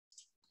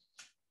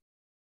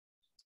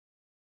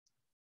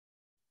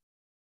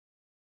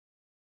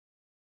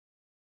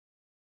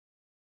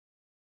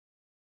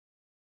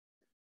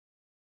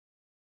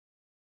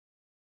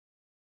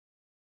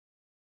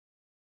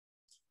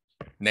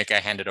Nick, I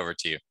hand it over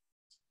to you.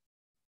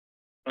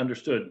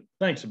 Understood.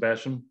 Thanks,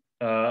 Sebastian.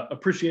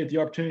 Appreciate the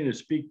opportunity to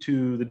speak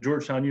to the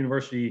Georgetown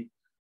University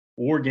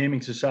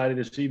Wargaming Society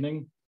this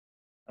evening.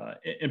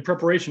 In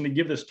preparation to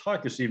give this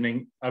talk this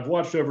evening, I've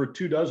watched over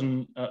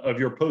 24 of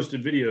your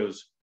posted videos,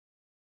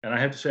 and I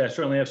have to say I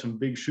certainly have some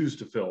big shoes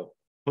to fill.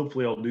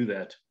 Hopefully I'll do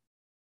that.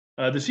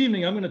 This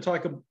evening, I'm going to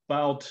talk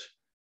about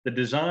the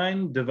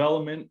design,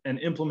 development, and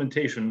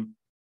implementation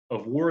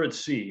of War at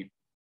Sea,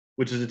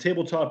 which is a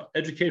tabletop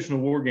educational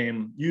war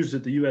game used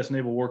at the U.S.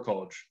 Naval War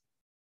College.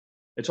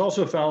 It's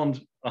also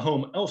found a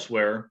home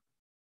elsewhere,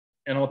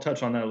 and I'll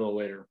touch on that a little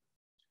later.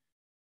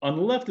 On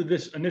the left of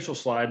this initial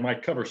slide, my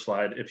cover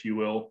slide, if you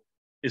will,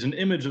 is an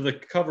image of the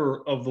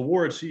cover of the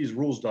War at Sea's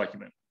rules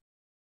document.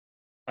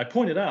 I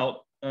point it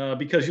out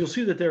because you'll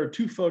see that there are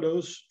two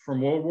photos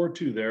from World War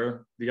II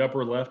there, the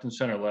upper left and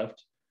center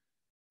left.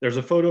 There's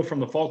a photo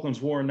from the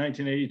Falklands War in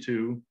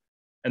 1982,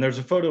 and there's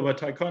a photo of a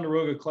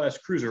Ticonderoga-class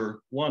cruiser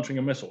launching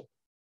a missile.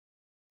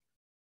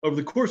 Over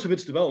the course of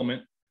its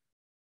development,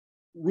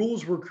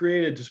 rules were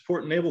created to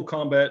support naval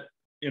combat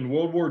in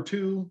World War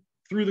II,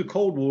 through the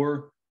Cold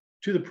War,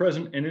 to the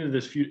present, and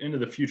into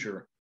the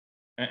future.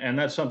 And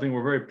that's something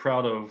we're very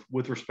proud of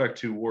with respect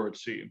to War at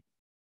Sea.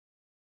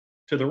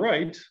 To the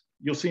right,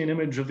 you'll see an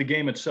image of the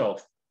game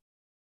itself,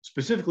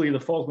 specifically the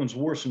Falklands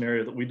War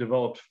scenario that we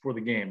developed for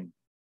the game.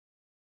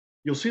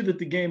 You'll see that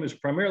the game is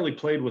primarily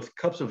played with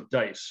cups of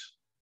dice,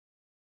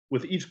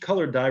 with each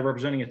colored die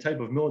representing a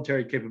type of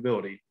military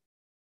capability.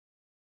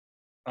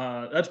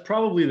 That's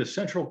probably the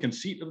central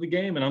conceit of the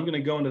game, and I'm going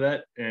to go into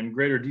that in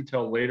greater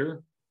detail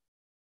later.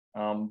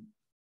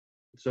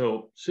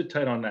 So sit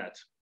tight on that.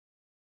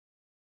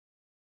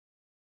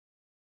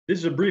 This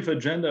is a brief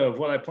agenda of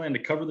what I plan to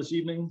cover this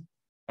evening.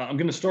 I'm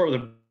going to start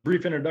with a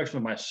brief introduction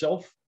of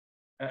myself.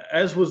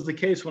 As was the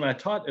case when I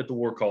taught at the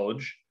War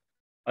College,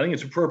 I think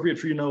it's appropriate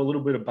for you to know a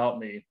little bit about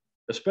me,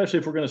 especially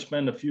if we're going to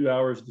spend a few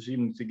hours this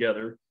evening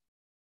together.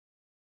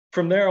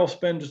 From there, I'll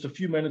spend just a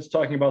few minutes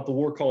talking about the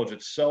War College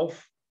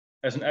itself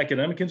as an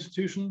academic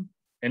institution,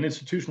 an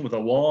institution with a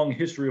long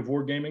history of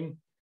wargaming,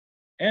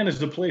 and as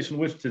the place in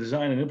which to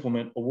design and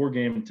implement a war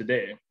game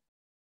today.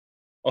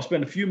 I'll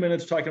spend a few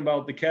minutes talking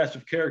about the cast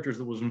of characters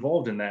that was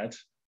involved in that.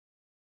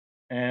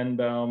 And,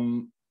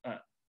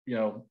 you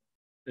know,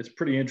 it's a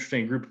pretty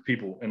interesting group of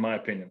people, in my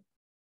opinion.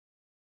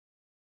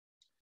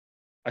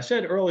 I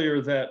said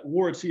earlier that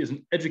War at Sea is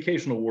an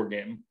educational war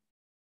game.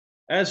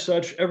 As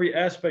such, every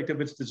aspect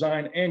of its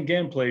design and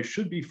gameplay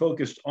should be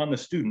focused on the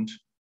student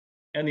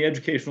and the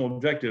educational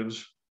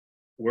objectives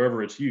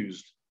wherever it's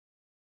used.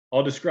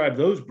 I'll describe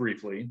those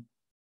briefly,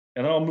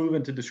 and then I'll move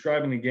into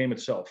describing the game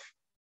itself.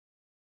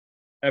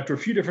 After a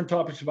few different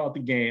topics about the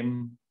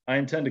game, I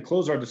intend to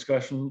close our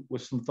discussion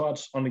with some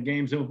thoughts on the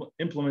game's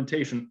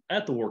implementation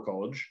at the War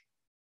College,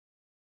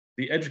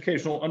 the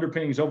educational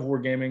underpinnings of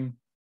wargaming,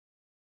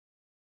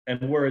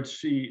 and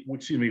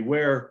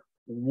where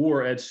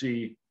War at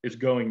Sea is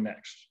going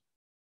next.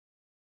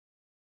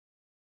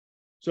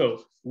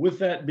 So with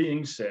that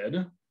being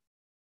said,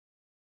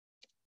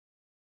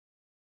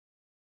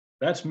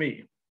 that's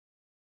me.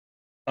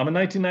 I'm a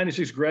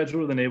 1996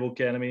 graduate of the Naval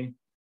Academy.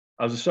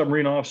 I was a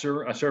submarine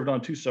officer. I served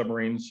on 2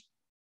 submarines.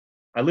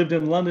 I lived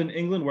in London,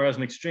 England, where I was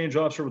an exchange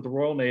officer with the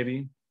Royal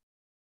Navy.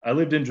 I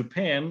lived in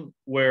Japan,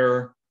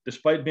 where,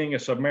 despite being a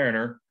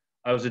submariner,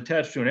 I was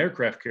attached to an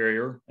aircraft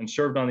carrier and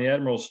served on the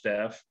Admiral's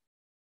staff.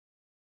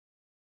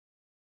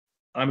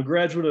 I'm a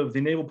graduate of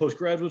the Naval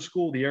Postgraduate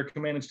School, the Air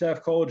Command and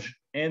Staff College,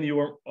 and the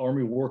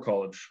Army War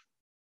College.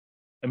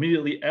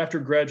 Immediately after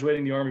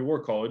graduating the Army War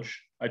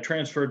College, I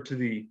transferred to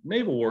the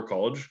Naval War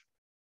College,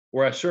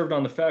 where I served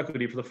on the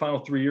faculty for the final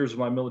 3 years of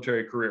my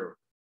military career.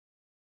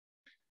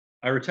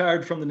 I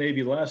retired from the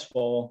Navy last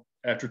fall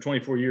after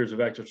 24 years of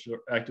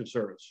active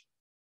service.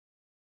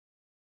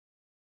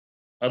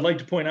 I'd like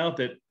to point out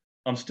that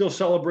I'm still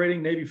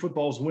celebrating Navy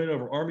football's win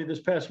over Army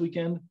this past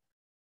weekend.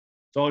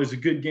 It's always a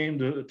good game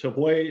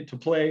to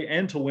play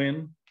and to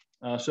win.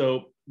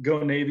 So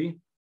go Navy.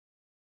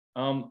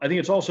 I think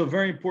it's also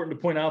very important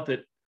to point out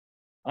that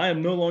I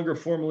am no longer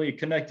formally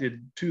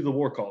connected to the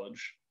War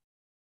College.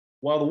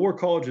 While the War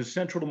College is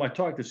central to my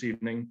talk this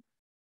evening,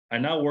 I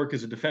now work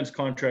as a defense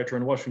contractor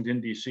in Washington,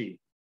 D.C.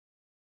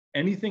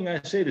 Anything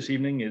I say this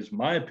evening is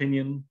my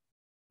opinion,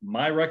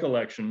 my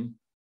recollection,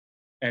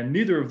 and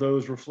neither of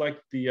those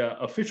reflect the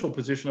official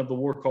position of the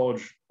War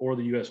College or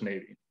the U.S.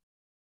 Navy.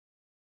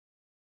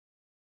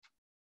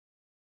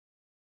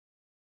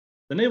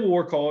 The Naval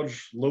War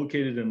College,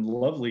 located in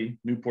lovely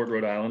Newport,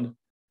 Rhode Island,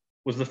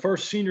 was the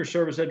first senior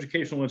service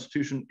educational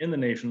institution in the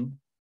nation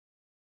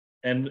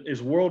and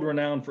is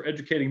world-renowned for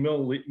educating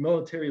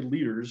military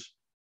leaders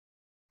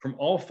from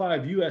all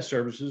 5 U.S.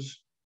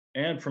 services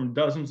and from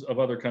dozens of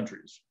other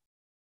countries.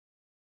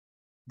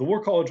 The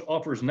War College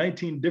offers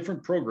 19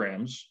 different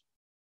programs,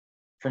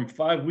 from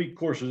 5-week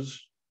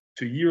courses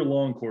to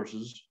year-long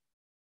courses,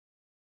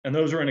 and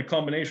those are in a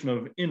combination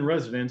of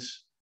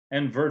in-residence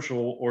and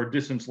virtual or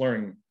distance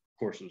learning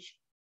courses.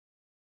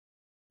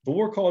 The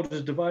War College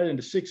is divided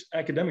into 6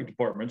 academic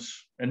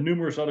departments and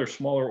numerous other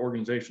smaller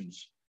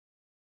organizations.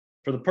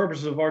 For the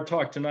purposes of our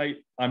talk tonight,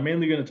 I'm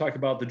mainly going to talk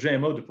about the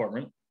JMO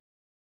department.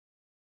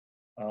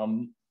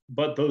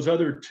 But those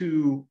other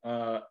two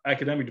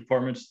academic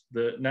departments,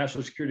 the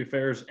National Security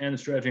Affairs and the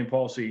Strategy and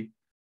Policy,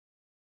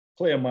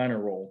 play a minor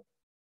role.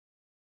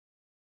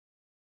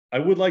 I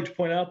would like to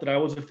point out that I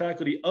was a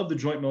faculty of the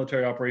Joint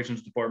Military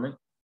Operations Department,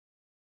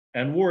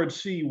 and War at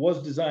Sea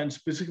was designed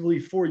specifically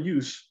for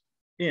use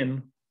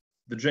in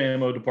the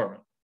JMO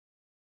department.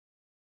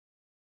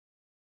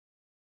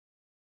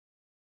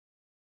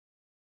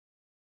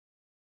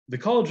 The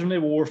College of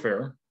Naval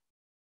Warfare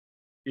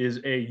is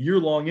a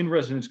year-long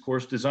in-residence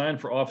course designed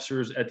for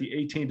officers at the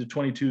 18 to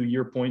 22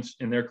 year points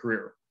in their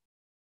career.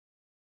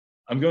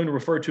 I'm going to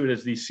refer to it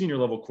as the senior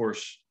level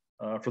course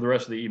for the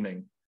rest of the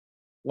evening.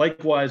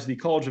 Likewise, the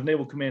College of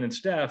Naval Command and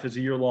Staff is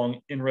a year-long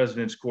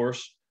in-residence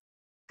course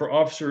for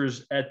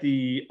officers at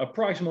the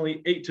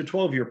approximately 8 to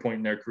 12 year point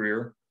in their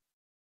career,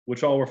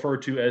 which I'll refer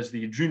to as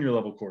the junior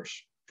level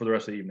course for the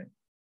rest of the evening.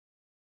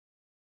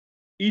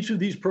 Each of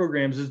these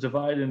programs is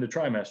divided into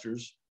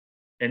trimesters,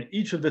 and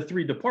each of the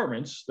three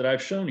departments that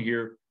I've shown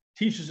here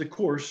teaches a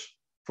course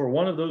for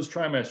one of those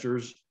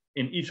trimesters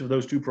in each of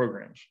those two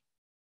programs.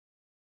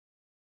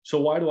 So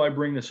why do I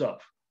bring this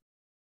up?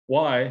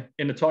 Why,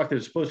 in a talk that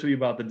is supposed to be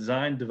about the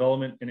design,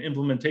 development, and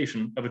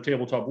implementation of a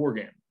tabletop war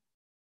game?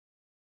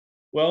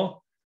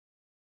 Well,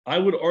 I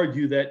would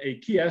argue that a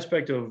key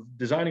aspect of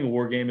designing a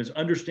war game is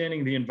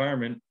understanding the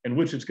environment in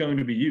which it's going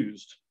to be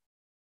used.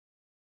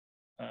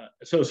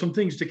 So some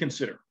things to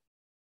consider.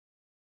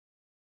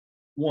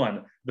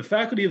 One, the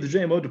faculty of the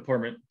JMO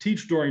department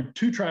teach during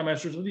 2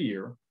 trimesters of the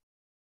year.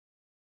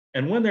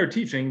 And when they're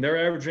teaching,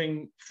 they're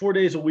averaging 4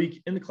 days a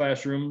week in the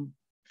classroom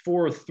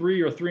for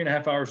 3 or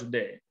 3.5 hours a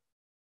day.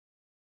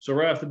 So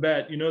right off the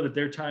bat, you know that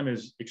their time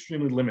is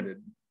extremely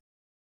limited.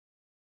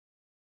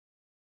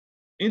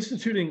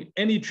 Instituting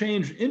any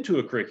change into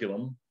a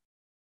curriculum,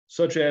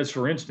 such as,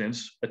 for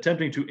instance,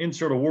 attempting to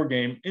insert a war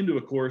game into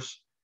a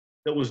course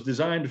that was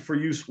designed for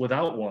use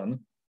without one,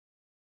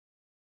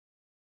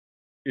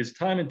 is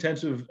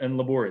time-intensive and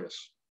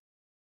laborious.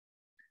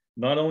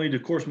 Not only do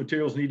course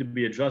materials need to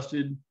be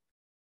adjusted,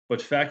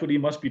 but faculty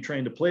must be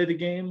trained to play the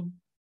game,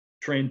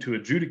 trained to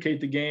adjudicate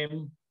the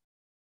game,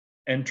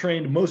 and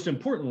trained, most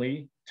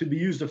importantly, to be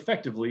used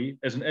effectively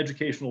as an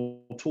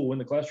educational tool in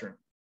the classroom.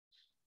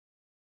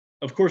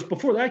 Of course,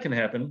 before that can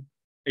happen,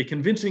 a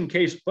convincing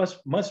case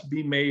must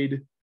be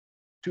made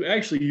to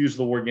actually use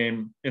the war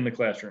game in the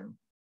classroom.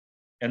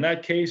 And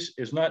that case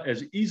is not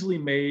as easily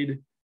made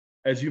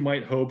as you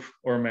might hope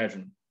or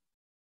imagine.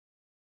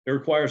 It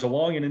requires a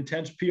long and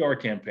intense PR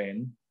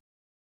campaign,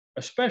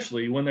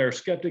 especially when there are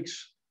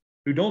skeptics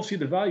who don't see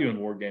the value in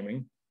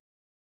wargaming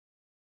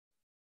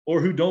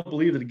or who don't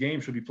believe that a game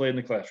should be played in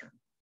the classroom.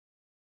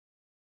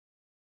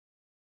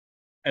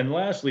 And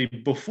lastly,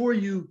 before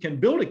you can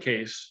build a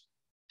case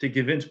to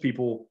convince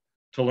people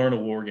to learn a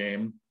war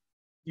game,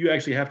 you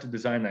actually have to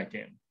design that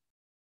game.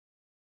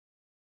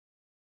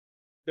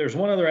 There's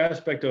one other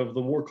aspect of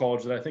the War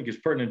College that I think is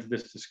pertinent to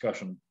this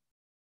discussion.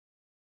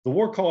 The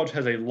War College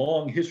has a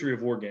long history of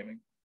wargaming.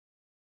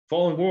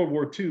 Following World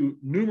War II,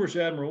 numerous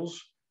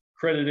admirals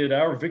credited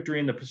our victory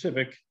in the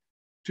Pacific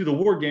to the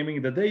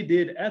wargaming that they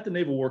did at the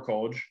Naval War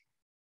College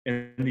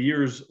in the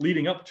years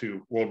leading up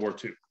to World War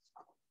II.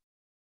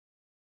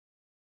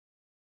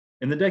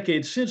 In the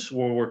decades since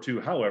World War II,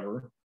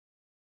 however,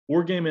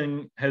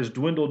 wargaming has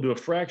dwindled to a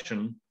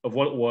fraction of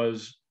what it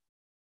was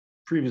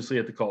previously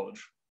at the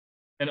college.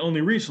 And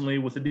only recently,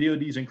 with the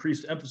DoD's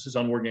increased emphasis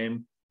on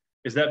wargame,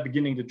 is that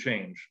beginning to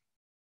change.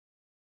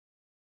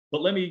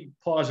 But let me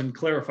pause and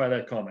clarify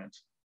that comment.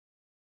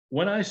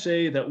 When I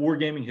say that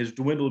wargaming has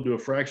dwindled to a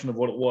fraction of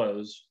what it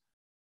was,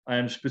 I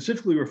am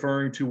specifically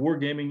referring to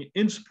wargaming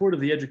in support of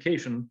the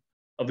education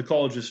of the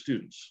college's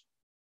students.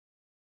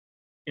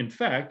 In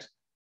fact,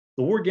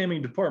 the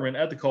wargaming department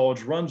at the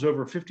college runs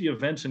over 50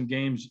 events and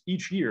games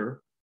each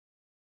year,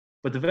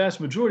 but the vast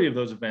majority of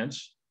those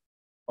events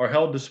are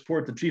held to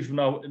support the Chief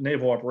of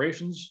Naval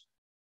Operations,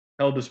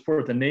 held to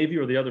support the Navy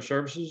or the other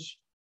services,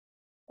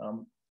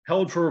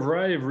 held for a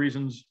variety of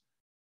reasons,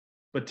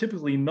 but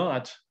typically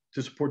not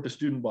to support the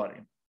student body.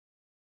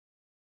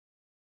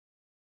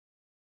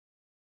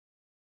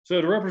 So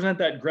to represent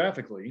that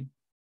graphically,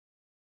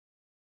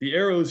 the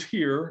arrows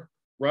here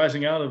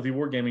rising out of the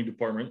wargaming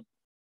department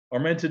are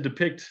meant to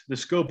depict the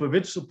scope of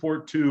its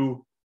support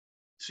to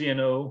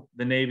CNO,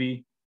 the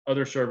Navy,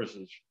 other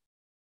services.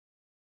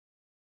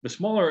 The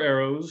smaller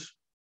arrows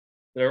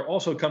that are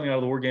also coming out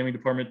of the wargaming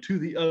department to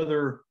the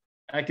other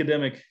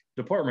academic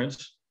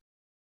departments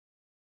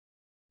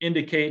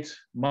indicate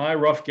my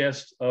rough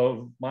guess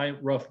of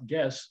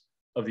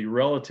the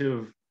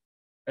relative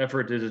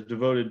effort that is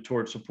devoted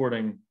towards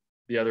supporting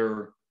the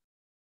other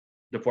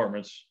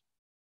departments.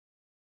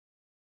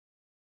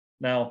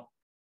 Now,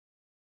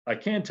 I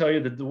can tell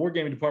you that the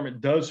wargaming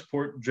department does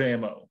support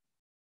JMO.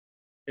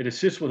 It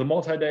assists with a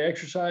multi-day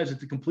exercise at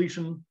the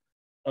completion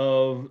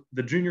of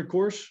the junior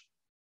course,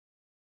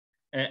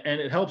 and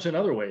it helps in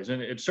other ways,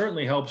 and it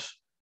certainly helps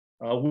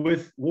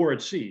with War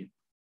at Sea.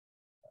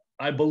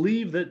 I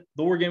believe that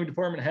the wargaming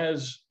department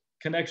has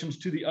connections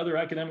to the other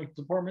academic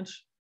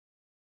departments?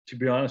 To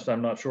be honest,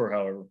 I'm not sure,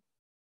 however.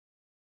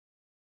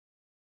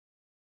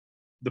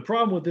 The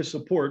problem with this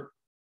support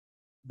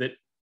that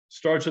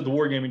starts at the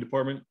wargaming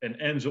department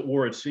and ends at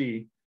War at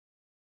Sea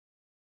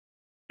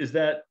is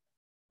that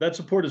that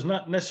support is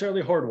not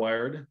necessarily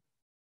hardwired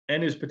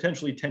and is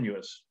potentially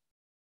tenuous.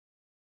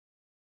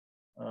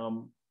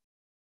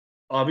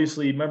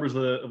 Obviously, members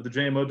of the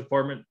JMO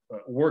department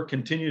work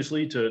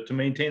continuously to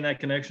maintain that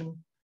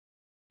connection.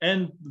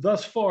 And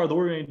thus far, the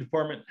wargaming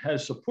department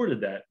has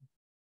supported that,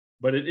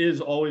 but it is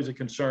always a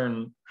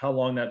concern how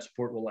long that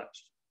support will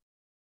last.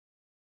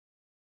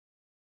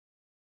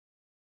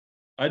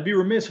 I'd be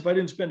remiss if I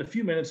didn't spend a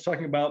few minutes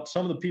talking about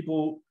some of the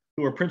people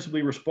who are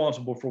principally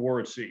responsible for War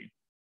at Sea.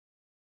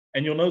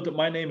 And you'll note that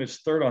my name is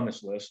third on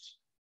this list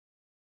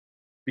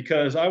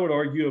because I would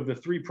argue of the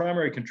three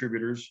primary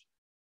contributors,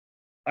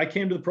 I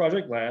came to the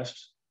project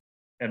last,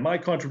 and my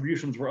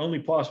contributions were only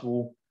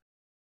possible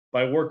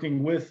by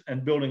working with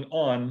and building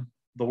on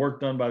the work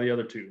done by the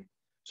other two.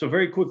 So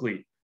very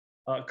quickly,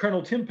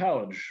 Colonel Tim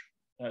Pallage.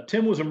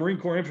 Tim was a Marine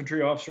Corps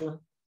infantry officer,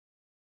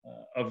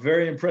 a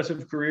very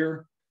impressive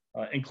career,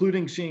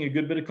 including seeing a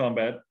good bit of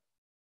combat.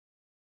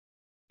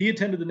 He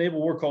attended the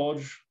Naval War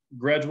College,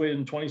 graduated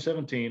in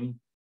 2017,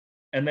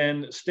 and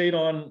then stayed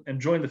on and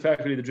joined the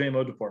faculty of the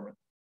JMO department.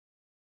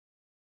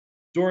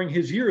 During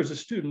his year as a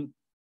student,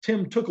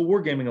 Tim took a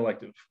wargaming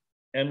elective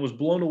and was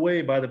blown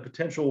away by the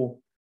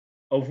potential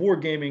of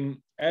wargaming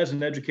as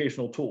an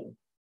educational tool.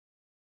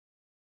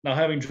 Now,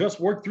 having just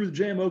worked through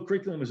the JMO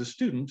curriculum as a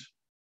student,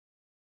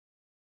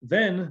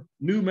 then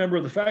new member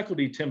of the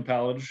faculty, Tim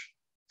Pallage,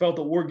 felt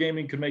that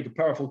wargaming could make a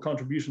powerful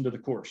contribution to the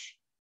course.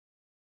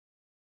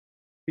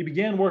 He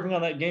began working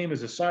on that game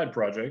as a side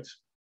project,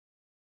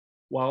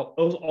 while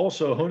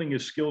also honing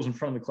his skills in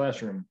front of the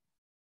classroom.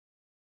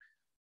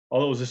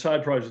 Although it was a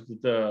side project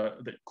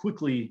that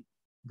quickly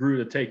grew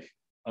to take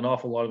an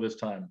awful lot of his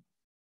time.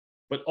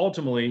 But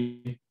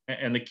ultimately,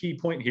 and the key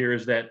point here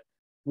is that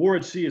War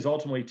at Sea is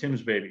ultimately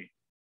Tim's baby.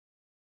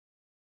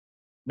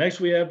 Next,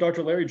 we have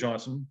Dr. Larry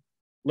Johnson.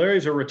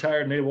 Larry's a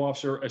retired naval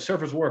officer, a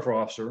surface warfare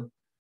officer,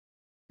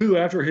 who,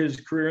 after his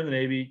career in the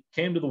Navy,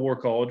 came to the War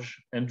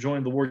College and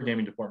joined the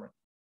wargaming department.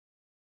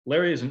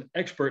 Larry is an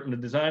expert in the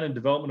design and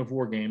development of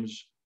war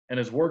games and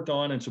has worked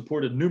on and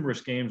supported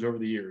numerous games over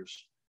the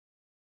years.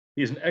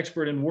 He is an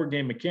expert in war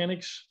game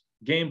mechanics,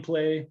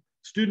 gameplay,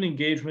 student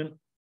engagement,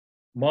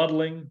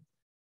 modeling,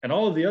 and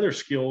all of the other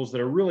skills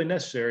that are really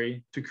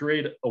necessary to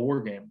create a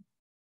war game.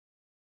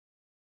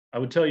 I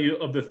would tell you,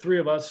 of the three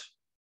of us,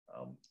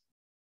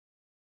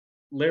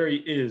 Larry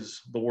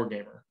is the war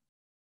gamer.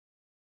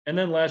 And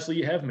then lastly,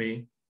 you have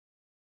me.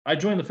 I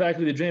joined the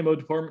faculty of the JMO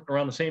department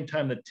around the same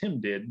time that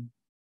Tim did.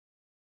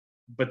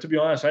 But to be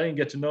honest, I didn't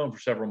get to know him for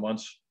several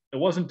months. It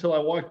wasn't until I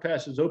walked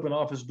past his open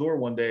office door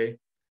one day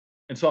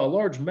and saw a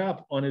large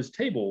map on his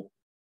table.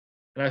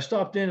 And I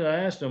stopped in and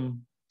I asked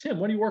him, Tim,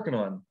 what are you working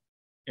on?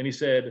 And he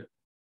said,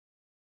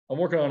 I'm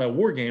working on a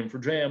war game for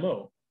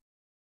JMO.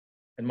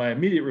 And my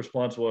immediate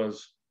response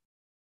was,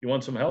 you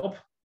want some help?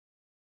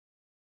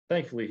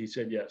 Thankfully, he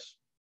said yes.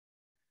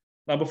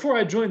 Now, before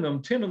I joined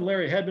them, Tim and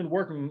Larry had been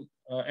working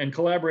and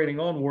collaborating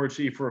on War at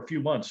Sea for a few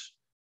months.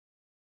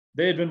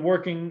 They had been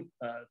working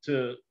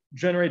to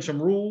generate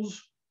some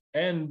rules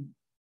and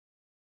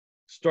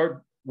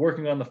start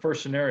working on the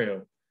first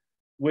scenario,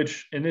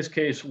 which in this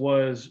case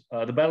was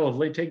the Battle of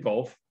Leyte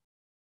Gulf,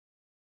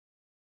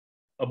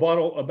 a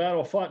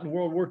battle fought in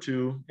World War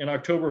II in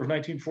October of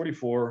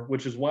 1944,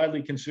 which is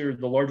widely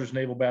considered the largest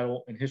naval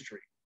battle in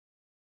history.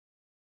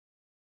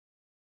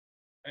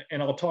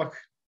 And I'll talk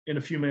in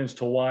a few minutes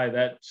to why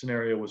that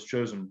scenario was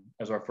chosen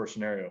as our first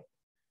scenario.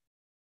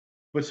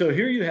 But so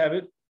here you have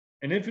it,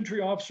 an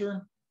infantry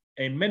officer,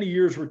 a many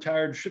years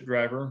retired ship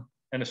driver,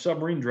 and a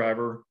submarine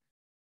driver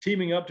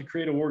teaming up to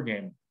create a war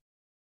game.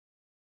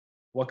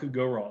 What could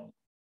go wrong?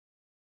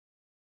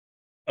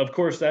 Of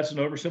course, that's an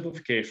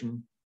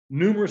oversimplification.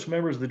 Numerous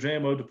members of the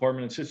JMO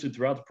department assisted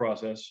throughout the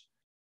process,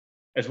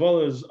 as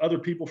well as other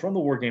people from the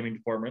wargaming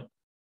department.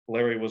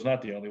 Larry was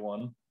not the only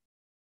one.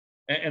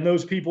 And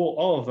those people,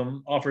 all of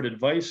them, offered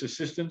advice,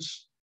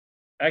 assistance,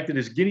 acted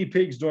as guinea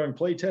pigs during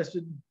play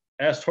testing,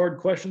 asked hard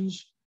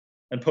questions,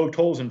 and poked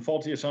holes in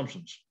faulty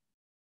assumptions.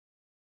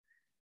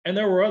 And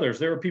there were others.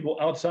 There were people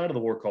outside of the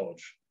War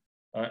College,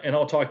 and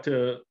I'll talk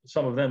to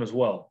some of them as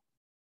well.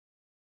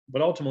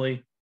 But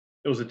ultimately,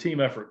 it was a team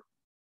effort.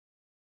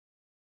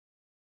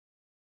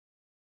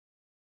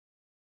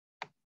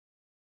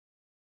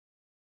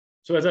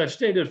 So as I've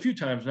stated a few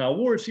times now,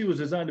 War at Sea was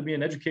designed to be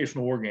an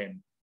educational war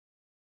game,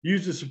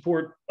 used to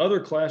support other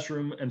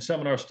classroom and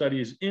seminar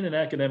studies in an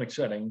academic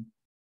setting,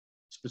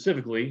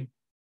 specifically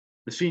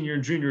the senior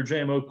and junior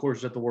JMO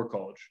courses at the War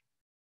College.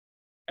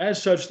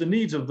 As such, the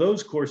needs of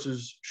those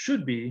courses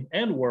should be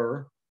and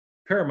were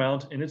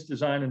paramount in its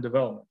design and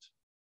development.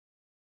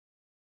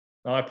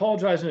 Now, I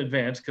apologize in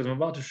advance because I'm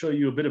about to show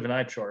you a bit of an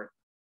eye chart,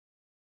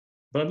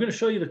 but I'm going to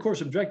show you the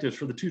course objectives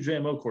for the two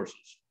JMO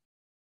courses.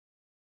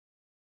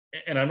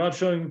 And I'm not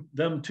showing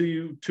them to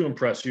you to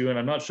impress you, and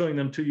I'm not showing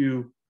them to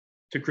you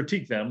to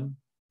critique them.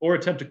 or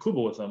attempt to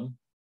quibble with them.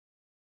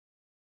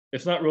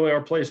 It's not really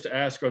our place to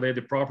ask, are they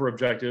the proper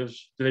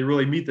objectives? Do they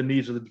really meet the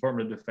needs of the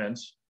Department of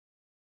Defense?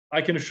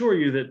 I can assure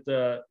you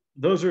that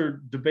those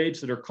are debates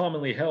that are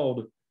commonly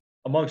held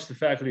amongst the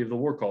faculty of the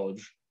War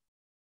College.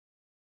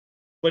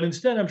 But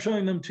instead, I'm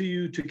showing them to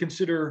you to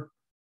consider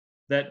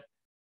that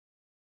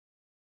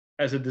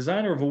as a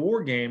designer of a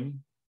war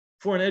game,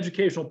 for an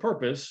educational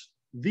purpose,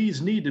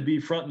 these need to be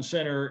front and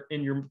center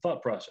in your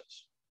thought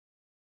process.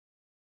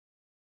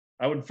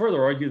 I would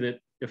further argue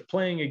that if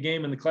playing a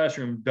game in the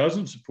classroom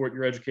doesn't support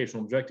your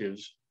educational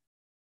objectives,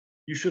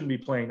 you shouldn't be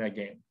playing that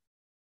game.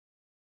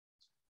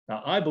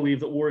 Now, I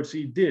believe that War at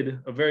Sea did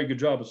a very good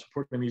job of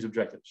supporting these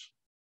objectives.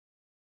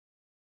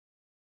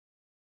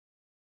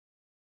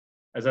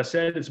 As I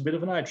said, it's a bit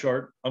of an eye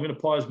chart. I'm going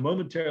to pause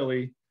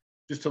momentarily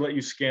just to let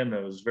you scan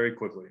those very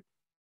quickly.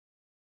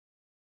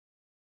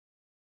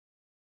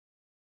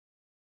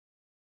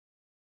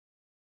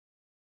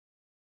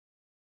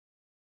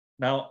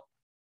 Now,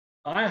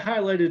 I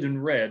highlighted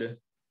in red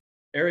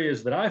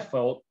areas that I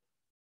felt,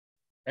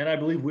 and I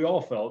believe we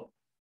all felt,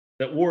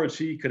 that War at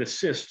Sea could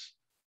assist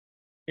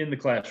in the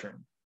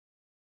classroom.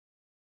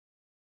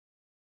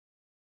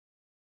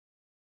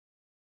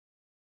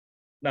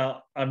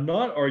 Now, I'm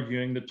not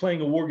arguing that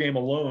playing a war game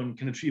alone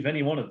can achieve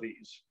any one of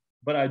these,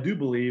 but I do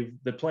believe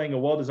that playing a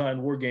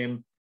well-designed war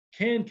game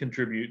can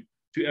contribute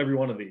to every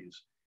one of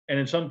these, and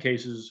in some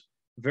cases,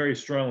 very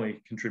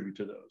strongly contribute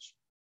to those.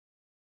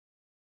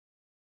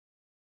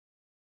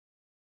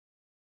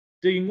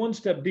 Digging one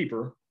step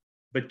deeper,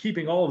 but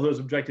keeping all of those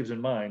objectives in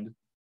mind,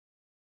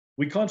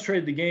 we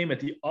concentrated the game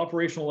at the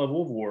operational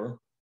level of war,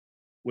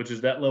 which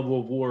is that level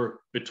of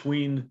war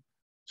between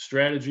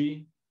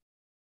strategy,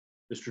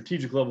 the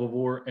strategic level of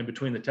war, and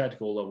between the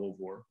tactical level of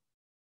war.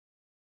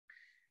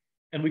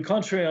 And we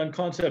concentrated on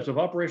concepts of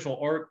operational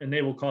art and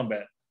naval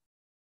combat,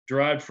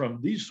 derived from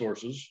these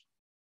sources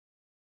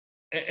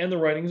and the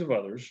writings of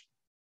others.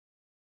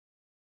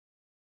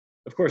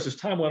 Of course, as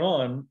time went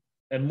on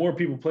and more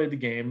people played the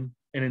game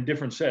and in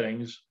different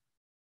settings,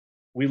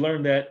 we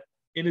learned that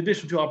in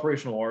addition to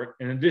operational art,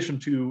 in addition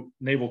to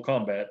naval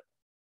combat,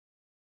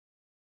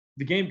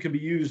 the game can be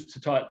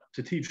used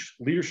to teach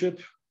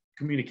leadership,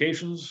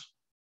 communications,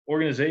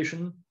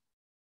 organization,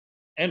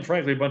 and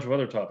frankly, a bunch of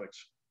other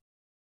topics.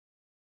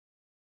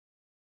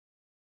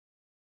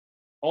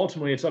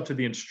 Ultimately, it's up to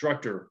the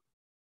instructor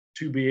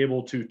to be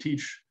able to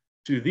teach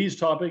to these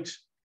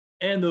topics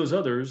and those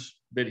others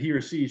that he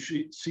or she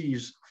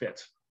sees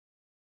fit.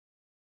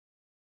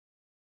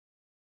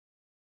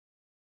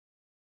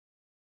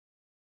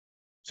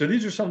 So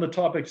these are some of the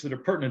topics that are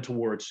pertinent to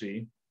War at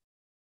Sea.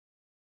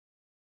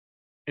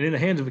 And in the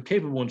hands of a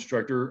capable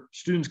instructor,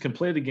 students can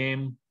play the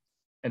game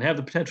and have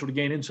the potential to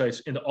gain insights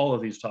into all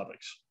of these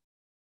topics.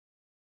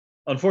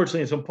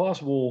 Unfortunately, it's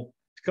impossible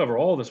to cover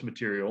all this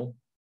material,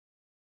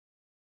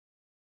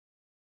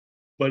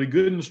 but a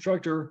good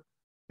instructor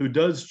who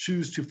does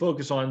choose to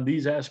focus on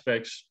these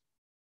aspects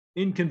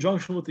in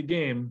conjunction with the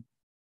game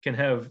can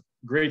have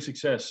great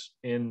success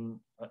in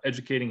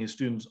educating his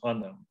students on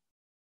them.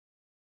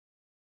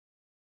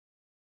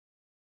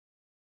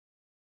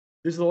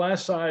 This is the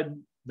last side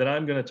that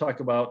I'm going to talk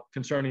about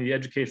concerning the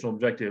educational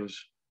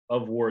objectives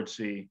of War at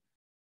Sea.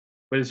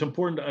 But it's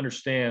important to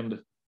understand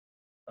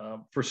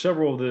for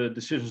several of the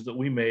decisions that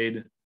we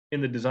made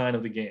in the design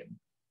of the game.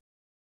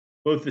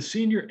 Both the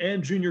senior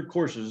and junior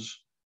courses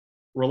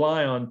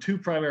rely on two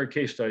primary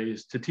case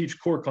studies to teach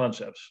core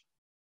concepts: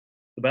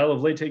 the Battle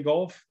of Leyte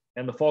Gulf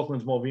and the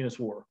Falklands-Malvinas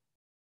War.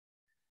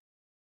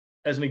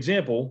 As an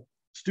example,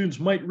 students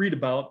might read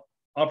about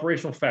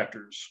operational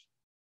factors,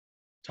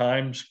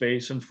 time,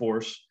 space, and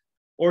force,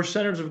 or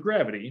centers of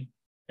gravity,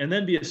 and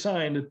then be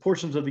assigned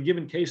portions of the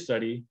given case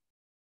study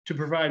to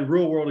provide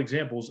real-world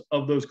examples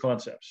of those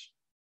concepts.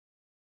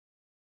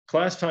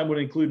 Class time would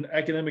include an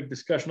academic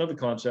discussion of the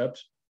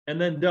concept, and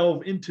then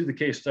delve into the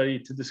case study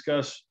to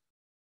discuss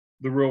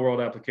the real-world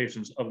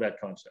applications of that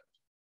concept.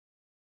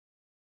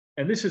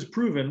 And this has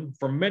proven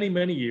for many,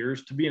 many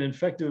years to be an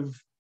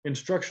effective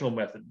instructional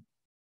method.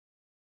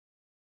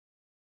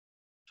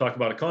 Talk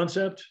about a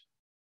concept,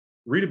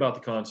 read about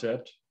the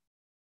concept,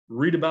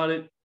 read about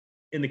it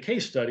in the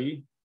case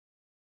study,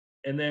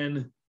 and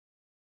then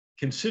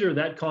consider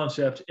that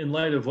concept in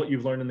light of what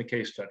you've learned in the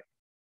case study.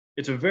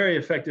 It's a very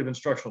effective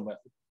instructional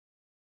method.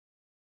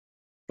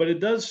 But it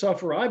does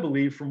suffer, I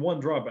believe, from one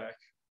drawback,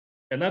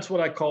 and that's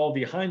what I call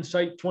the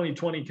hindsight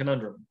 2020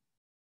 conundrum.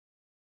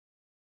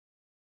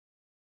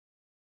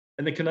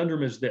 And the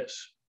conundrum is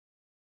this: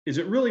 is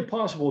it really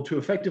possible to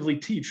effectively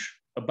teach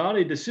about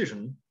a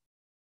decision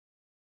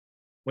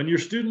when your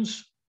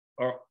students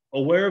are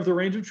aware of the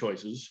range of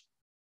choices,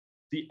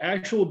 the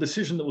actual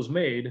decision that was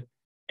made,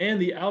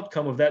 and the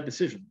outcome of that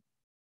decision?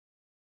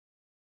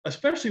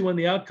 Especially when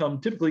the outcome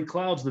typically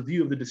clouds the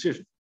view of the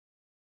decision.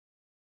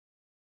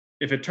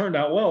 If it turned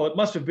out well, it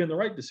must have been the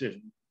right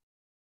decision.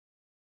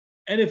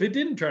 And if it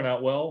didn't turn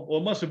out well,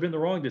 it must have been the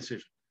wrong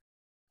decision.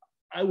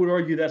 I would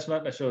argue that's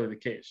not necessarily the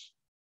case.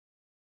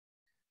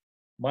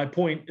 My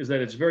point is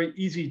that it's very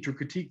easy to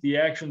critique the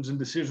actions and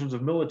decisions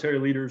of military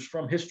leaders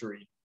from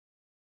history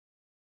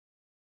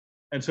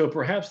And so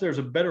perhaps there's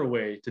a better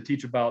way to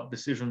teach about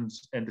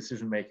decisions and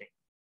decision making.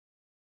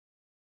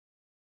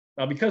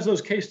 Now, because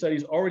those case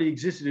studies already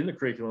existed in the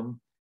curriculum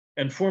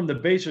and formed the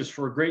basis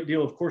for a great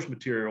deal of course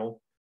material,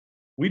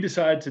 we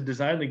decided to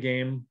design the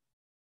game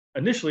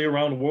initially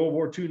around World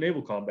War II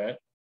naval combat,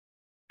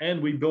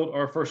 and we built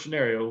our first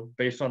scenario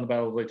based on the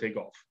Battle of Leyte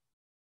Gulf.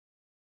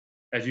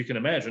 As you can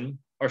imagine,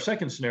 our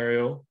second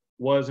scenario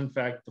was, in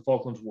fact, the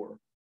Falklands War.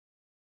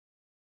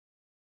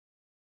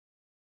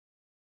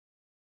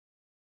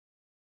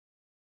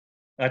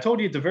 I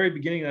told you at the very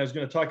beginning that I was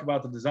going to talk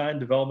about the design,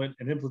 development,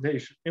 and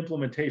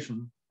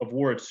implementation of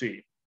War at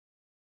Sea.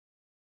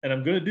 And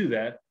I'm going to do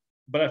that,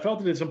 but I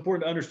felt that it's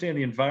important to understand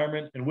the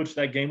environment in which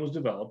that game was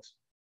developed.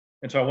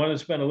 And so I wanted to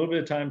spend a little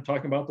bit of time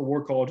talking about the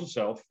War College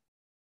itself.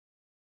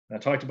 And I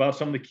talked about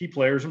some of the key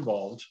players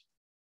involved.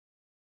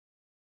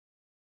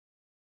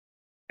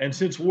 And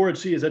since War at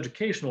Sea is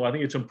educational, I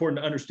think it's important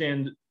to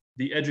understand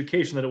the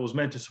education that it was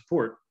meant to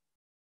support.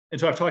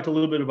 And so I've talked a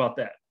little bit about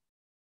that.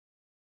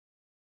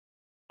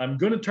 I'm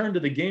going to turn to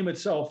the game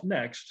itself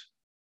next,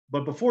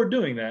 but before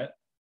doing that,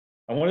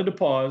 I wanted to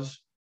pause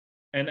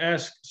and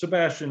ask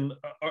Sebastian,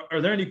 are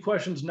there any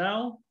questions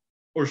now,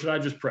 or should I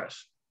just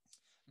press?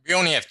 We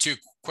only have two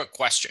quick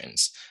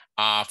questions.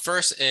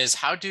 First is,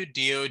 how do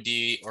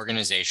DoD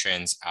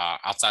organizations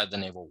outside the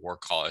Naval War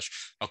College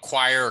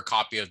acquire a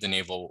copy of the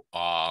Naval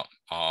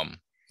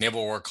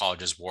War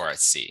College's War at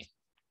Sea?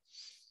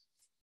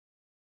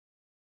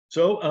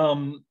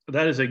 So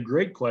that is a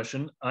great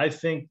question. I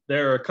think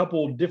there are a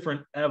couple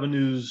different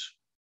avenues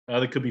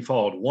that could be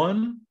followed.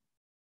 One,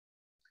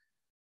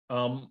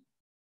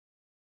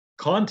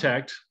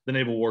 contact the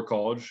Naval War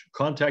College,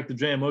 contact the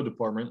JMO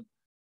department,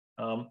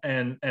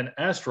 and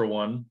ask for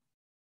one.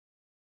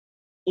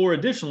 Or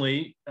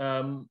additionally,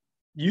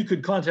 you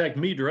could contact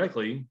me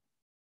directly,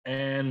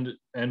 and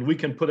we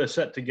can put a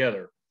set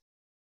together.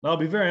 And I'll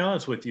be very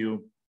honest with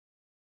you.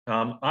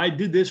 I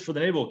did this for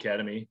the Naval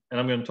Academy, and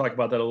I'm going to talk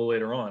about that a little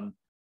later on.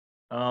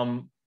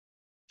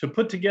 To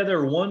put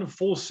together one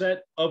full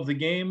set of the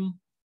game,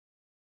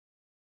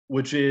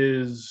 which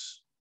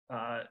is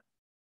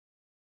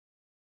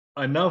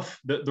enough,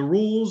 the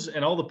rules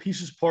and all the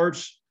pieces,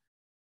 parts,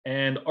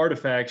 and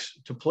artifacts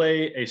to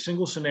play a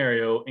single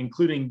scenario,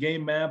 including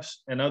game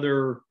maps and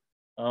other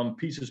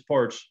pieces,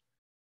 parts,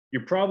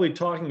 you're probably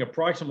talking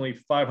approximately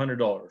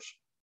 $500.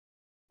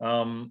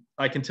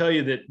 I can tell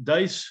you that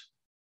dice,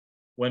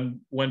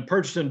 when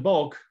purchased in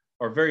bulk,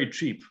 are very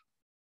cheap,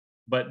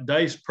 but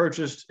dice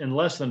purchased in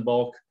less than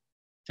bulk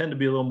tend to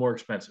be a little more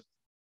expensive.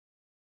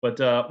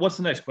 But what's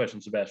the next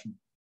question, Sebastian?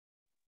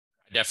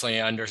 I definitely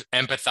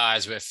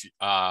empathize with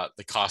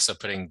the cost of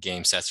putting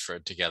game sets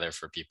together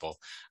for people.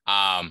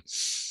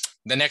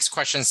 The next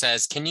question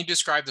says, can you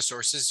describe the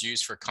sources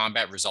used for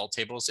combat result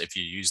tables, if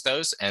you use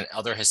those, and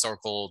other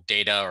historical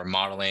data or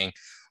modeling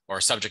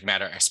or subject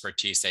matter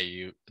expertise that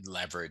you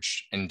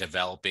leverage in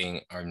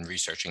developing or in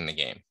researching the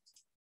game?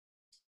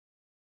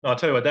 I'll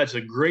tell you what, that's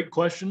a great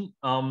question.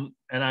 And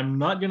I'm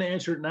not going to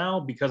answer it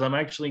now because I'm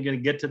actually going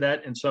to get to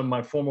that in some of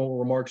my formal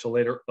remarks a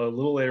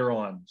little later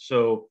on.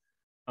 So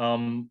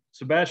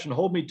Sebastian,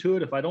 hold me to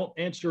it. If I don't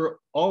answer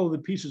all of the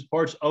pieces,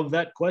 parts of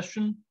that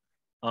question,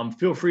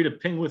 feel free to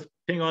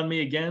ping on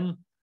me again,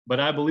 but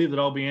I believe that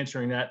I'll be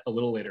answering that a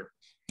little later.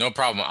 No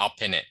problem. I'll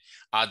pin it.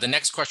 The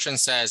next question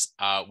says,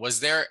 was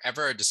there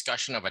ever a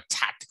discussion of a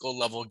tactical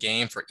level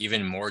game for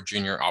even more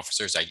junior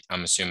officers?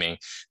 I'm assuming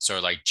sort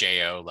of like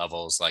JO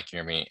levels, like, you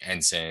know what I mean,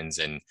 ensigns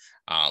and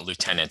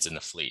lieutenants in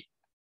the fleet.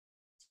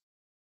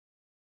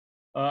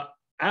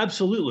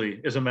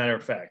 Absolutely, as a matter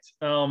of fact.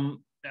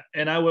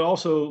 And I would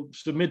also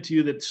submit to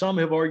you that some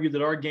have argued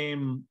that our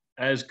game,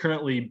 as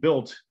currently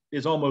built,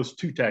 is almost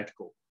too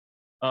tactical.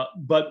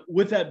 But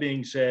with that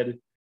being said,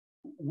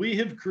 we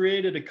have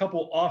created a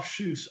couple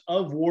offshoots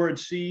of War at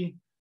Sea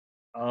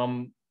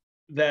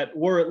that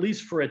were, at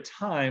least for a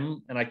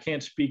time, and I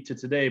can't speak to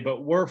today,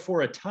 but were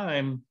for a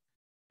time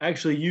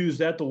actually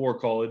used at the War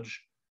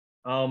College.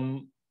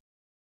 And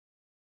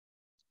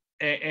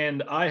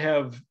I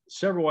have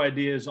several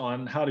ideas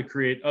on how to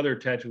create other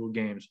tactical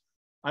games.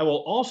 I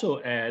will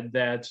also add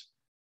that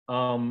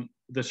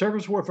the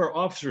Surface Warfare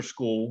Officer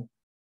School,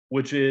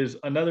 which is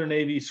another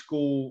Navy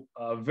school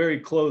very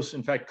close,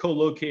 in fact,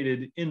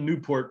 co-located in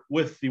Newport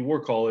with the War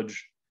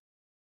College,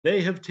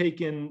 they have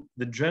taken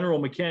the general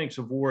mechanics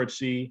of War at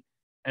Sea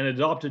and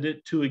adopted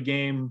it to a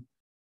game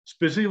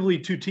specifically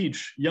to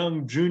teach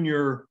young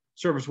junior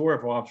surface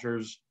warfare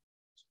officers,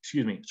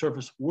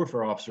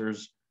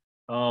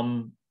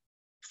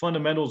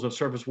 fundamentals of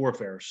surface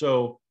warfare.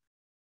 So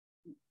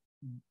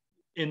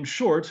in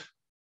short,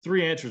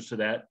 three answers to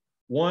that.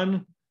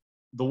 One,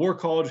 the War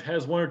College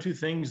has one or two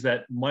things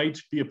that might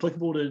be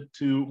applicable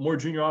to more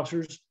junior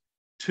officers.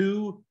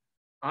 Two,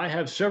 I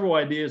have several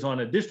ideas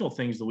on additional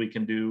things that we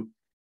can do.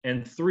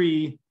 And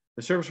three,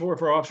 the Surface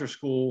Warfare Officer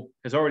School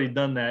has already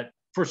done that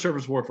for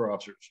surface warfare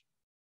officers.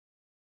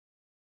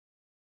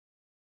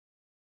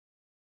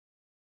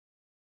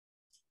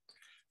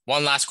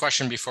 One last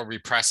question before we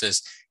press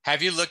is,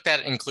 have you looked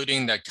at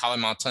including the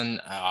Kalimantan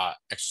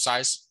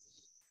exercise?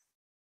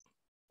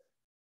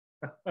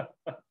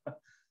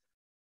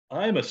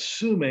 I'm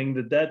assuming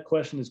that that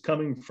question is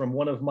coming from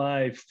one of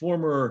my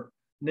former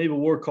Naval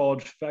War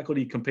College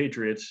faculty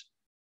compatriots.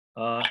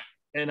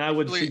 And I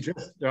would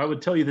suggest, or I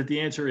would tell you that the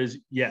answer is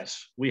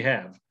yes, we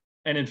have.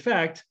 And in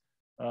fact,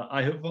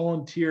 I have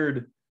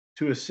volunteered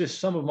to assist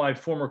some of my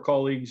former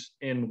colleagues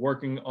in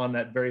working on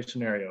that very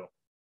scenario.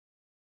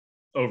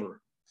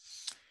 Over.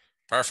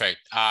 Perfect.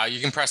 You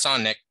can press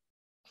on, Nick.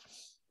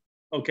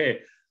 Okay.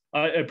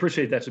 I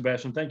appreciate that,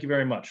 Sebastian. Thank you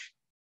very much.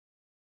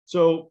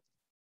 So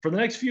for the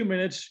next few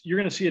minutes, you're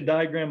going to see a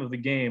diagram of the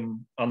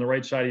game on the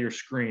right side of your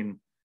screen,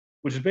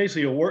 which is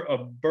basically a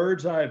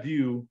bird's eye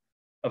view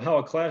of how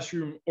a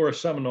classroom or a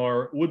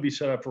seminar would be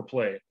set up for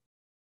play.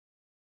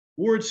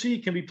 Ward C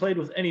can be played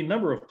with any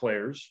number of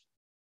players,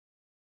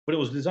 but it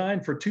was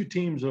designed for 2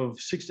 teams of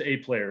 6 to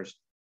 8 players.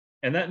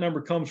 And that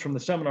number comes from the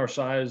seminar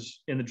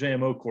size in the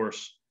JMO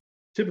course,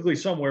 typically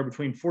somewhere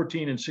between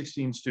 14 and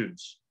 16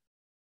 students.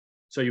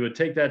 So you would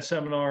take that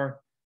seminar,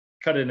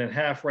 cut it in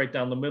half right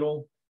down the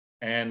middle,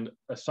 and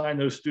assign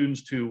those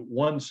students to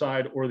one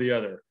side or the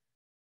other.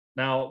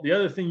 Now, the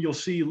other thing you'll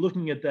see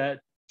looking at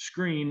that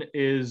screen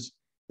is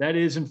that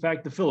is, in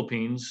fact, the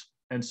Philippines.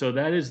 And so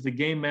that is the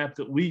game map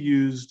that we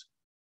used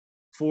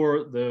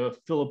for the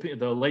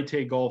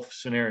Leyte Gulf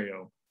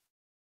scenario.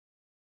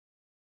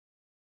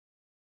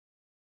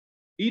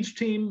 Each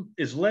team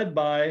is led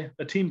by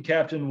a team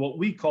captain, what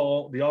we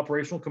call the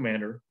operational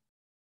commander.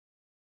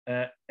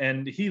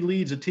 And he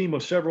leads a team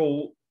of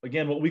several,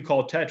 again, what we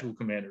call tactical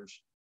commanders.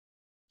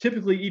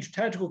 Typically, each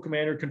tactical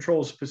commander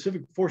controls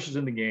specific forces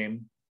in the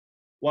game,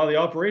 while the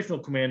operational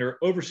commander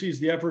oversees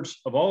the efforts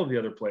of all of the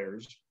other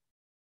players.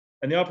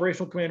 And the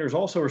operational commander is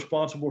also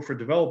responsible for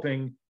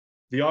developing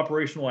the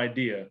operational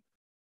idea,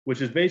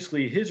 which is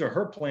basically his or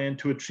her plan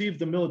to achieve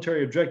the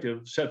military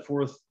objective set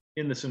forth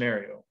in the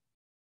scenario.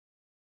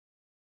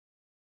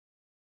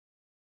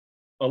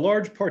 A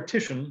large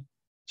partition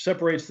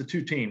separates the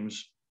 2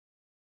 teams,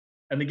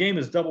 and the game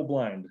is double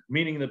blind,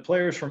 meaning that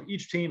players from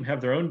each team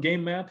have their own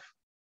game map,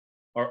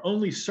 are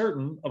only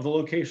certain of the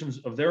locations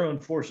of their own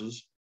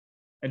forces,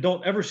 and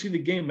don't ever see the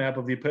game map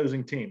of the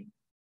opposing team.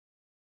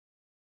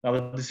 Now,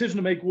 the decision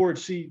to make Ward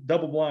C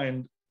double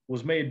blind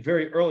was made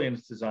very early in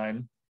its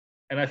design,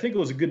 and I think it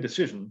was a good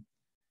decision.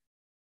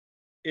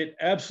 It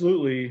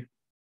absolutely,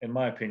 in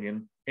my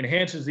opinion,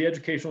 enhances the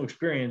educational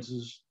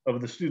experiences of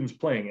the students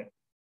playing it.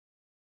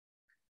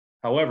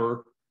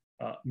 However,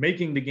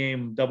 making the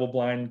game double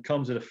blind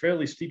comes at a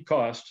fairly steep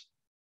cost,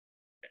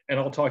 and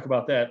I'll talk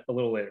about that a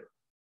little later.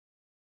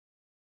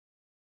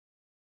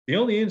 The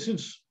only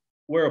instance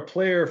where a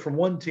player from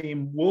one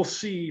team will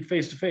see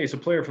face-to-face a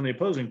player from the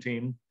opposing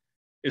team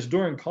is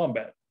during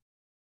combat.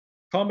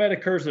 Combat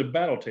occurs at a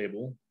battle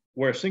table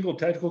where a single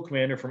tactical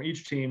commander from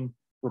each team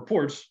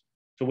reports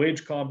to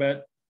wage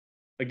combat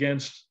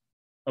against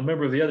a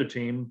member of the other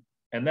team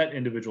and that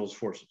individual's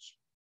forces.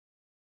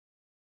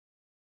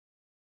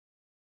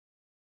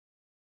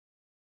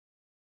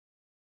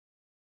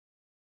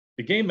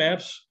 The game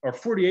maps are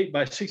 48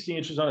 by 60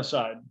 inches on a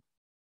side.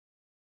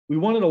 We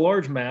wanted a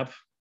large map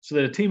so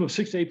that a team of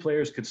 6 to 8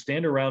 players could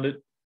stand around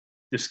it,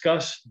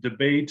 discuss,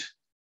 debate,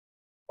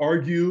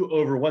 argue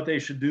over what they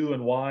should do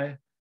and why,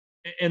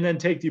 and then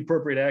take the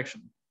appropriate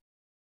action.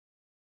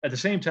 At the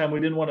same time, we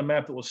didn't want a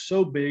map that was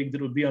so big that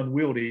it would be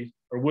unwieldy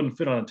or wouldn't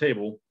fit on a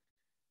table.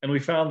 And we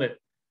found that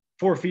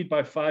 4 feet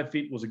by 5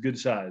 feet was a good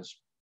size.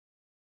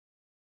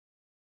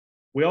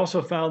 We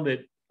also found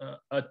that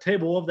a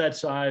table of that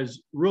size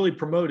really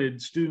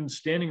promoted students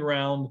standing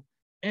around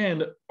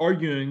and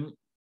arguing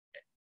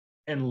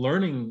and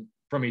learning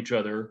from each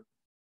other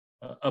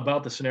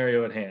about the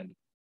scenario at hand.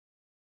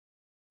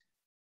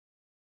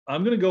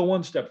 I'm going to go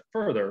one step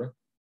further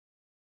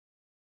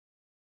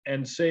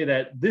and say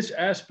that this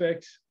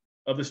aspect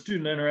of the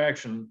student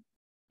interaction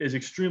is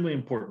extremely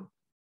important.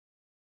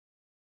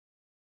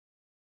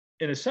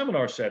 In a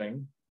seminar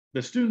setting,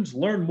 the students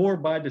learn more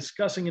by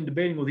discussing and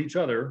debating with each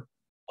other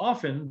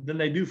often than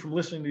they do from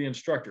listening to the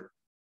instructor.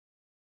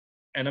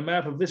 And a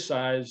map of this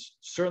size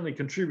certainly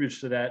contributes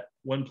to that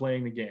when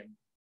playing the game.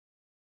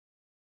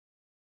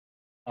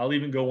 I'll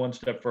even go one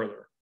step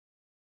further.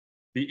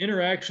 The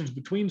interactions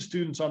between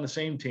students on the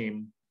same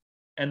team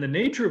and the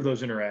nature of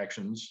those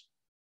interactions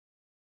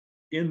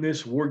in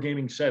this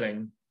wargaming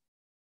setting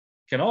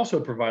can also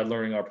provide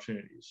learning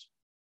opportunities.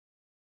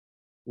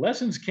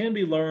 Lessons can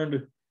be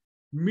learned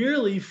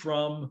merely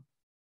from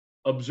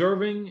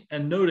observing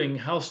and noting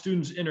how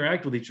students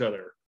interact with each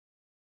other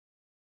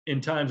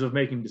in times of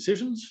making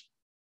decisions,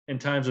 in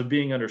times of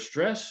being under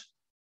stress,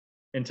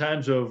 in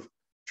times of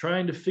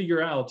trying to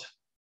figure out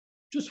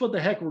just what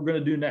the heck we're going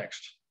to do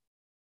next.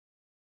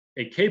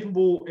 A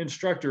capable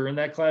instructor in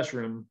that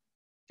classroom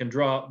can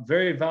draw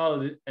very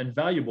valid and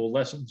valuable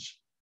lessons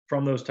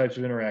from those types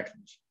of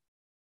interactions.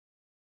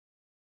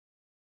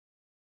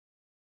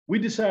 We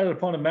decided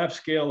upon a map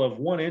scale of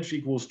 1 inch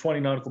equals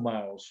 20 nautical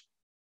miles.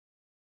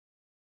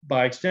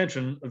 By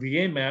extension, the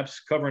game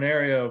maps cover an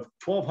area of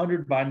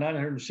 1,200 by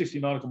 960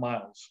 nautical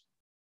miles.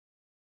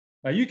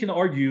 Now, you can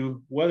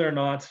argue whether or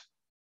not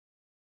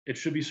it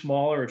should be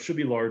smaller or it should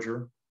be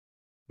larger.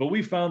 but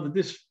we found that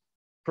this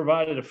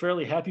provided a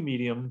fairly happy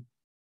medium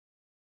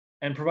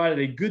and provided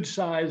a good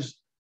sized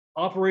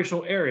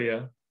operational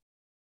area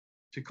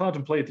to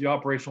contemplate the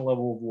operational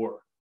level of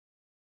war.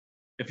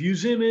 If you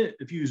zoom in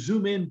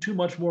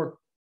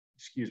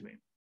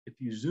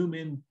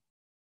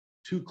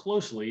too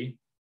closely,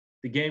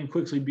 the game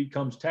quickly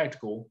becomes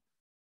tactical.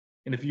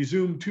 And if you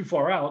zoom too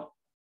far out,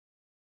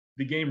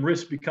 the game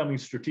risks becoming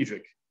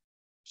strategic.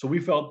 So we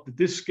felt that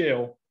this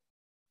scale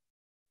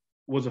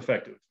was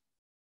effective.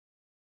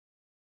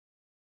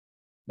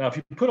 Now, if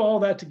you put all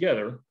that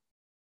together,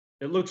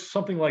 it looks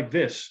something like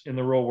this in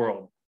the real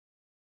world.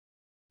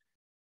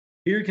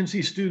 Here you can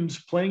see students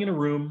playing in a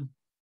room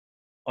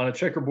on a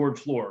checkerboard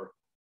floor.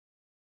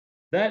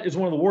 That is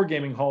one of the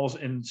wargaming halls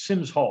in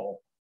Sims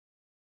Hall.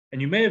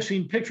 And you may have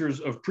seen pictures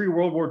of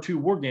pre-World War II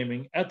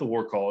wargaming at the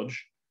War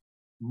College.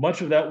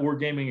 Much of that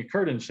wargaming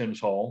occurred in Sims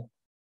Hall.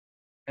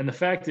 And the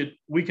fact that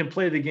we can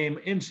play the game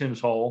in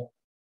Sims Hall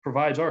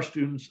provides our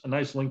students a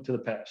nice link to the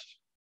past.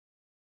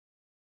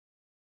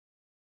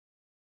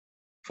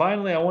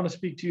 Finally, I want to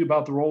speak to you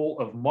about the role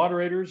of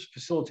moderators,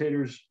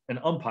 facilitators, and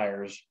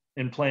umpires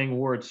in playing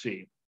War at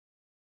Sea.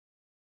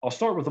 I'll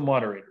start with the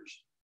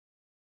moderators.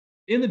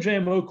 In the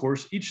JMO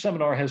course, each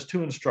seminar has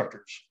 2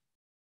 instructors.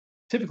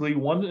 Typically,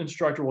 one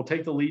instructor will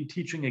take the lead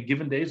teaching a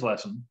given day's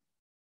lesson,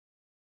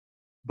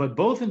 but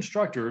both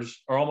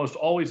instructors are almost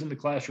always in the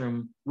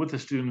classroom with the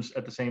students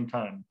at the same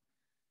time.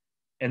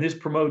 And this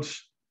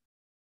promotes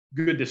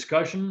good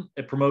discussion.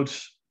 It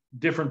promotes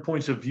different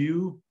points of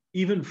view,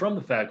 even from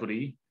the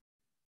faculty,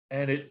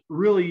 and it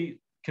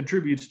really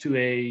contributes to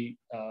a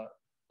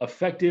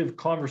effective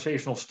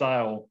conversational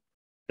style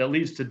that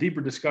leads to deeper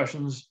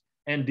discussions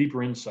and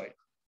deeper insight.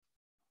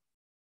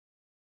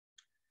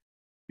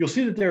 You'll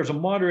see that there's a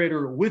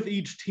moderator with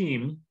each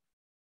team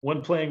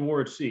when playing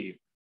War at Sea.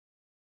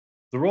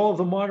 The role of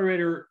the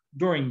moderator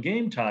during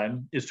game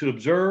time is to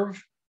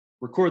observe,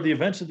 record the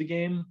events of the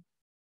game,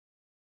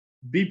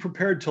 be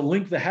prepared to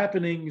link the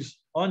happenings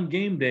on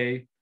game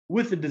day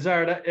with the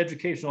desired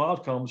educational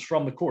outcomes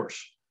from the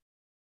course.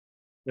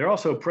 They're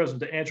also present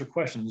to answer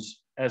questions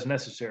as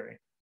necessary.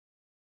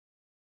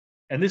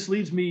 And this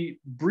leads me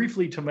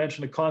briefly to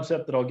mention a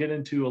concept that I'll get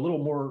into a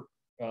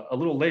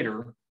little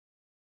later.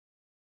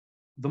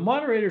 The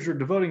moderators are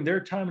devoting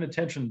their time and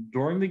attention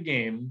during the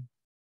game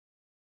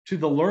to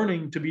the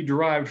learning to be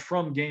derived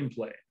from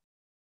gameplay.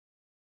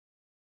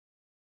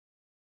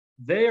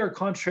 They are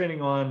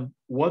concentrating on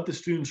what the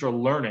students are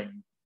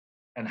learning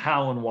and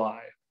how and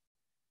why.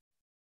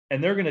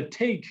 And they're going to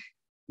take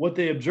what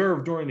they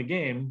observe during the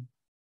game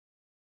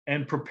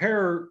and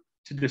prepare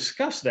to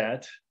discuss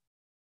that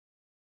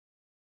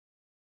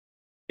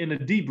in a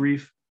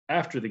debrief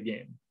after the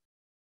game.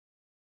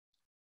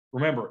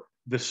 Remember,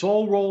 the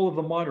sole role of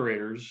the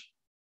moderators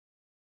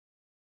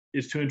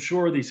is to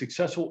ensure the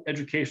successful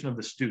education of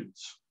the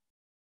students.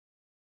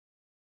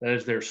 That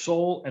is their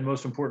sole and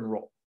most important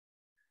role.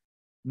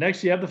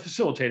 Next, you have the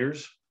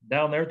facilitators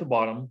down there at the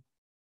bottom.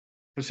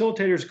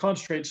 Facilitators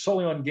concentrate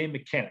solely on game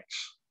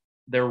mechanics.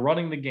 They're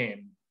running the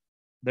game.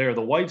 They're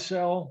the white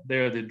cell.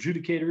 They're the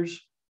adjudicators.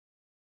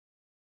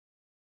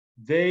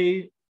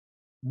 They,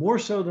 more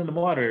so than the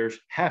moderators,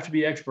 have to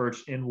be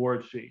experts in War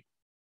at Sea.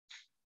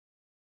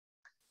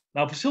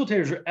 Now,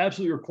 facilitators are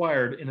absolutely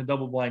required in a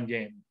double-blind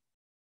game,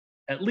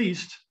 at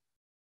least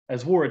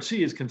as War at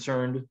Sea is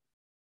concerned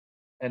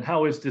and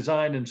how it's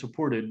designed and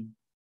supported,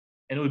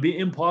 and it would be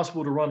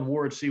impossible to run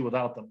War at Sea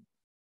without them.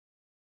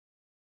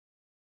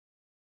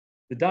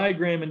 The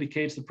diagram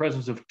indicates the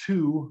presence of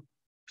 2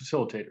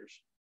 facilitators.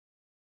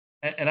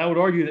 And I would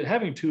argue that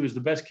having 2 is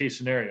the best case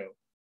scenario,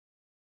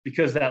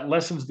 because that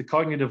lessens the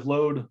cognitive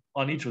load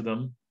on each of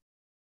them,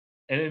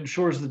 and it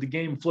ensures that the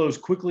game flows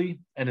quickly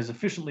and as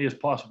efficiently as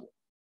possible.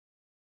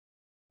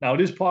 Now,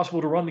 it is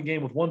possible to run the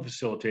game with 1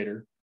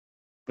 facilitator,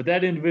 but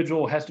that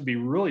individual has to be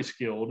really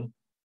skilled.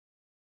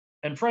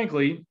 And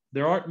frankly,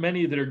 there aren't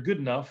many that are good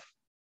enough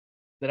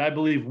that I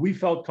believe we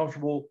felt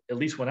comfortable, at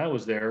least when I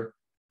was there,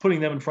 putting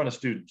them in front of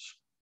students.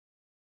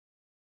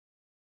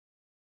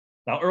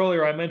 Now,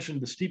 earlier I mentioned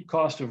the steep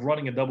cost of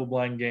running a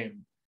double-blind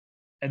game,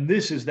 and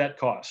this is that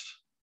cost: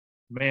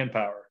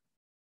 manpower.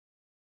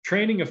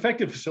 Training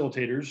effective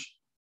facilitators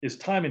is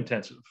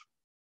time-intensive.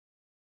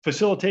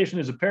 Facilitation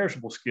is a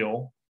perishable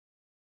skill,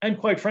 and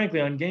quite frankly,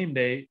 on game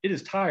day, it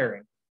is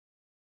tiring.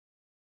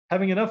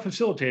 Having enough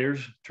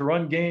facilitators to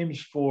run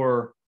games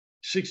for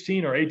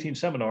 16 or 18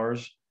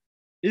 seminars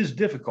is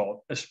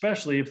difficult,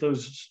 especially if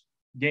those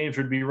games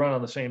are to be run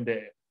on the same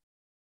day.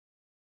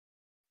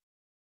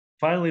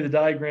 Finally, the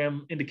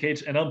diagram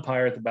indicates an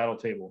umpire at the battle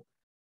table.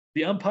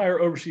 The umpire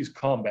oversees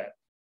combat,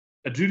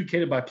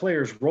 adjudicated by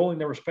players rolling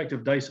their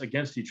respective dice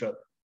against each other.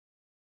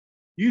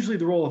 Usually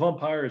the role of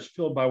umpire is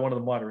filled by one of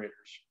the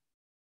moderators.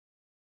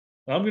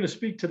 Now, I'm going to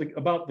speak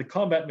about the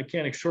combat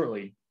mechanics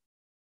shortly,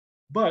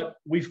 but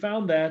we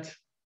found that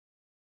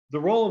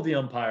the role of the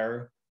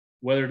umpire,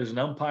 whether it is an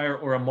umpire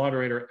or a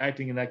moderator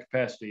acting in that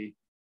capacity,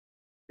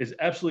 is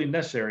absolutely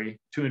necessary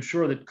to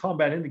ensure that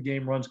combat in the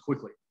game runs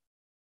quickly.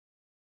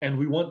 And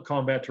we want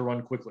combat to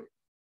run quickly,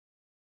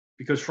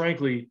 because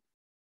frankly,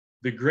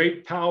 the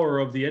great power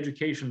of the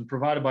education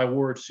provided by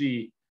War at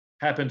Sea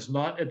happens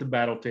not at the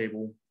battle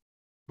table,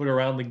 but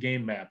around the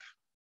game map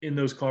in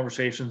those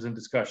conversations and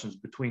discussions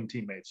between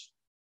teammates.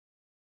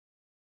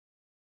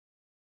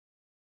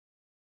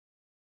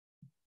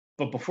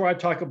 But before I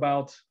talk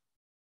about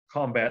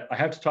combat, I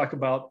have to talk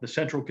about the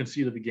central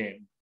conceit of the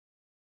game.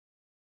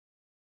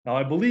 Now,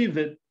 I believe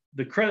that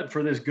the credit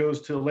for this goes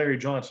to Larry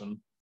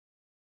Johnson,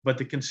 but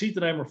the conceit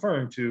that I'm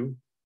referring to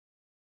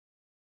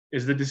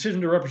is the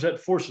decision to represent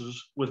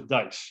forces with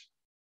dice,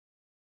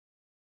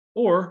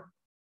 or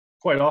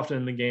quite often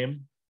in the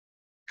game,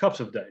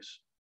 cups of dice.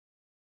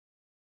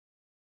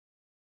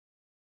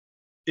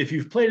 If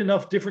you've played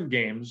enough different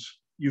games,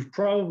 you've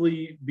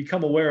probably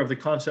become aware of the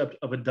concept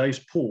of a dice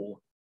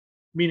pool,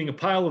 meaning a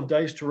pile of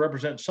dice to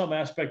represent some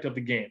aspect of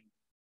the game.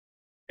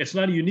 It's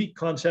not a unique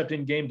concept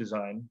in game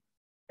design,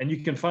 and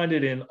you can find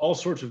it in all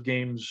sorts of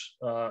games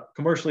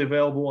commercially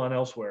available on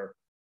elsewhere.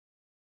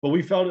 But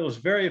we felt it was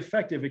very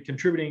effective at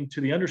contributing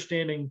to the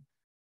understanding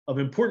of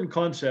important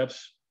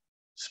concepts,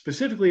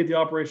 specifically at the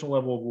operational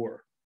level of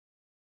war.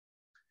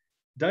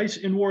 Dice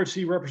in War at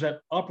Sea represent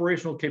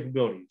operational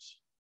capabilities.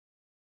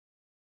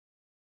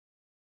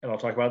 And I'll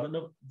talk about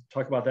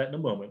that in a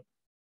moment.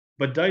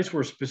 But dice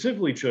were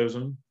specifically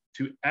chosen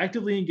to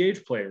actively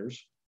engage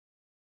players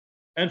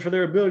and for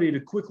their ability to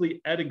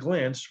quickly, at a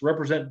glance,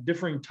 represent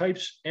differing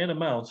types and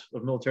amounts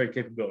of military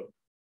capability.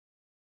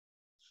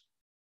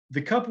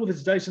 The cup with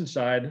its dice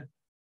inside,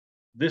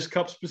 this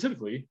cup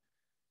specifically,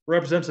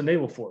 represents a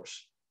naval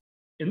force.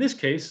 In this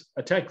case,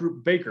 Attack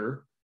Group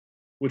Baker,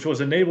 which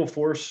was a naval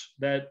force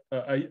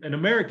an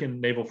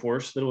American naval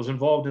force that was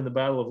involved in the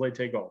Battle of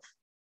Leyte Gulf.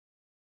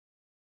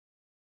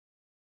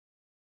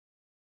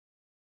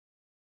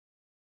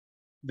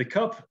 The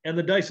cup and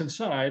the dice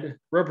inside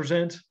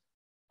represent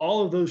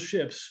all of those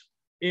ships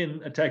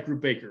in Attack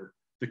Group Baker,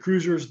 the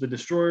cruisers, the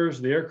destroyers,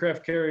 the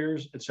aircraft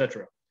carriers,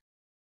 etc.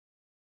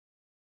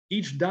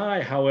 Each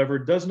die, however,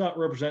 does not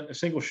represent a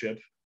single ship,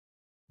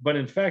 but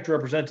in fact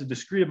represents a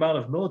discrete amount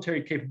of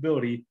military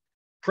capability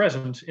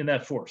present in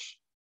that force.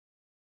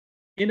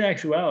 In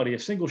actuality, a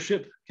single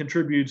ship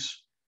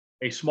contributes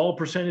a small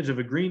percentage of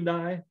a green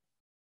die,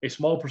 a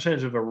small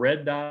percentage of a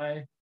red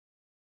die,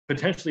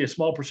 potentially a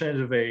small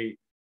percentage of a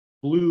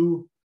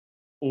blue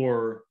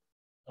or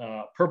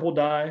purple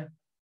die.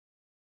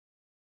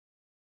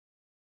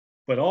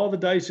 But all the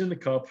dice in the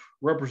cup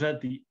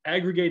represent the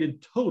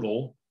aggregated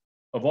total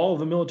of all of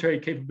the military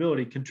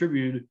capability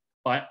contributed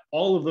by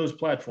all of those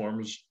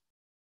platforms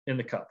in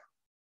the cup.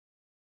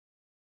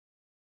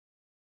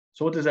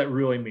 So what does that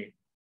really mean?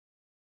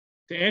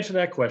 To answer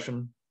that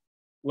question,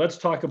 let's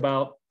talk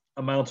about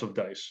amounts of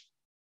dice.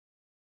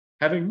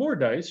 Having more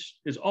dice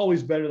is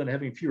always better than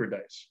having fewer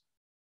dice.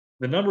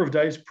 The number of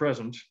dice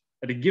present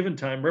at a given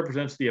time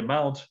represents the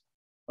amount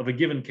of a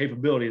given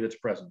capability that's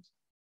present.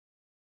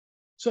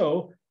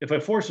 So if a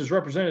force is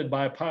represented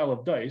by a pile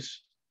of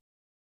dice,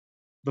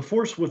 the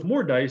force with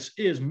more dice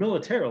is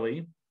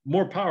militarily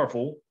more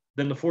powerful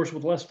than the force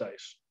with less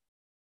dice.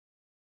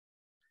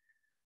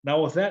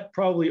 Now, with that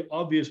probably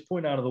obvious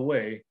point out of the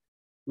way,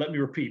 let me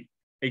repeat.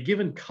 A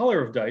given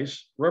color of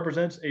dice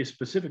represents a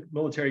specific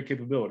military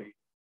capability,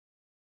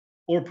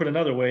 or put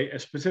another way, a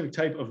specific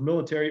type of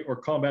military or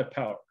combat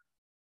power.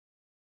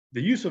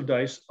 The use of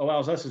dice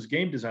allows us as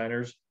game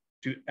designers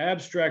to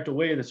abstract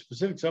away the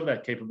specifics of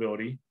that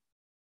capability.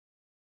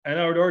 And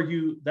I would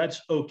argue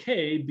that's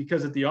okay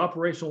because at the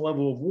operational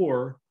level of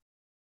war,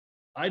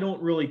 I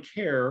don't really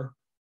care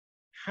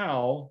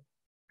how,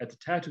 at the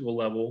tactical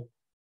level,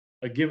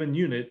 a given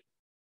unit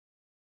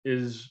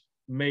is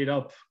made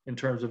up in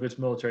terms of its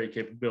military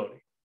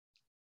capability.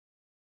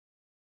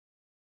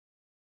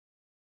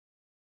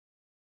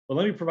 But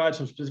let me provide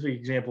some specific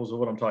examples of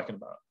what I'm talking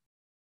about.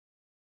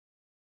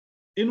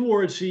 In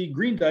War at Sea,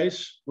 green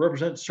dice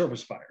represent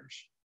surface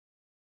fires.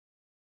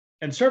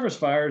 And surface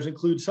fires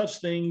include such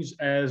things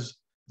as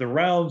the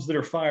rounds that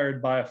are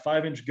fired by a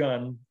 5-inch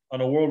gun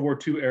on a World War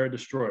II era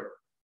destroyer.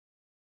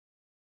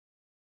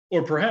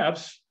 Or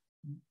perhaps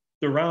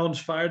the rounds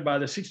fired by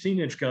the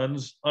 16-inch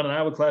guns on an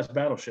Iowa-class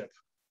battleship.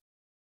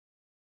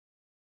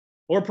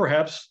 Or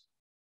perhaps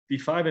the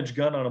 5-inch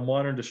gun on a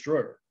modern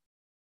destroyer.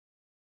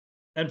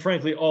 And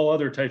frankly, all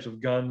other types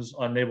of guns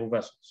on naval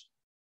vessels.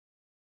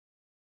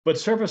 But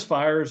surface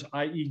fires,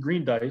 i.e.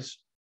 green dice,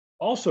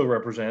 also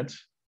represent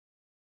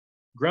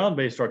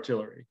ground-based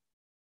artillery.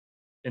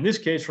 In this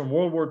case, from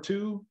World War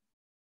II,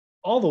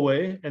 all the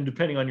way, and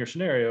depending on your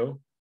scenario,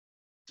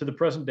 to the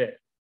present day.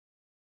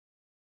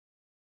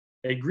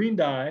 A green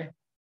die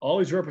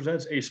always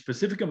represents a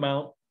specific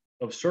amount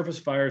of surface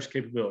fires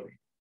capability.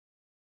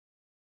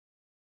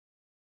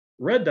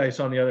 Red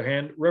dice, on the other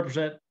hand,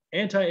 represent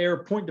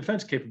anti-air point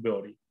defense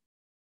capability.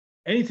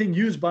 Anything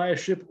used by a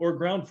ship or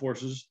ground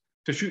forces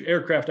to shoot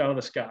aircraft out of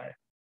the sky.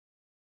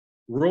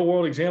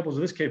 Real-world examples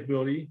of this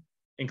capability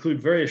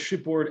include various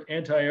shipboard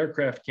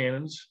anti-aircraft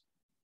cannons,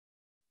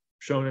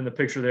 shown in the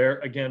picture there,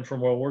 again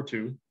from World War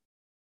II,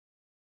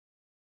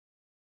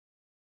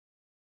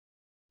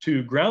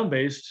 to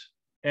ground-based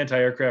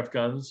anti-aircraft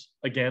guns,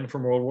 again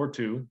from World War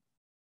II,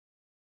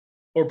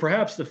 or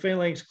perhaps the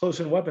phalanx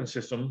close-in weapon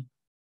system,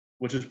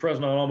 which is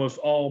present on almost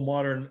all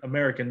modern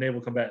American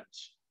naval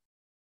combatants.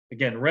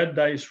 Again, red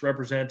dice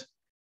represent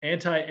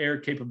anti-air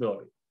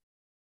capability.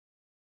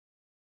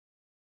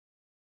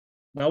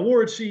 Now,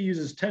 War at Sea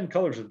uses 10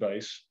 colors of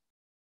dice,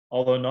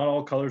 although not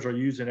all colors are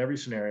used in every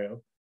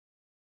scenario.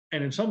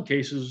 And in some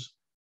cases,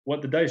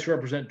 what the dice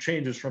represent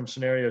changes from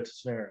scenario to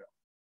scenario.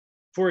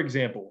 For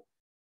example,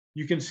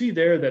 you can see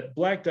there that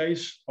black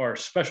dice are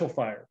special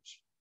fires.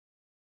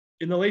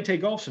 In the Leyte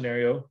Gulf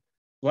scenario,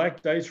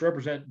 black dice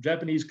represent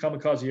Japanese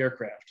kamikaze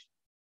aircraft.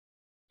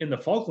 In the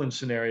Falklands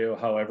scenario,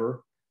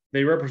 however,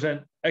 they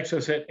represent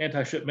Exocet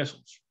anti-ship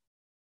missiles.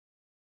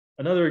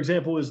 Another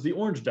example is the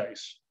orange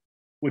dice,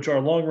 which are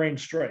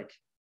long-range strike.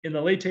 In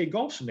the Leyte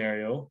Gulf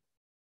scenario,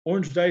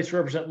 orange dice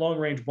represent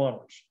long-range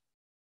bombers.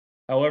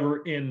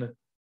 However, in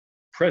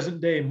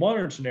present-day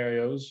modern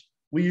scenarios,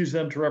 we use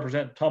them to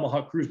represent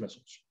Tomahawk cruise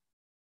missiles.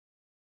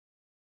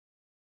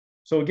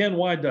 So again,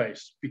 why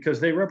dice? Because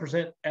they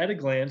represent, at a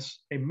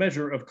glance, a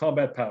measure of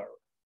combat power.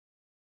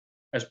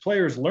 As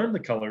players learn the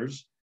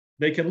colors,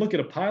 they can look at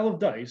a pile of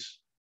dice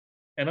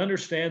and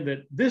understand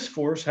that this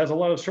force has a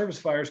lot of surface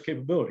fires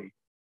capability,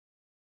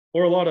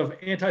 or a lot of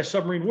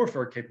anti-submarine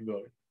warfare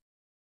capability.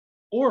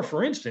 Or,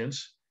 for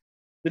instance,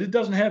 that it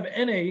doesn't have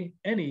any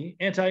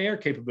anti-air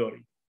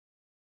capability,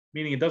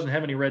 meaning it doesn't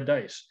have any red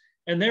dice,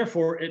 and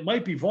therefore it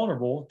might be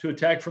vulnerable to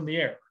attack from the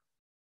air.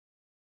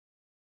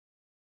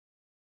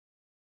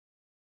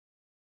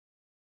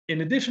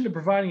 In addition to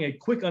providing a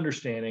quick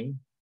understanding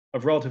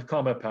of relative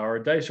combat power,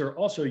 dice are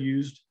also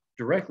used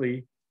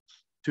directly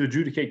to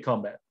adjudicate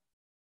combat.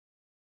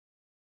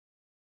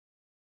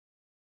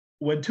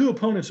 When two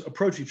opponents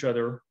approach each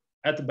other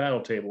at the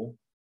battle table,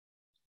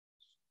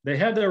 they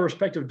have their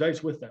respective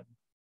dice with them.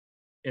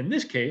 In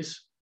this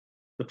case,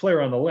 the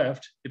player on the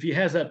left, if he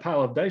has that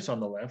pile of dice on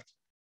the left,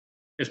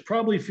 is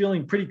probably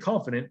feeling pretty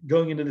confident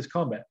going into this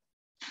combat.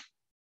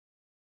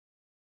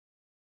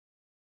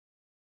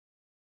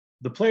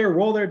 The player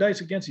roll their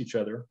dice against each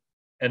other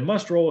and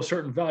must roll a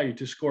certain value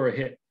to score a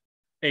hit.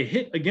 A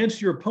hit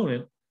against your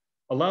opponent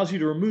allows you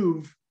to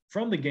remove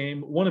from the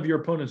game one of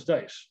your opponent's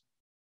dice.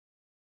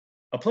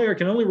 A player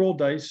can only roll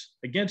dice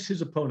against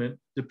his opponent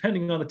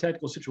depending on the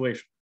tactical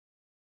situation.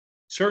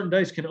 Certain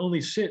dice can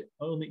only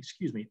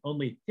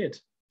hit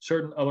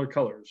certain other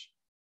colors.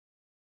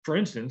 For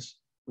instance,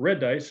 red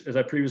dice, as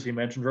I previously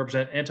mentioned,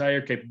 represent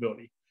anti-air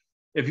capability.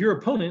 If your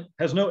opponent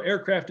has no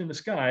aircraft in the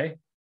sky,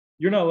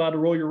 you're not allowed to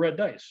roll your red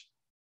dice.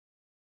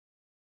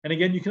 And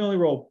again, you can only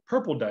roll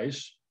purple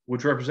dice,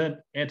 which represent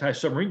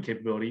anti-submarine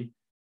capability,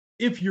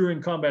 if you're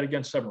in combat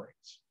against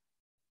submarines.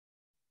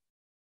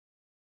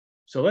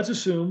 So let's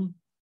assume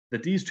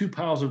that these two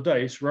piles of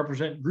dice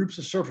represent groups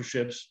of surface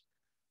ships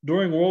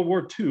during World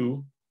War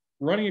II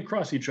running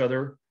across each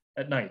other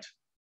at night.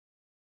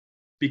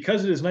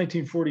 Because it is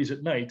 1940s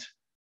at night,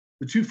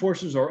 the two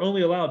forces are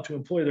only allowed to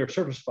employ their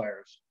surface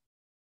fires.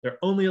 They're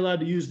only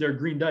allowed to use their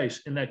green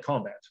dice in that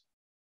combat.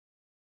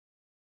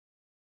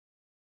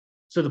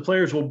 So the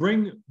players will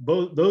bring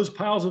both those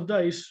piles of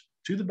dice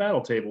to the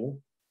battle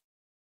table,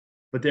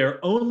 but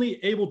they're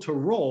only able to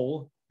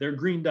roll their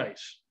green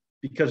dice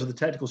because of the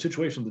tactical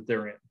situation that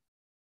they're in.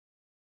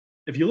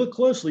 If you look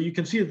closely, you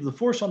can see that the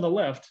force on the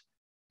left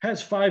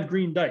has 5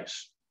 green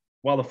dice,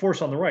 while the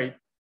force on the right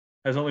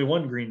has only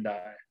 1 green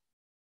die.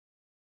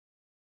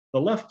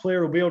 The left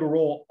player will be able to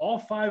roll all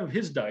 5 of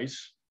his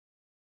dice,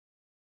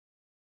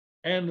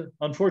 and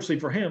unfortunately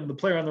for him, the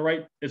player on the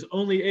right is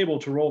only able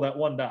to roll that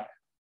 1 die.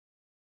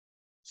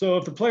 So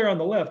if the player on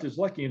the left is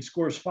lucky and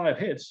scores 5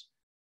 hits,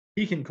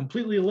 he can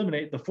completely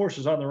eliminate the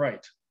forces on the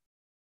right.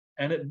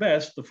 And at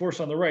best, the force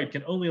on the right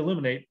can only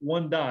eliminate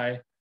 1 die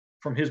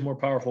from his more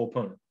powerful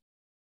opponent.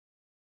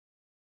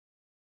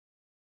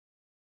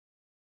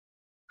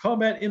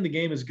 Combat in the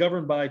game is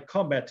governed by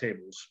combat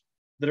tables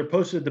that are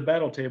posted at the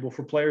battle table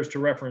for players to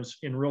reference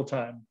in real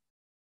time.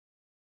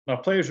 Now,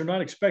 players are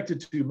not expected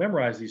to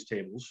memorize these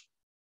tables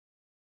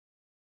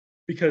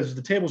because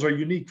the tables are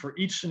unique for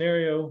each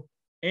scenario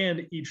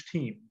and each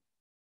team.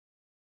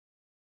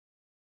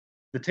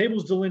 The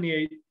tables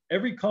delineate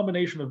every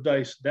combination of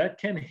dice that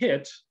can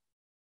hit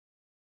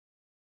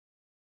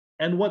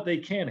and what they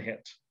can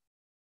hit.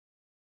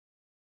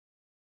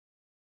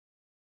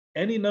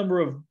 Any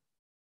number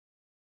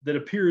that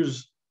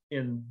appears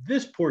in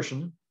this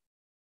portion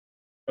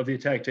of the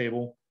attack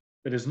table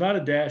that is not a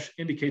dash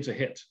indicates a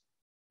hit.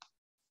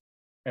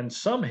 And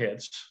some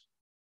hits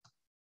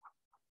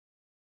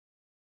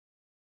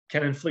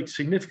can inflict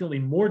significantly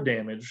more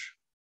damage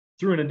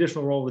through an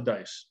additional roll of the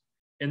dice.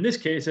 In this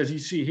case, as you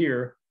see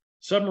here,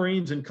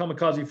 submarines and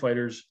kamikaze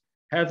fighters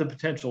have the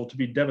potential to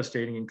be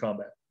devastating in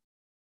combat.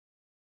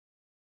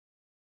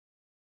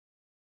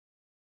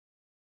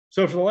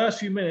 So for the last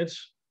few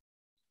minutes,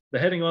 the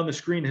heading on the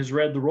screen has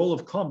read the role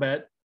of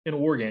combat in a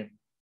war game.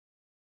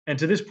 And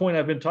to this point,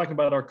 I've been talking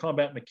about our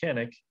combat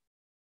mechanic,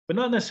 but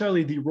not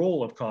necessarily the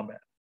role of combat.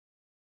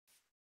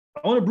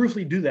 I want to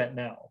briefly do that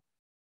now.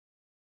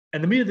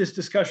 And the meat of this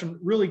discussion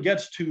really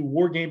gets to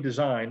war game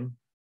design,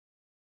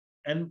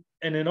 and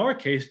in our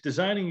case,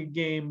 designing a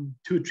game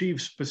to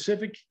achieve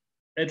specific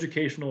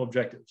educational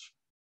objectives.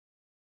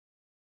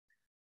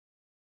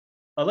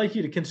 I'd like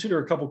you to consider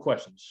a couple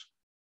questions.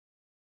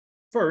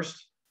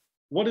 First,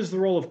 what is the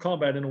role of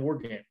combat in a war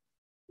game?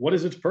 What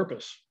is its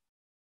purpose?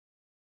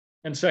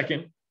 And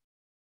second,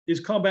 is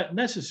combat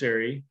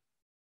necessary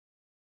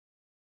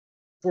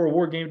for a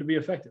war game to be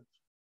effective?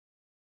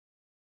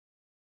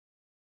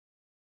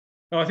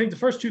 Now, I think the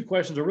first two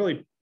questions are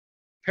really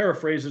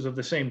paraphrases of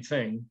the same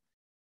thing.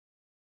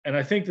 And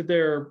I think that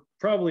there are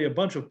probably a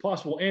bunch of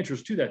possible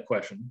answers to that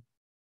question.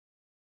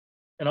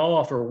 And I'll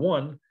offer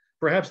one,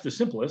 perhaps the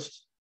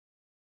simplest.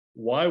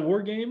 Why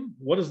war game?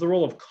 What is the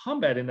role of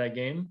combat in that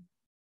game?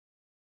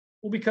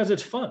 Well, because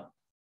it's fun.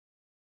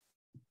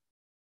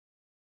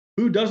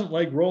 Who doesn't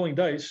like rolling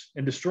dice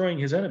and destroying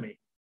his enemy?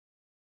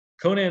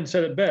 Conan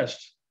said it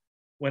best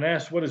when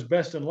asked what is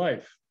best in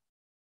life: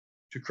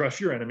 to crush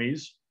your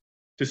enemies,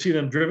 to see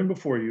them driven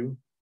before you,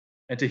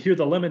 and to hear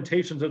the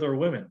lamentations of their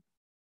women.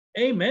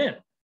 Amen.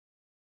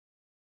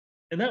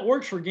 And that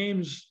works for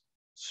games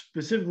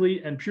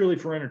specifically and purely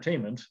for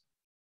entertainment.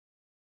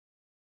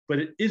 But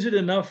is it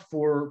enough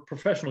for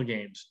professional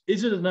games?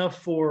 Is it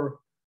enough for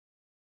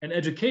an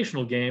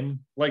educational game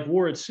like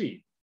War at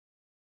Sea?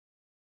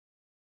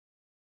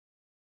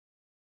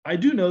 I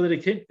do know that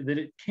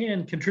it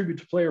can contribute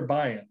to player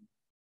buy-in.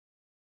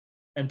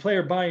 And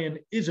player buy-in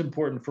is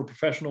important for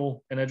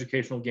professional and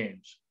educational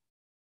games,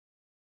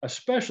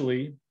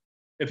 especially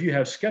if you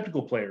have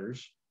skeptical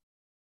players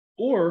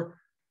or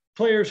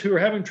players who are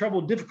having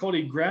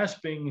difficulty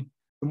grasping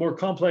the more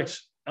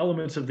complex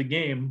elements of the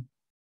game.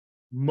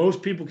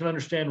 Most people can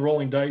understand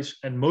rolling dice,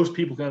 and most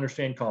people can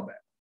understand combat.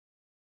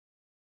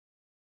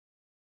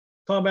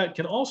 Combat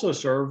can also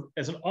serve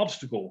as an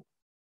obstacle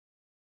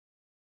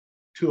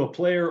to a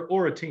player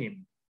or a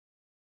team.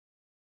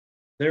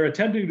 They're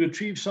attempting to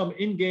achieve some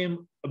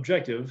in-game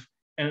objective,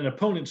 and an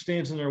opponent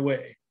stands in their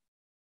way.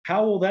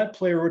 How will that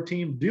player or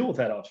team deal with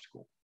that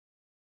obstacle?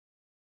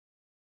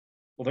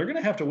 Well, they're going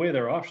to have to weigh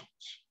their options.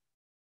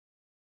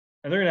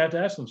 And they're going to have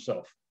to ask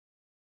themselves,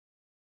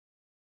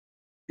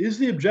 is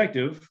the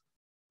objective,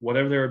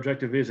 whatever their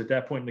objective is at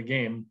that point in the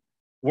game,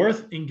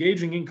 worth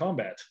engaging in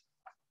combat?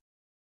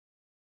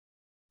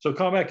 So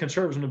combat can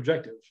serve as an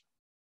objective.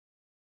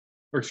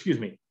 Or excuse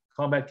me,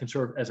 combat can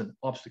serve as an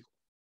obstacle.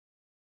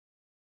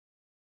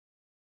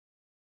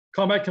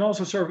 Combat can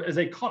also serve as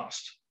a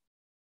cost.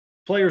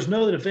 Players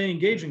know that if they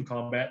engage in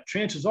combat,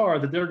 chances are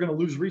that they're going to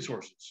lose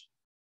resources.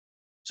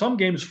 Some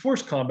games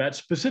force combat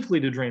specifically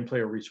to drain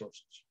player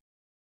resources.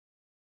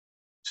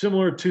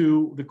 Similar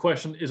to the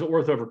question, is it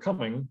worth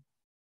overcoming?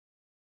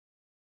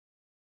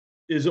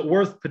 Is it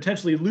worth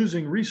potentially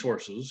losing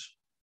resources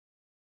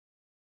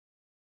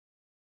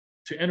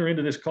to enter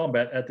into this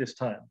combat at this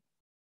time?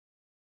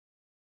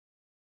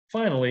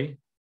 Finally,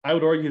 I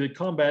would argue that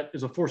combat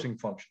is a forcing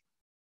function.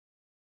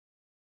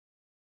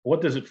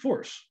 What does it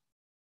force?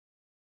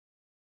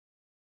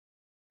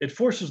 It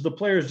forces the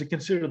players to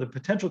consider the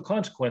potential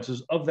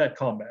consequences of that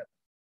combat.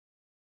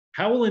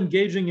 How will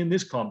engaging in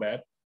this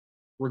combat,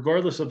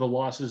 regardless of the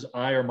losses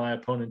I or my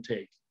opponent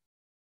take,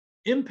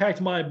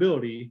 impact my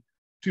ability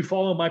to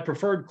follow my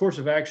preferred course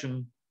of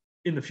action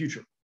in the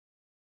future?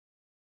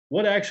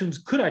 What actions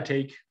could I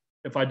take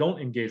if I don't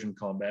engage in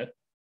combat?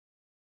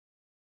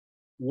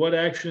 What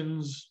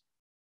actions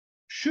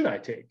should I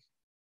take?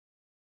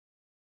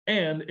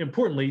 And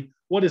importantly,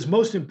 what is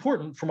most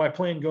important for my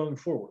plan going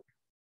forward?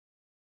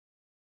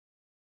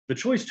 The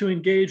choice to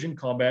engage in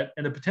combat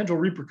and the potential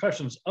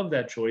repercussions of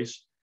that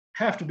choice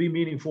have to be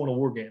meaningful in a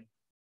war game,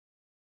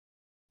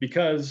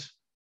 because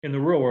in the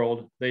real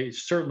world, they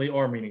certainly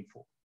are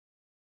meaningful.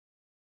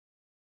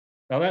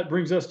 Now that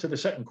brings us to the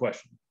second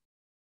question.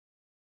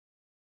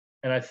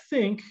 And I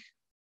think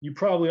you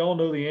probably all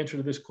know the answer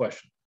to this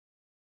question.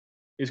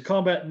 Is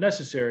combat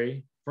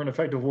necessary for an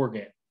effective war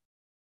game?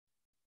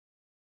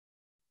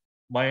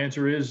 My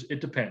answer is, it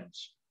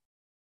depends.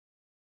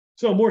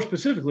 So more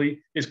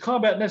specifically, is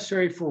combat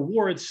necessary for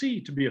war at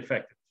sea to be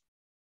effective?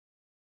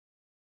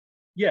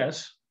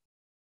 Yes,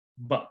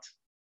 but.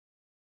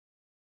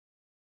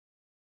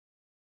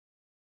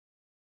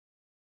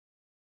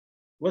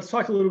 Let's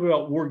talk a little bit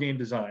about war game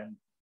design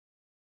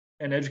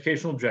and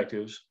educational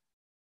objectives,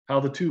 how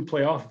the two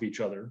play off of each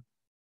other,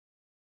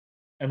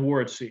 and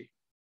war at sea.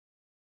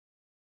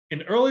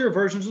 In earlier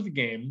versions of the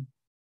game,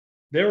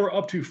 there were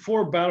up to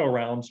 4 battle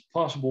rounds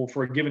possible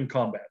for a given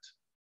combat.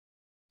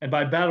 And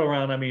by battle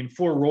round, I mean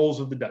 4 rolls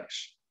of the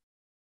dice.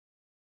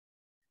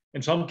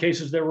 In some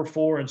cases, there were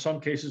 4. In some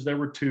cases, there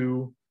were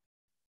 2.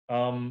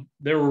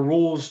 There were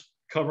rules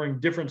covering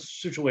different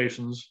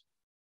situations.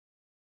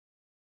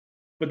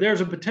 But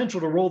there's a potential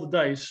to roll the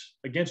dice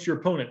against your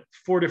opponent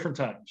 4 different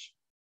times.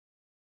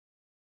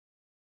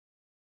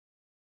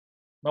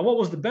 Now, what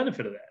was the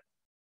benefit of that?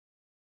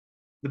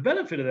 The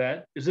benefit of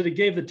that is that it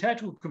gave the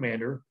tactical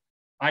commander,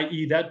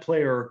 i.e. that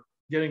player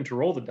getting to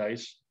roll the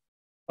dice,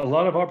 a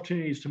lot of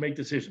opportunities to make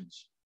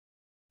decisions.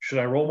 Should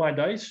I roll my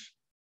dice?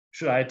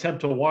 Should I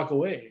attempt to walk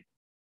away?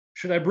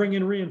 Should I bring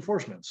in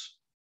reinforcements,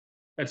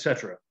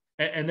 etc.?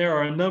 And there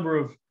are a number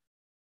of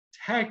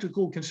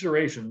tactical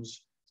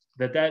considerations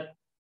that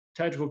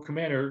tactical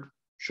commander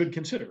should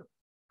consider.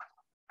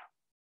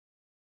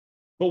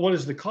 But what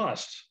is the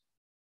cost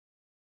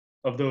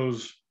of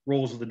those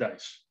rolls of the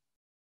dice?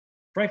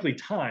 Frankly,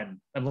 time,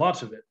 and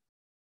lots of it.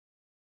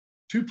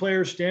 2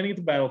 players standing at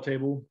the battle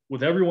table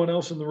with everyone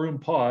else in the room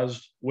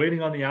paused,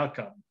 waiting on the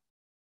outcome.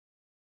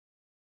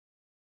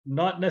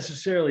 Not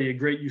necessarily a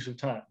great use of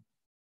time.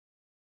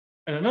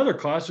 And another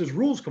cost is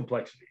rules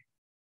complexity.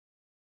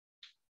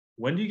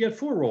 When do you get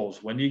 4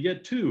 rolls? When do you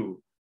get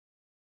 2?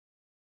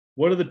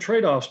 What are the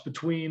trade-offs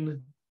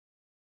between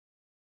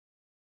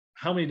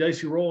how many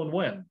dice you roll and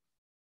when?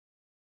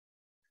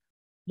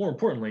 More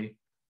importantly,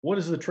 what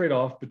is the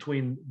trade-off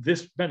between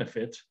this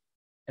benefit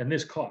and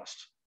this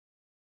cost?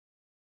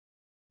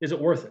 Is it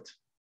worth it?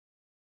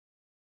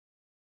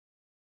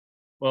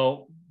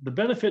 Well, the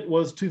benefit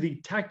was to the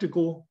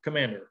tactical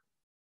commander.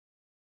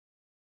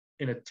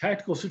 In a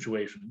tactical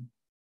situation,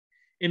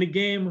 in a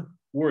game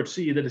war at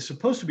sea that is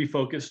supposed to be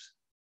focused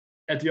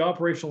at the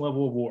operational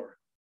level of war.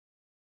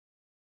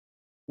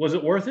 Was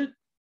it worth it?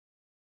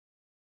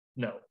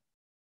 No.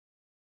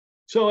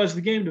 So as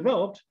the game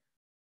developed,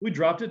 we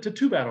dropped it to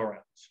 2 battle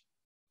rounds.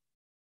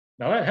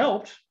 Now that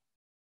helped.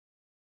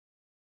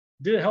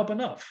 Did it help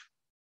enough?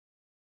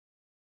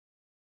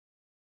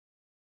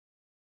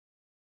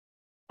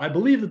 I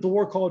believe that the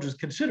War College is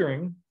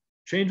considering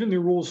changing the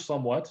rules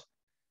somewhat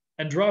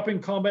and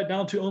dropping combat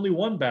down to only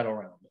 1 battle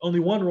round, only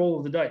 1 roll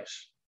of the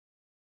dice.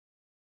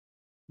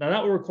 Now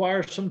that will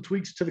require some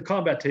tweaks to the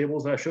combat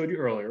tables that I showed you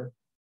earlier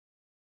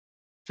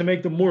to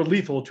make them more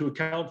lethal to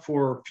account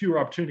for fewer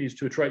opportunities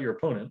to attrite your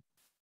opponent.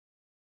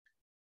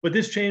 But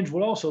this change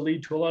would also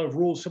lead to a lot of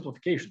rule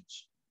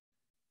simplifications.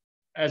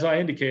 As I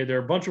indicated, there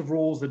are a bunch of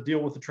rules that deal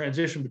with the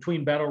transition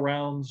between battle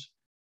rounds,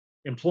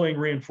 employing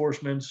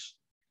reinforcements,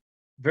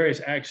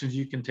 various actions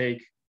you can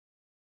take.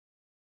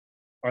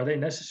 Are they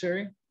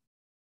necessary?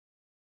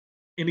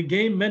 In a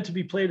game meant to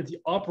be played at the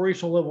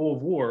operational level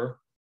of war,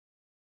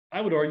 I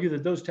would argue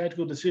that those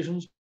tactical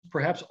decisions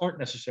perhaps aren't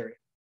necessary.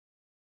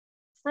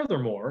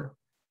 Furthermore,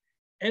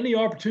 any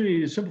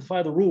opportunity to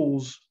simplify the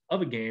rules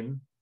of a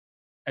game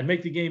and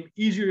make the game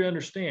easier to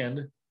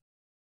understand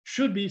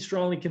should be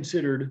strongly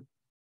considered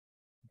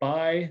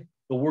by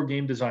the war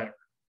game designer.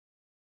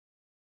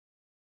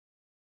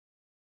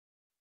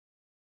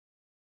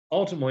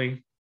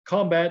 Ultimately,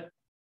 combat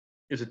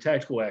is a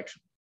tactical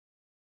action.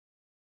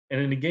 And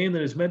in a game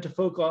that is meant to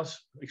focus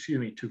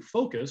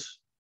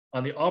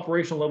on the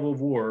operational level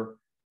of war,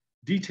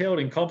 detailed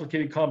and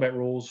complicated combat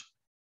rules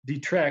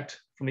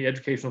detract from the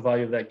educational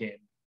value of that game.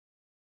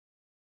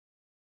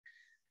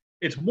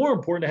 It's more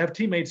important to have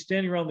teammates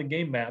standing around the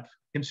game map,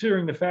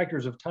 considering the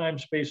factors of time,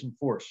 space, and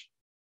force,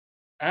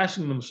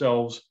 asking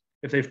themselves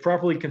if they've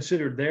properly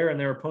considered their and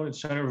their opponent's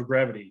center of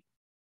gravity,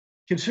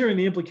 considering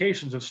the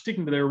implications of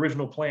sticking to their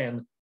original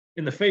plan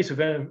in the face of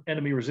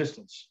enemy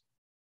resistance.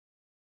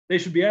 They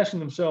should be asking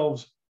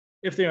themselves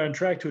if they are on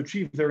track to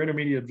achieve their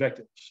intermediate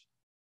objectives.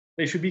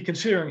 They should be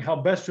considering how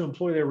best to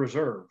employ their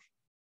reserve.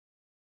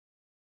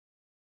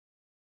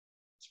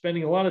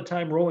 Spending a lot of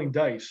time rolling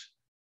dice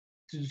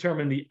to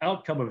determine the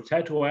outcome of a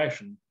tactical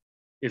action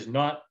is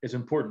not as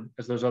important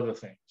as those other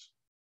things.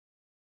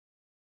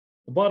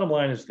 The bottom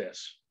line is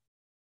this: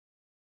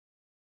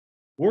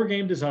 war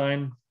game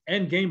design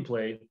and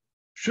gameplay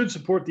should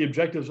support the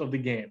objectives of the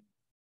game.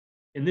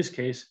 In this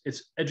case,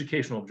 it's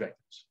educational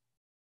objectives.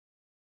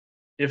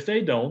 If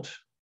they don't,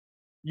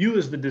 you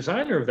as the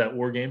designer of that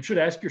war game should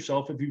ask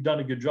yourself if you've done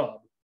a good job.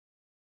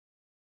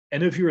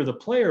 And if you're the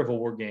player of a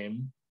war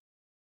game,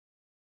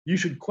 you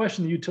should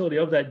question the utility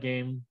of that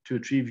game to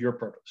achieve your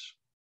purpose.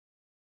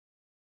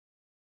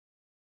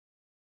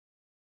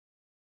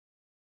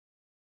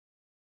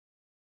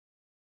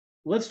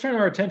 Let's turn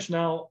our attention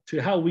now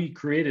to how we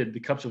created the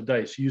cups of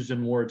dice used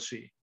in war at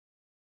sea.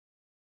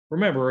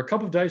 Remember, a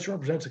cup of dice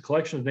represents a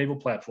collection of naval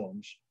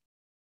platforms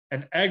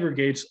and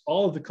aggregates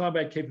all of the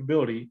combat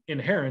capability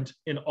inherent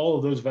in all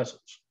of those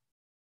vessels.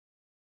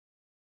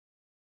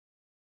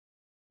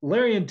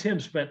 Larry and Tim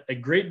spent a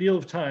great deal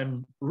of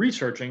time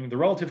researching the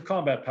relative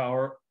combat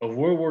power of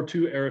World War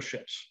II era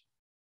ships.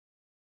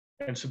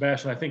 And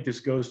Sebastian, I think this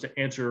goes to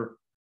answer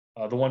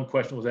the one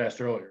question that was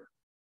asked earlier.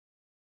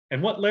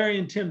 And what Larry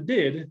and Tim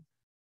did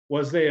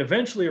was they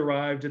eventually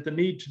arrived at the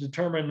need to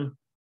determine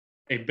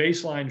a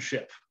baseline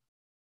ship.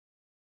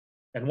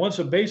 And once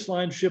a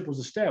baseline ship was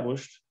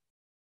established,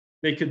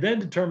 they could then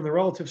determine the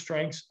relative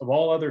strengths of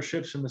all other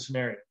ships in the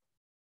scenario.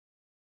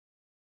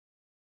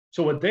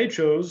 So what they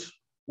chose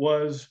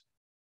was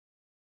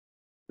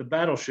the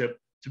battleship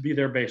to be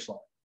their baseline.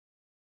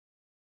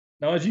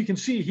 Now, as you can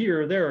see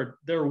here,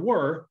 there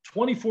were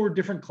 24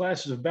 different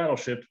classes of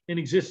battleship in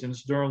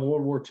existence during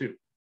World War II.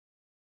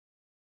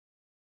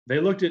 They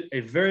looked at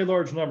a very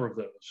large number of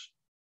those,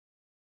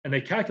 and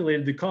they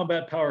calculated the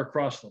combat power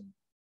across them.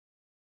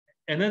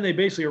 And then they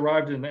basically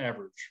arrived at an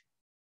average.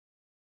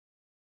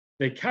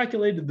 They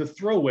calculated the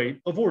throw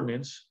weight of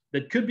ordnance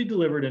that could be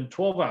delivered in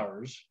 12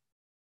 hours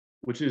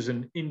which is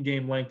an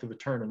in-game length of a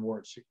turn in War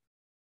at Sea.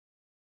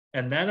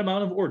 And that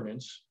amount of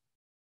ordnance,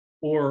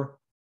 or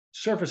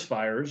surface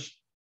fires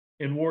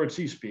in War at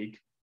Sea speak,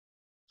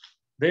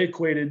 they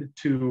equated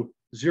to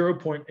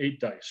 0.8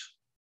 dice.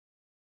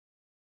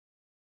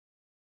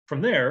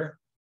 From there,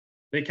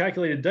 they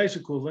calculated dice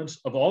equivalents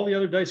of all the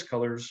other dice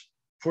colors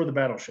for the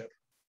battleship.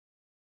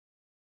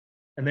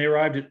 And they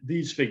arrived at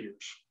these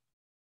figures.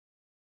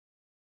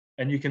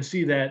 And you can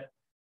see that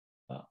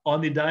on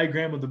the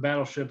diagram of the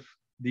battleship,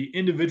 the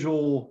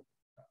individual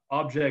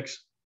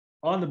objects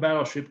on the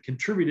battleship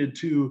contributed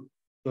to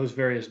those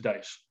various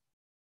dice.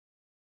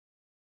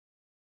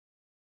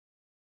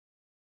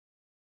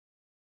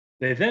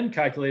 They then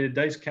calculated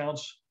dice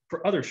counts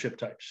for other ship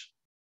types.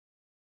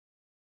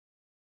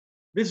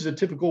 This is a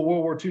typical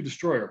World War II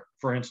destroyer,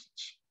 for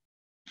instance.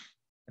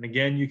 And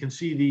again, you can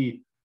see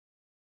the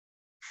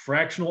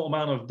fractional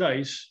amount of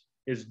dice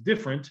is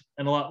different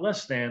and a lot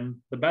less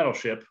than the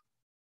battleship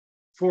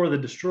for the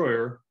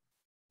destroyer,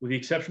 with the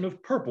exception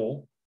of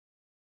purple.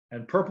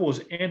 And purple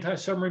is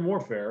anti-submarine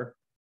warfare.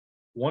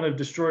 One of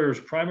destroyers'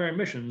 primary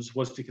missions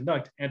was to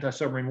conduct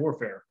anti-submarine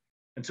warfare.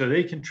 And so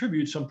they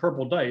contribute some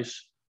purple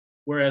dice,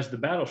 whereas the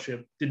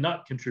battleship did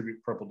not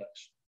contribute purple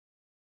dice.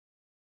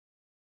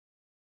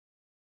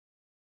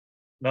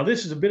 Now,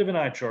 this is a bit of an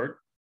eye chart,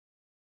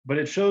 but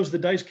it shows the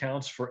dice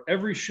counts for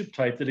every ship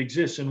type that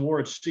exists in War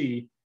at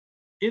Sea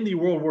in the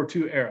World War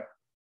II era.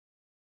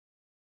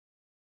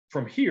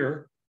 From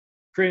here,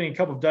 creating a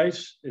cup of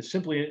dice is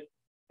simply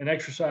an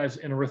exercise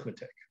in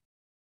arithmetic.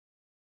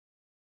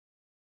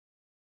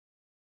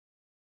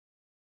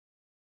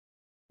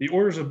 The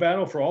orders of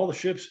battle for all the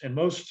ships and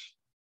most,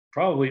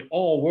 probably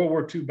all World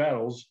War II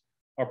battles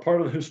are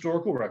part of the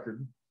historical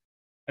record,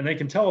 and they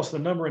can tell us the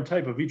number and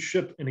type of each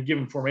ship in a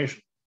given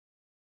formation.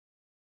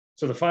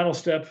 So the final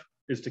step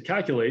is to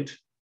calculate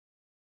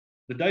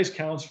the dice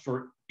counts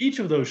for each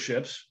of those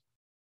ships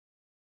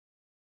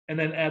and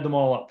then add them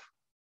all up.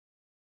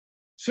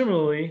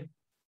 Similarly,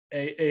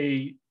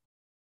 a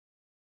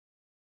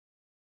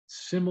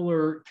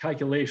similar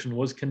calculation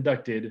was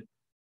conducted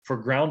for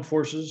ground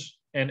forces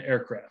and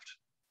aircraft.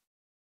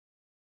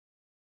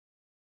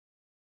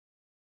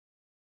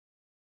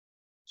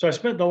 So I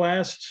spent the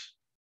last,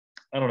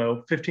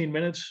 15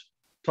 minutes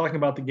talking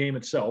about the game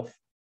itself.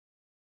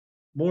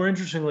 More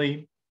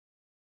interestingly,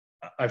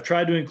 I've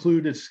tried to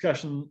include a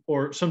discussion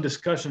or some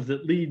discussions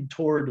that lead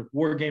toward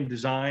war game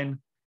design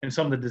and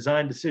some of the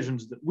design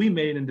decisions that we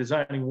made in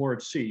designing War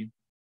at Sea.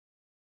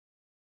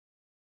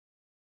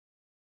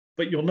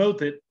 But you'll note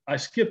that I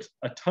skipped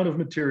a ton of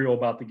material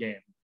about the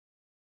game.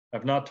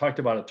 I've not talked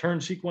about a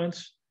turn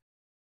sequence.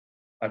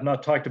 I've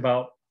not talked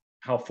about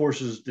how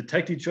forces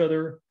detect each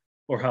other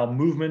or how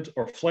movement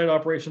or flight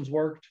operations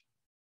worked.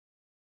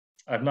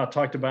 I've not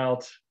talked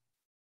about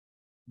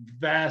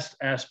vast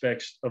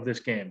aspects of this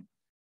game.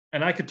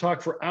 And I could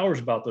talk for hours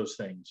about those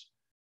things,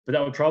 but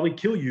that would probably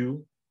kill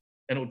you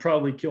and it would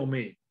probably kill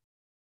me.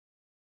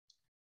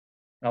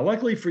 Now,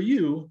 luckily for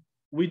you,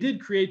 we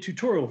did create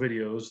tutorial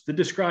videos that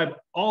describe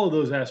all of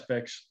those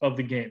aspects of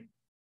the game.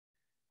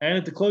 And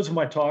at the close of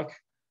my talk,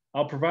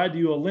 I'll provide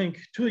you a link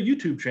to a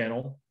YouTube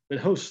channel that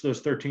hosts those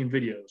 13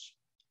 videos.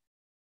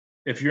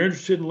 If you're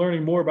interested in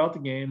learning more about the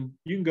game,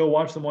 you can go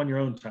watch them on your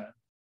own time.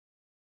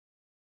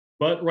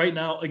 But right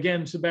now,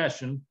 again,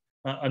 Sebastian,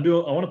 I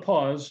want to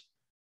pause.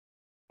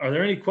 Are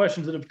there any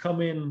questions that have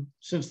come in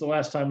since the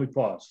last time we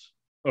paused?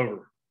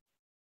 Over.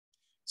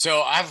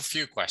 So I have a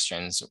few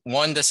questions.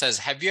 One that says,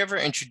 have you ever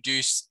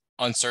introduced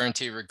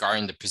uncertainty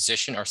regarding the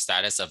position or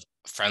status of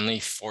friendly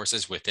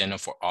forces within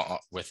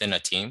a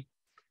team?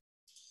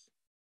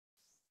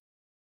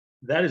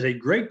 That is a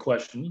great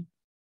question.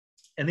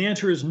 And the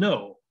answer is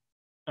no.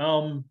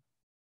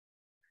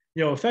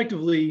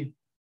 Effectively,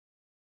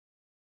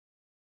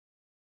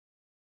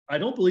 I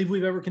don't believe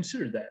we've ever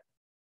considered that.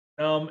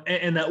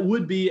 And that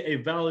would be a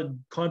valid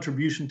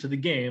contribution to the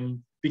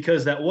game,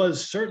 because that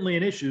was certainly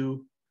an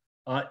issue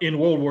in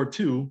World War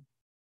II.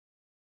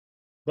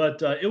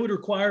 But it would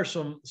require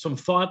some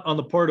thought on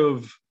the part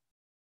of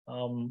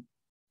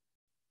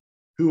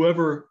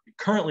whoever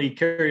currently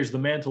carries the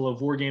mantle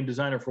of war game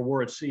designer for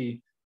War at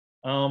Sea.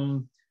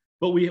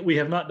 But we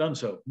have not done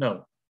so,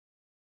 no.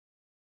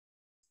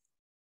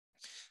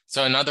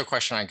 So another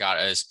question I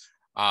got is,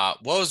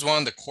 what was one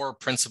of the core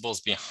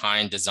principles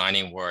behind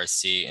designing War at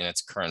Sea in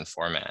its current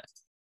format?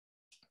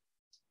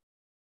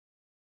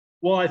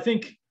 Well, I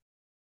think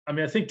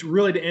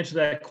really to answer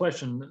that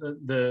question,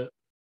 the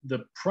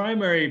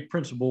primary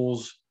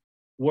principles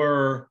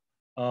were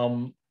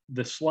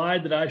the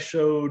slide that I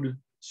showed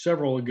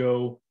several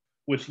ago,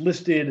 which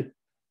listed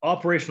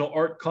operational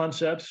art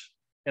concepts,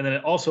 and then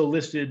it also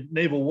listed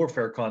naval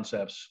warfare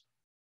concepts.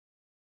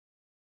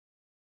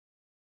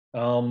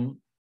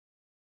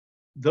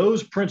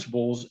 Those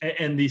principles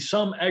and the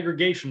sum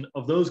aggregation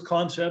of those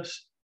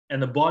concepts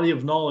and the body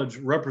of knowledge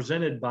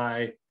represented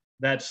by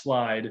that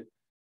slide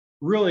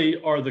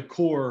really are the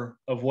core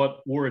of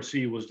what War at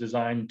Sea was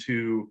designed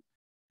to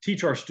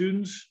teach our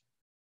students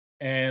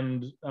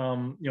and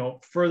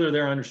further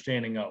their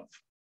understanding of.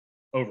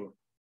 Over.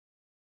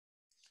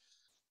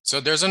 So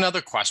there's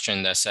another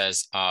question that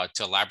says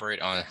to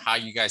elaborate on how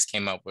you guys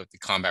came up with the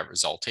combat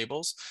result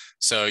tables.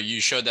 So you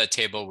showed that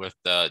table with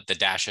the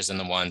dashes and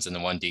the ones and the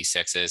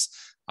 1d6s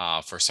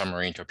for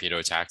submarine torpedo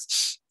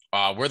attacks.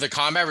 Were the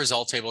combat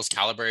result tables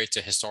calibrated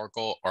to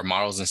historical or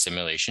models and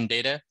simulation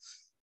data?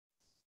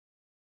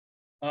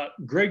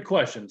 Great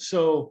question.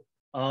 So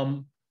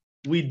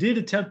we did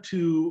attempt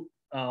to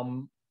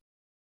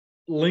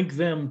link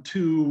them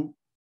to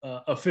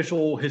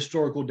official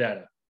historical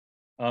data.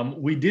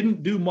 We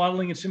didn't do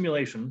modeling and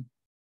simulation,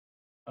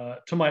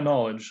 to my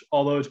knowledge,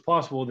 although it's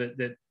possible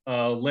that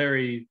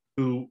Larry,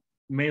 who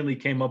mainly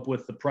came up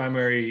with the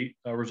primary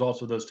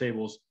results of those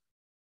tables,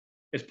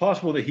 it's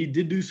possible that he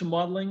did do some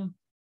modeling,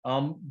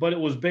 but it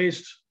was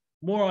based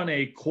more on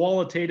a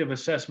qualitative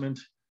assessment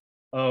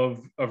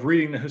of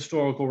reading the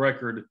historical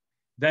record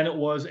than it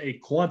was a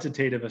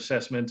quantitative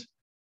assessment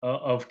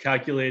of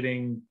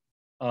calculating,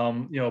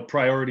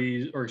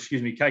 priorities, or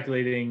excuse me,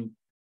 calculating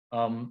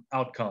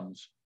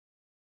outcomes.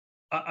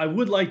 I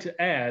would like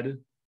to add,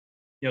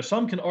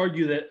 some can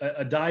argue that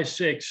a die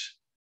 6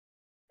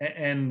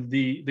 and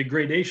the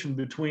gradation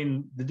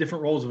between the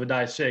different rolls of a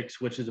die 6,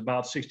 which is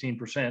about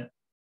 16%,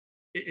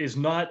 is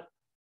not,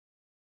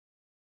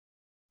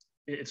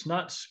 it's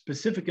not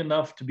specific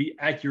enough to be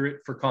accurate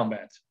for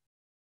combat.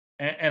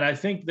 And I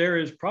think there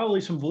is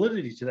probably some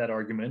validity to that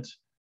argument.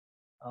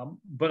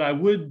 But I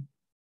would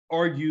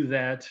argue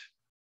that,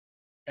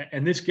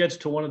 and this gets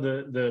to one of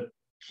the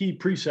key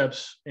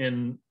precepts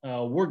in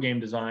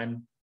wargame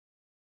design,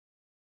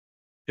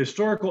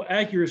 historical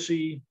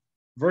accuracy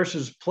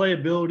versus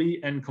playability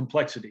and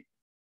complexity.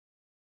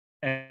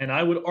 And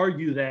I would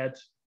argue that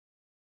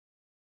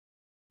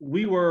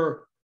we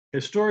were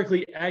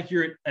historically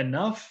accurate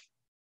enough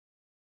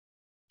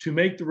to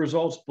make the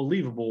results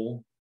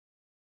believable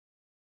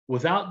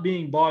without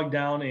being bogged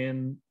down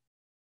in,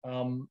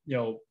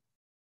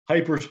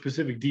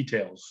 hyper-specific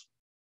details.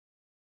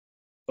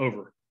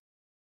 Over.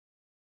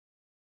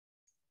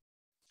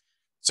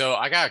 So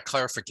I got a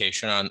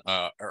clarification on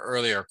an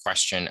earlier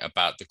question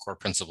about the core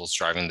principles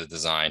driving the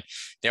design.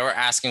 They were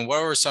asking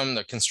what were some of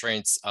the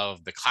constraints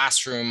of the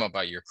classroom,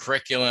 about your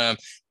curriculum,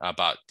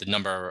 about the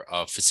number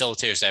of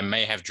facilitators that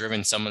may have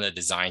driven some of the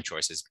design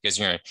choices, because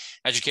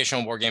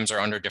educational war games are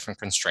under different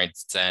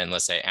constraints than,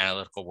 let's say,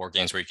 analytical war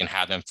games where you can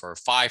have them for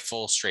 5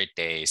 full straight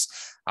days.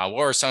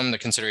 What are some of the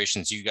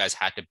considerations you guys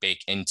had to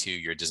bake into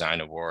your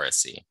design of War at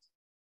Sea?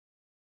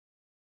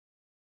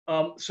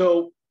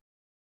 So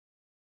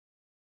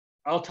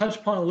I'll touch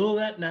upon a little of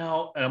that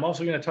now, and I'm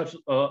also going to touch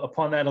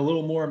upon that a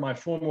little more in my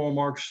formal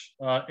remarks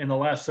in the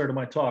last third of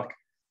my talk.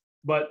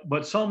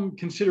 But some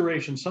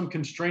considerations, some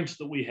constraints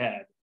that we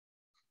had.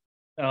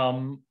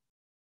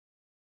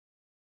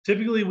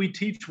 Typically, we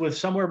teach with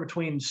somewhere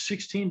between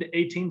 16 to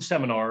 18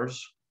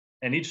 seminars,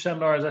 and each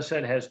seminar, as I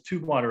said, has 2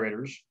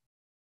 moderators.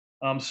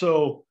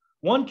 So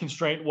one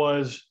constraint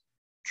was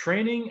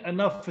training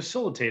enough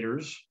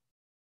facilitators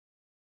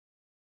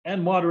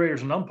and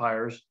moderators and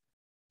umpires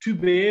to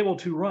be able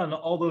to run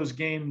all those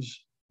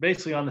games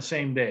basically on the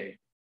same day.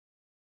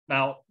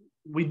 Now,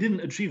 we didn't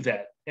achieve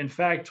that. In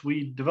fact,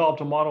 we developed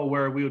a model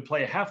where we would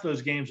play half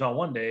those games on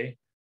one day,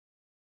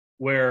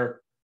 where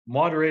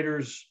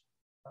moderators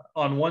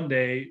on one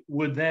day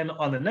would then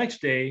on the next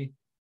day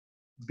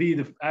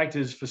act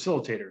as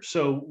facilitators.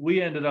 So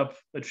we ended up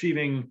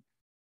achieving,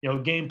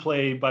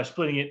 gameplay by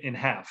splitting it in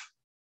half.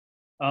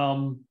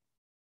 Other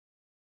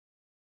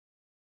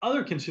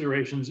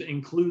considerations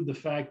include the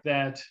fact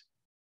that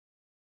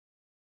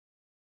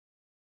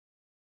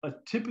a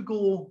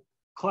typical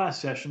class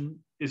session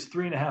is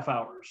 3.5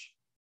 hours.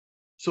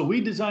 So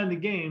we designed the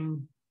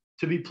game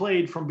to be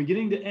played from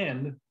beginning to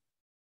end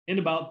in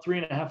about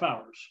 3.5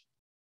 hours.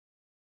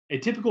 A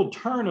typical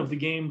turn of the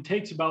game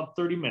takes about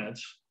 30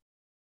 minutes.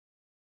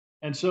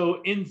 And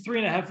so in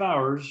 3.5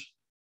 hours,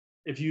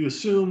 if you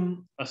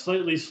assume a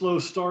slightly slow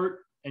start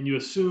and you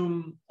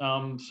assume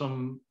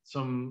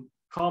some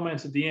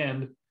comments at the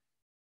end,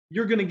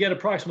 you're going to get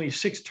approximately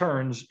 6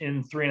 turns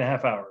in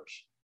 3.5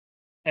 hours.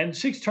 And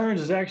 6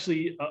 turns is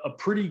actually a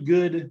pretty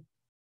good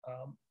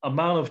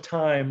amount of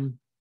time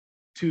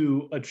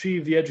to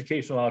achieve the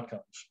educational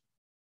outcomes.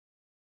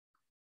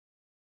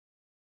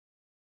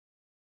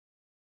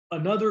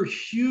 Another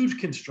huge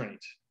constraint,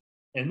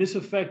 and this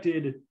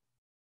affected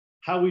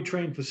how we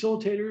train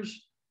facilitators,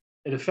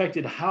 it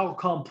affected how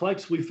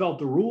complex we felt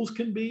the rules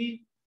can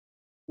be,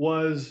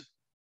 was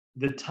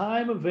the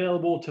time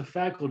available to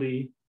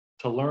faculty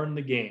to learn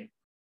the game.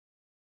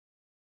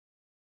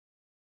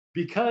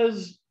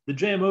 Because the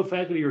JMO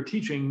faculty are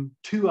teaching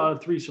 2 out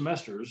of 3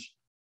 semesters,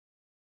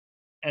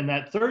 and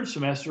that 3rd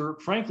semester,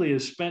 frankly,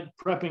 is spent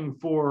prepping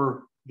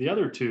for the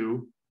other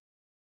 2,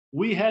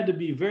 we had to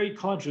be very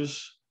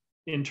conscious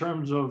in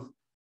terms of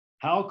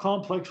how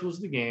complex was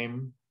the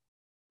game.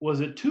 Was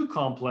it too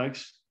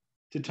complex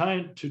to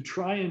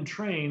try and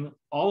train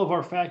all of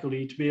our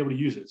faculty to be able to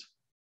use it?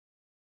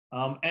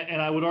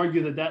 And I would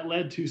argue that that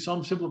led to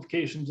some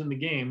simplifications in the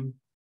game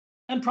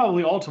and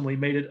probably ultimately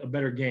made it a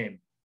better game.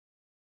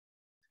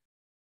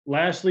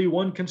 Lastly,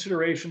 one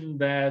consideration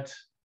that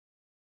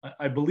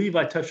I believe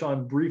I touched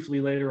on briefly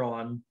later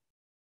on.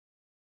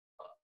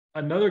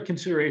 Another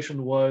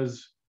consideration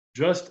was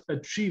just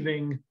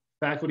achieving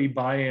faculty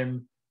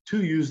buy-in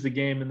to use the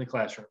game in the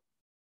classroom.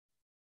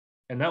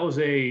 And that was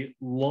a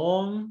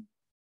long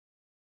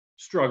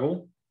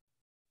struggle.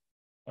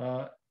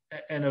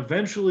 And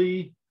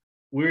eventually,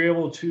 we were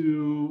able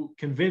to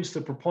convince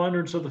the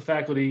preponderance of the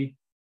faculty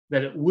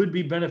that it would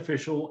be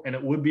beneficial and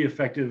it would be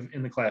effective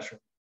in the classroom.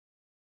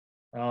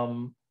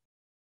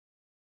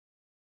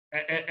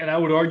 And I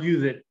would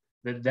argue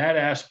that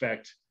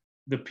aspect,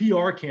 the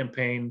PR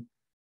campaign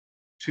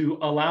to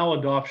allow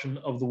adoption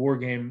of the war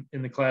game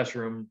in the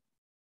classroom,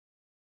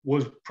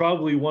 was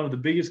probably one of the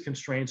biggest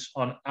constraints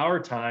on our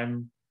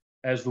time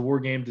as the war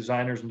game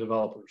designers and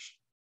developers.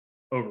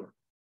 Over.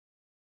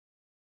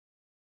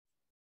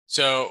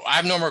 So I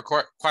have no more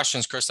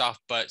questions, Kristof,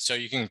 but so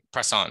you can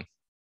press on.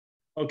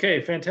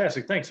 Okay,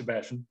 fantastic. Thanks,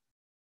 Sebastian.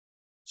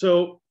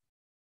 So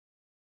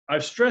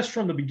I've stressed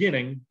from the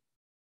beginning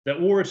that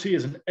War at Sea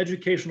is an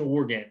educational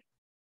war game.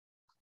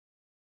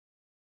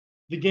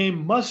 The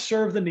game must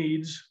serve the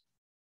needs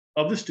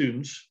of the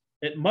students.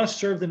 It must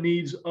serve the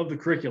needs of the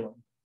curriculum.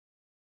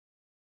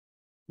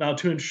 Now,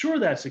 to ensure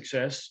that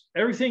success,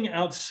 everything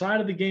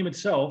outside of the game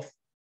itself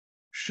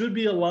should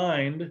be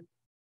aligned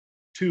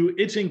to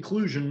its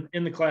inclusion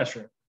in the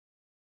classroom.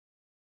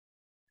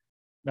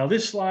 Now,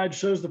 this slide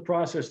shows the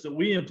process that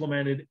we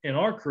implemented in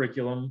our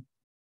curricula,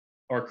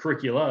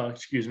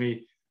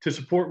 to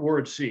support War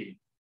at Sea.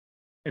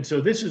 And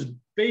so this is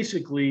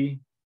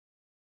basically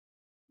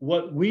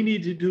what we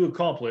needed to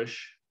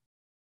accomplish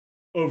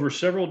over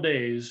several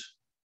days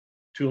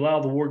to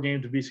allow the war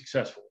game to be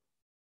successful.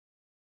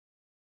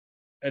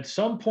 At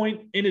some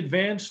point in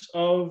advance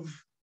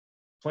of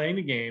playing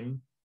the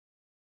game,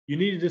 you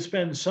needed to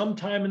spend some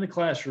time in the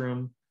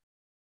classroom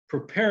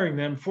preparing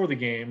them for the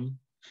game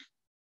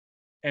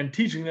and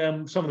teaching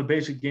them some of the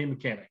basic game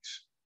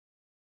mechanics,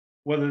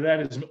 whether that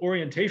is an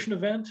orientation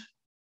event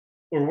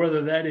or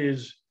whether that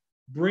is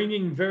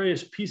bringing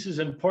various pieces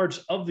and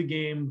parts of the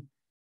game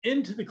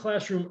into the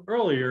classroom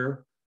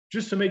earlier,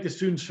 just to make the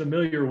students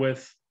familiar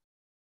with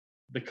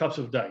the cups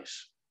of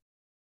dice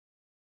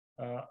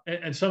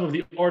and some of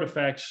the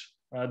artifacts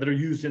that are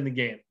used in the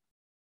game.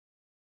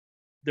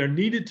 There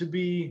needed to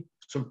be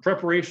some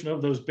preparation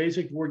of those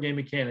basic war game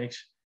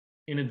mechanics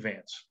in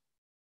advance.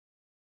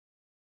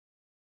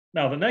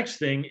 Now, the next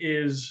thing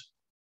is,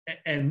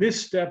 and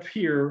this step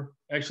here,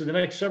 actually the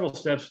next several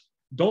steps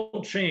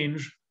don't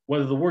change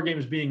whether the war game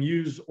is being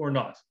used or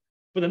not.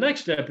 But the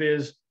next step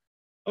is,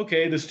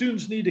 okay, the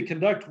students need to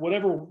conduct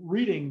whatever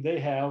reading they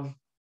have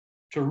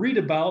to read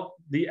about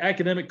the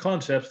academic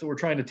concepts that we're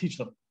trying to teach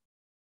them.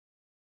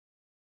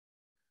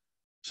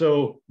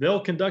 So they'll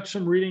conduct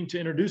some reading to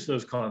introduce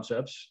those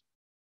concepts,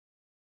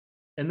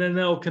 and then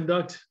they'll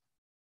conduct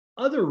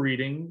other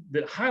reading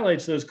that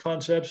highlights those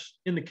concepts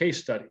in the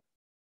case study.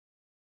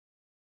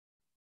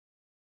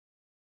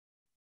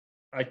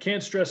 I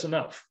can't stress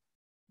enough,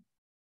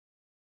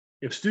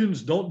 if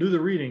students don't do the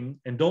reading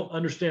and don't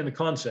understand the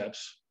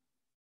concepts,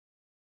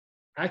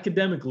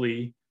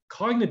 academically,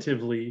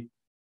 cognitively,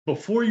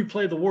 before you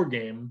play the war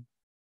game,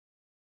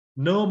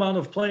 no amount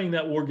of playing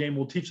that war game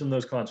will teach them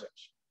those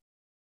concepts.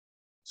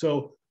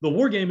 So the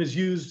war game is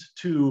used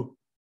to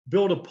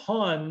build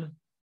upon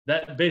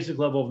that basic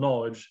level of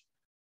knowledge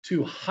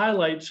to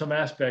highlight some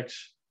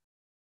aspects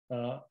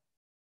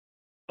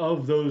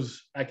of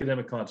those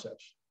academic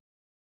concepts.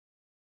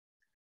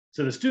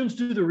 So the students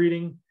do the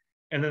reading,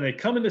 and then they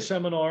come into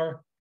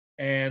seminar,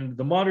 and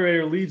the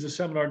moderator leads a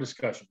seminar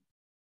discussion,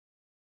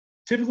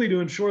 typically to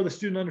ensure the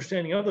student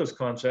understanding of those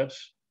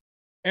concepts,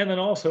 and then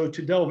also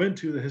to delve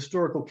into the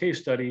historical case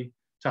study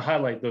to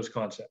highlight those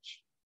concepts.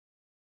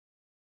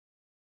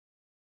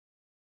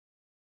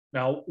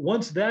 Now,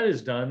 once that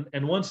is done,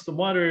 and once the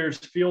moderators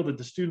feel that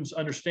the students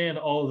understand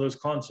all of those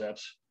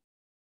concepts,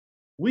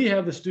 we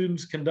have the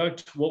students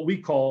conduct what we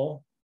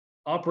call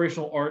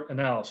operational art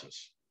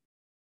analysis.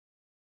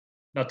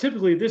 Now,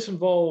 typically, this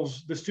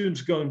involves the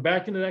students going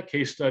back into that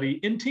case study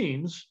in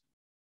teams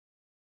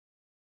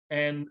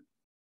and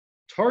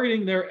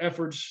targeting their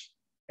efforts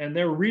and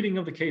their reading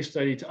of the case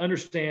study to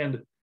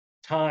understand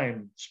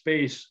time,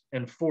 space,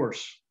 and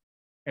force,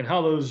 and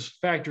how those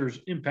factors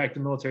impact the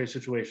military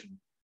situation,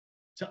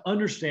 to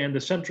understand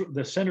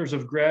the centers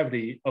of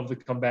gravity of the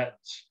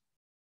combatants,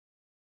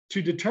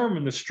 to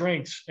determine the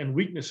strengths and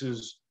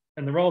weaknesses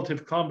and the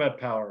relative combat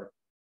power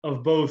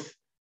of both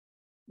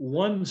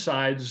one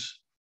side's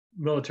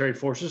military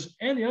forces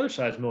and the other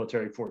side's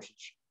military forces.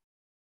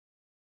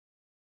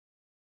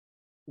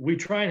 We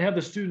try and have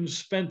the students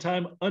spend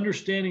time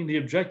understanding the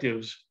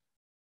objectives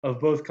of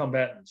both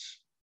combatants.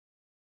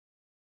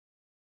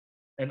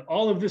 And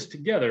all of this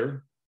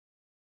together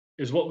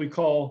is what we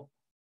call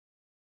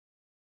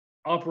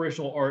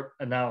operational art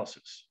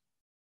analysis.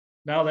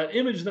 Now, that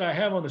image that I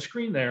have on the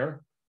screen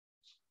there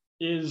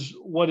is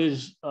what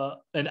is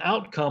an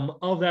outcome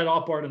of that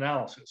op art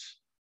analysis.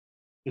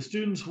 The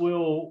students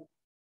will,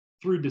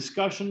 through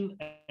discussion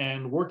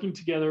and working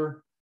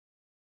together,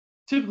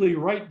 typically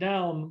write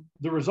down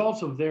the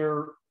results of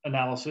their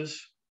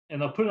analysis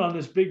and they'll put it on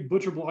this big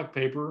butcher block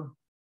paper,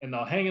 and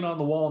they'll hang it on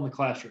the wall in the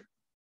classroom.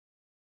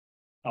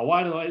 Now,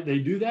 why do they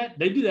do that?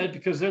 They do that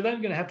because they're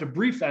then going to have to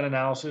brief that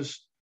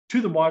analysis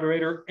to the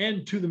moderator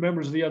and to the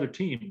members of the other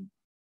team.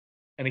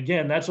 And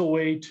again, that's a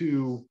way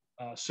to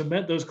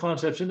cement those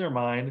concepts in their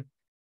mind.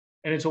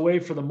 And it's a way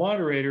for the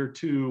moderator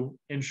to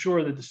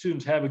ensure that the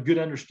students have a good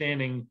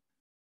understanding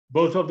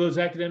both of those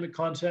academic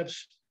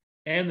concepts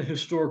and the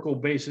historical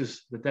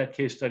basis that that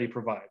case study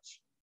provides.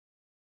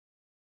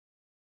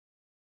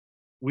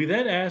 We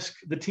then ask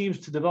the teams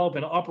to develop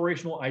an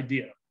operational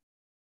idea.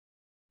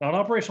 Now, an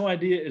operational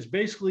idea is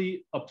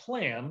basically a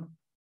plan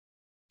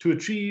to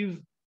achieve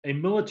a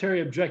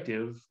military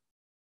objective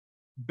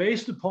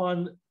based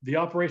upon the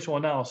operational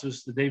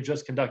analysis that they've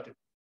just conducted.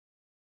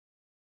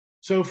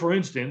 So, for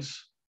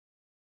instance,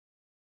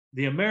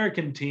 the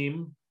American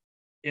team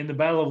in the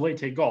Battle of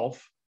Leyte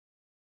Gulf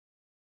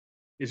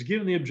is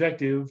given the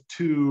objective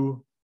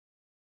to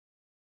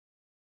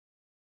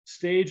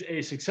stage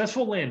a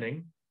successful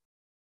landing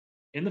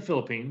in the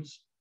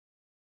Philippines,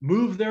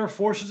 move their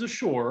forces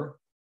ashore,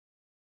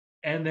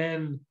 and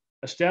then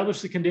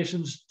establish the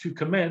conditions to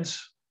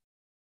commence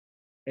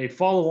a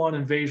follow-on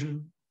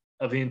invasion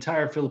of the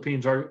entire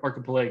Philippines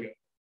archipelago.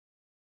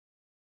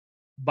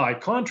 By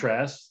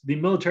contrast, the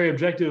military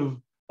objective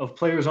of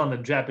players on the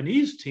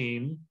Japanese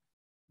team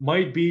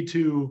might be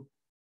to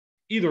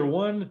either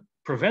one,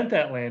 prevent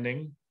that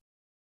landing,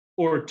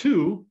 or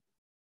two,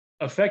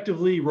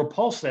 effectively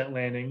repulse that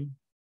landing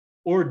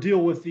or deal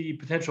with the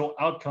potential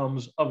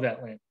outcomes of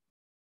that landing.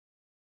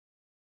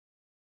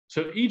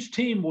 So each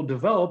team will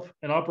develop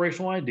an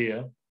operational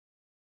idea,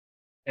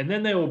 and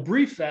then they will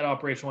brief that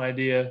operational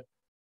idea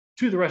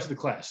to the rest of the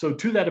class. So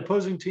to that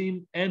opposing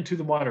team and to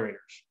the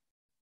moderators.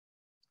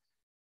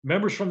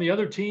 Members from the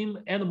other team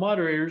and the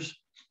moderators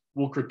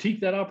will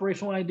critique that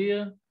operational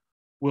idea,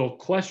 will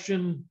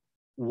question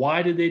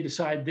why did they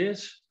decide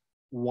this,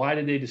 why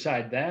did they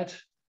decide that,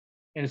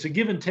 and it's a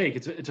give and take.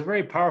 It's a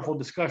very powerful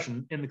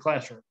discussion in the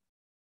classroom.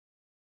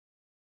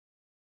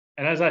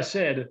 And as I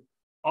said,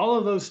 all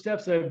of those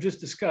steps that I've just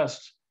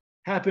discussed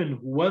happen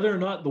whether or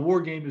not the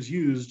war game is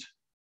used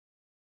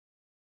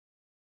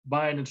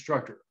by an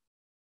instructor.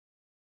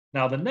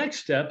 Now, the next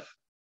step,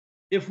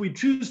 if we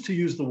choose to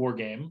use the war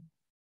game,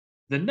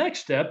 the next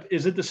step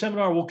is that the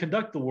seminar will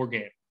conduct the war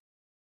game.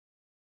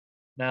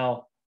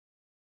 Now,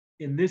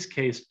 in this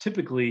case,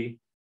 typically,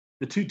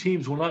 the two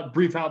teams will not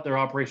brief out their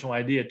operational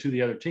idea to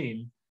the other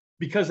team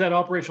because that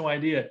operational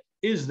idea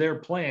is their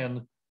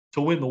plan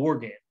to win the war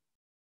game.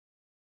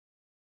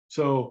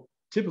 So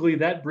typically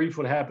that brief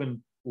would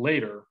happen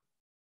later,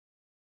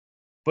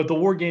 but the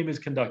war game is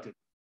conducted.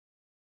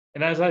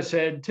 And as I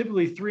said,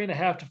 typically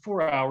 3.5 to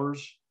 4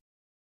 hours.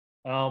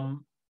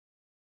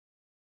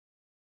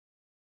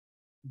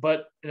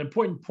 But an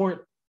important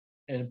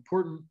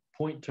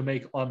point to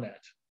make on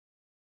that.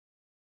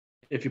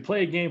 If you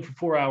play a game for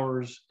 4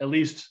 hours, at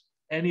least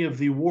any of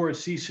the war at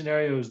sea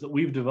scenarios that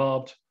we've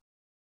developed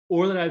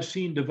or that I've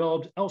seen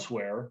developed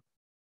elsewhere,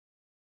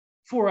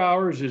 4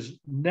 hours is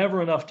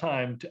never enough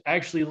time to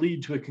actually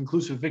lead to a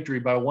conclusive victory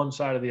by one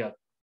side or the other.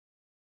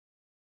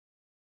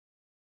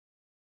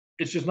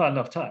 It's just not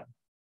enough time.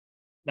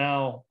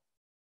 Now,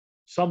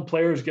 some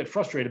players get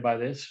frustrated by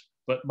this,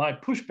 but my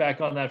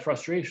pushback on that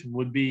frustration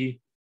would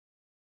be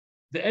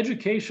the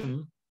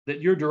education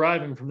that you're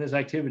deriving from this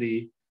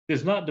activity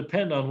does not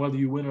depend on whether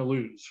you win or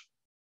lose.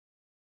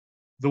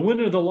 The win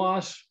or the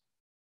loss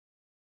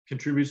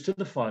contributes to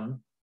the fun,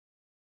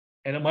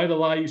 and it might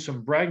allow you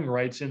some bragging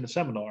rights in the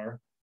seminar,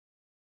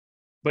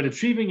 but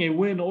achieving a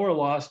win or a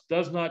loss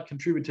does not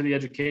contribute to the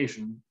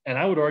education, and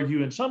I would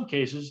argue in some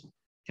cases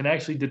can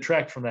actually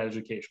detract from that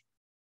education.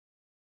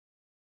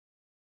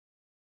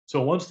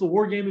 So once the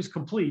war game is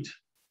complete,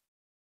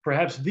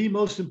 perhaps the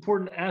most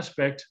important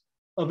aspect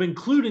of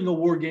including a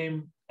war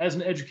game as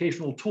an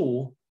educational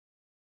tool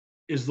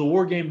is the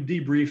war game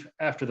debrief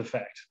after the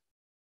fact.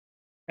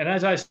 And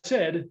as I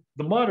said,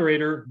 the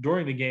moderator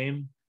during the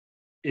game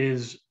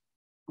is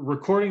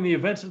recording the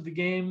events of the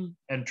game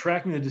and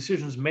tracking the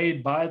decisions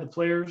made by the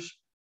players.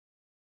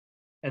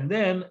 And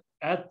then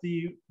at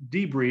the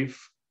debrief,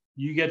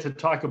 you get to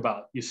talk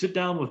about, you sit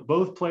down with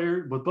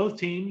both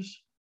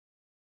teams.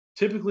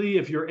 Typically,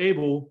 if you're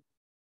able,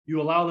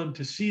 you allow them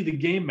to see the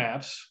game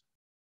maps.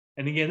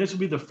 And again, this will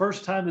be the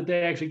first time that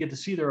they actually get to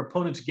see their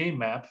opponent's game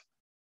map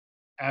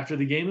after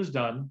the game is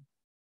done.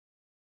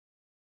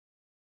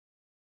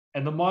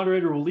 And the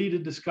moderator will lead a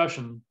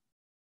discussion.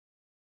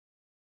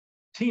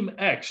 Team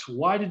X,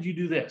 why did you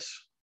do this?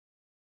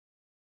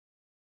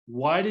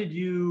 Why did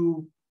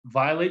you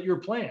violate your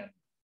plan?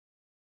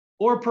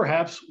 Or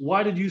perhaps,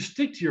 why did you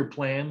stick to your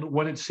plan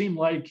when it seemed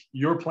like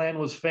your plan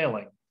was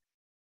failing?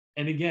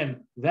 And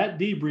again, that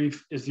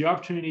debrief is the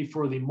opportunity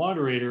for the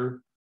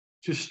moderator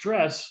to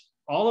stress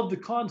all of the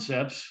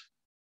concepts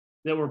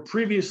that were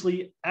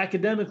previously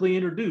academically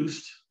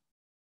introduced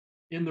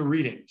in the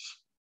readings.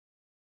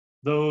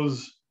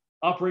 Those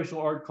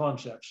operational art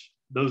concepts,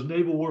 those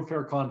naval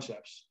warfare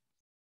concepts.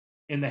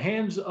 In the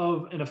hands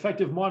of an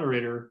effective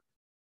moderator,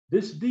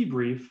 this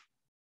debrief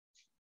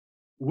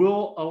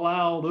will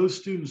allow those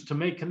students to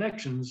make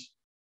connections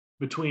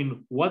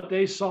between what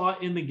they saw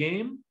in the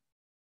game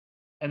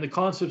and the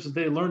concepts that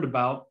they learned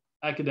about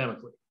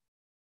academically.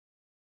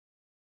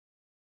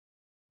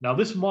 Now,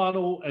 this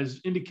model,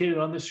 as indicated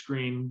on this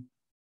screen,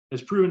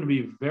 has proven to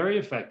be very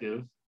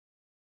effective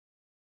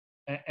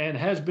and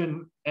has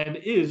been and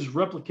is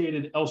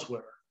replicated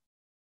elsewhere.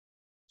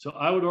 So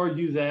I would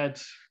argue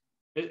that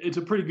it's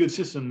a pretty good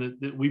system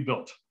that we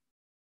built.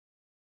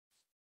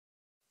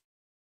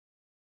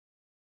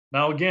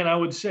 Now, again, I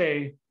would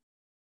say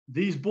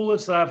these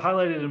bullets that I've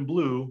highlighted in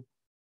blue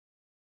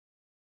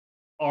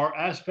are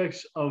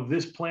aspects of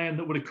this plan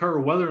that would occur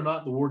whether or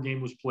not the war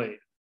game was played.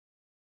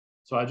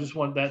 So I just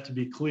want that to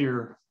be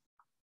clear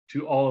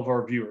to all of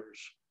our viewers.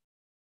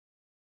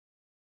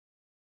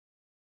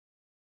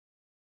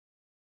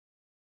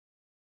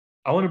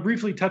 I want to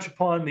briefly touch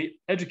upon the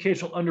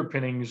educational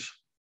underpinnings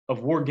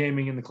of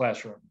wargaming in the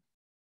classroom.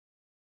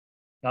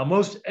 Now,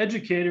 most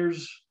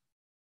educators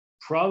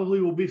probably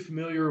will be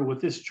familiar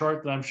with this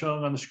chart that I'm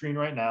showing on the screen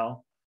right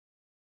now.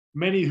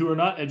 Many who are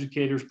not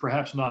educators,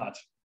 perhaps not.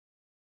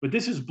 But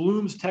this is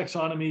Bloom's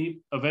taxonomy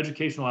of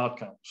educational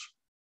outcomes.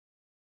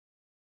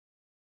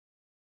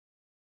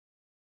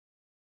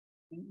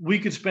 We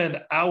could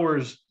spend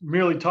hours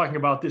merely talking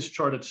about this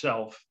chart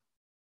itself.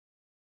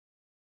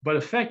 But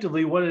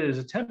effectively, what it is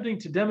attempting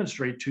to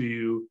demonstrate to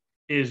you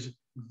is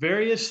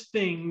various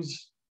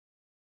things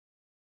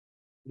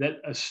that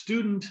a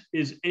student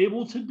is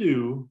able to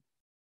do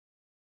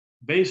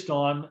based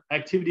on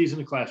activities in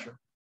the classroom.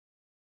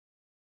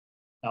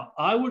 Now,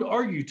 I would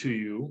argue to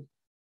you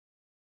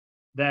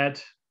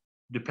that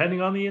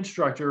depending on the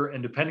instructor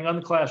and depending on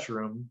the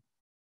classroom,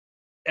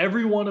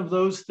 every one of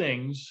those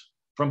things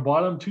from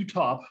bottom to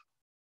top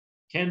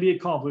can be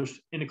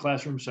accomplished in a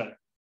classroom setting.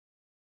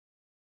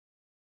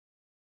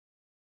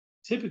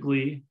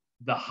 Typically,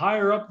 the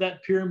higher up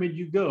that pyramid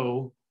you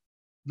go,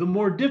 the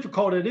more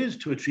difficult it is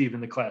to achieve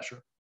in the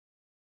classroom.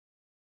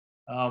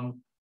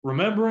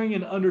 Remembering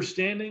and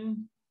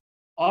understanding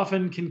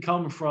often can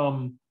come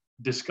from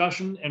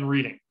discussion and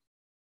reading.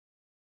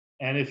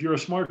 And if you're a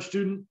smart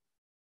student,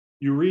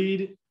 you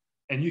read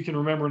and you can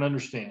remember and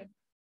understand.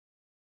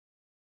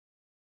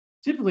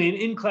 Typically, an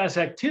in-class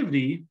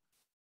activity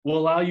will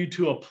allow you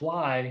to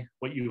apply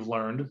what you've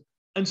learned.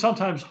 And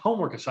sometimes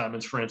homework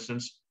assignments, for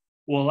instance,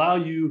 will allow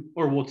you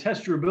or will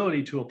test your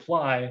ability to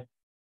apply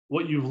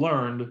what you've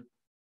learned,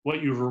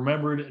 what you've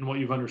remembered, and what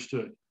you've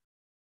understood.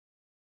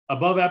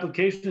 Above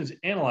application is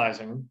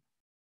analyzing,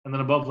 and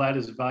then above that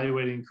is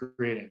evaluating and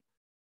creating.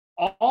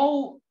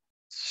 All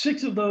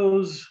 6 of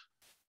those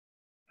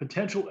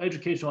potential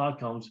educational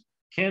outcomes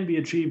can be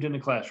achieved in the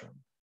classroom.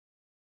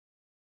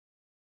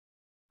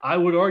 I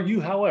would argue,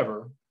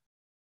 however,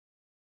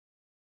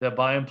 that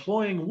by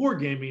employing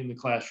wargaming in the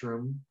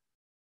classroom,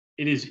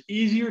 it is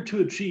easier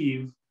to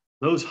achieve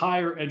those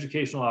higher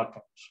educational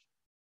outcomes.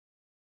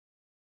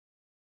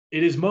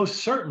 It is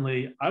most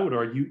certainly, I would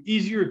argue,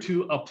 easier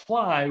to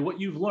apply what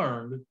you've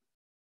learned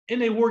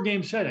in a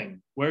wargame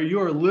setting where you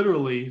are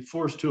literally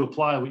forced to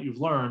apply what you've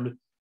learned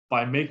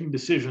by making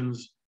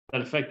decisions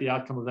that affect the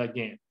outcome of that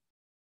game.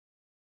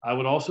 I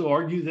would also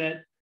argue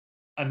that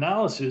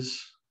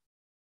analysis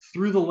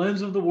through the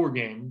lens of the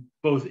wargame,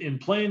 both in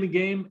playing the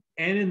game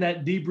and in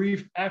that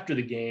debrief after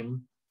the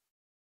game,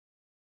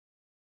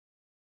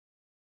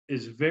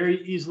 is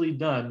very easily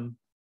done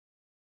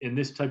in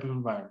this type of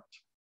environment.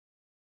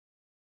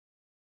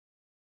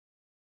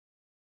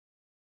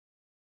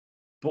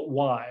 But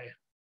why?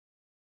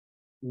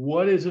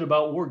 What is it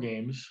about war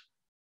games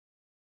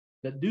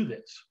that do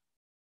this?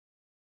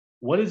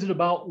 What is it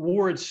about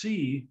war at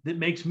sea that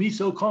makes me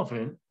so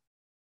confident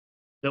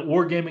that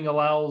wargaming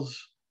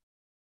allows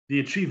the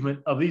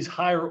achievement of these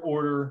higher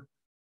order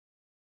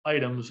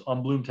items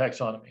on Bloom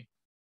taxonomy?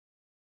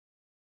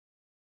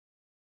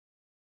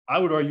 I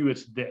would argue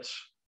it's this.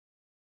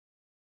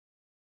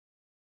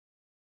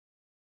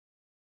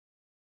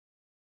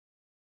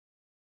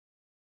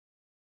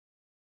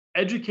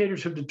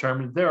 Educators have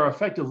determined there are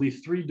effectively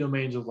 3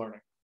 domains of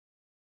learning.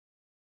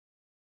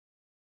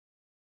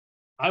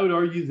 I would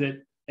argue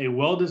that a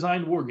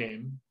well-designed war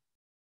game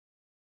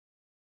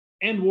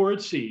and war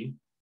at sea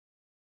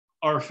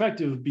are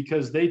effective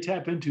because they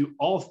tap into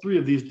all 3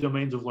 of these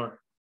domains of learning.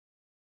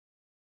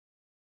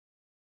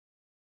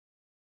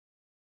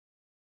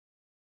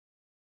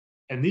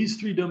 And these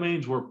 3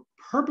 domains were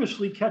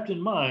purposely kept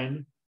in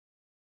mind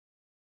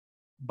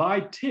by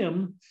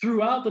Tim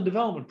throughout the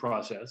development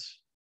process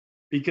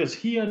because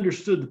he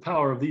understood the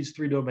power of these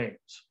 3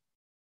 domains.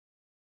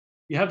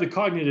 You have the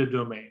cognitive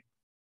domain.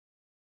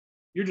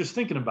 You're just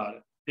thinking about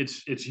it.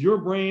 It's your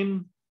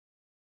brain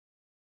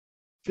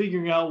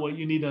figuring out what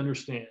you need to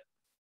understand.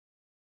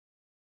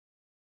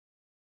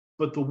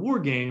 But the war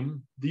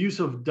game, the use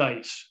of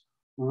dice,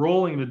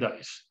 rolling the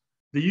dice,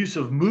 the use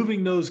of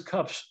moving those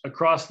cups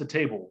across the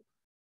table,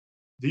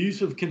 the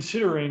use of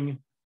considering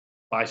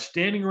by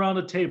standing around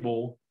a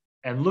table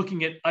and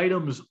looking at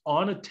items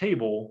on a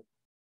table,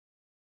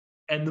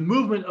 and the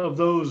movement of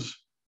those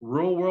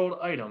real world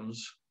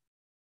items,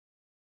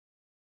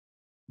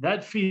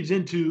 that feeds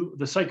into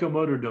the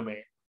psychomotor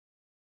domain.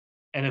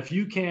 And if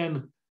you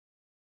can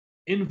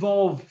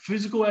involve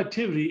physical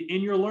activity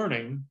in your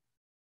learning,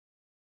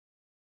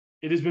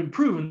 it has been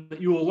proven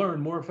that you will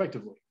learn more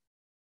effectively.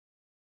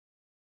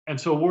 And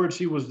so Ward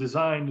C was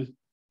designed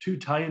to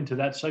tie into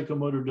that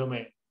psychomotor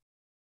domain.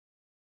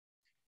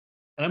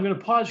 And I'm going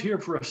to pause here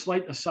for a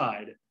slight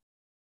aside.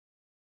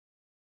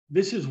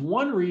 This is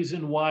one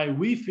reason why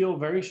we feel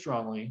very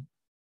strongly,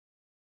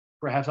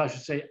 perhaps I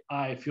should say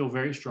I feel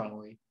very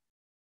strongly,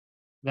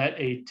 that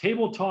a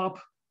tabletop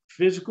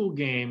physical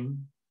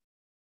game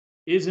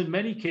is in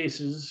many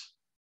cases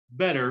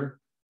better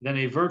than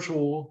a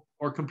virtual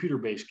or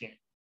computer-based game.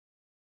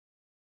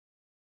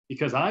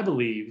 Because I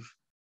believe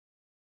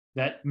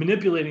that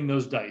manipulating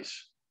those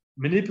dice,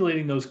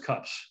 manipulating those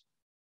cups,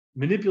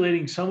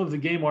 manipulating some of the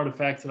game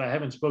artifacts that I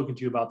haven't spoken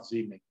to you about this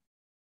evening,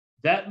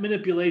 that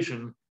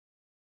manipulation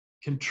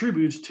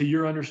contributes to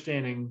your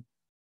understanding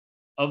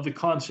of the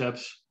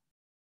concepts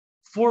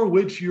for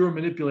which you're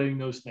manipulating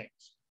those things.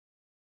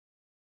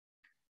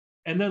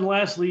 And then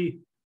lastly,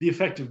 the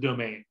affective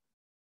domain,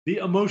 the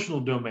emotional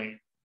domain.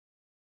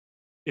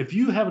 If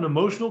you have an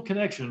emotional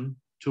connection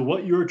to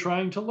what you're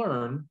trying to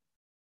learn,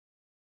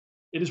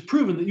 it is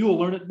proven that you will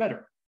learn it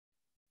better.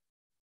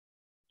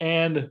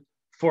 And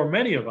for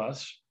many of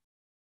us,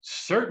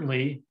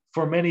 certainly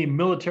for many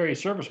military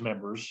service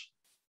members,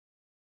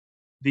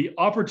 the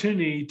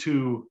opportunity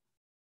to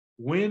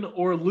win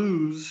or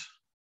lose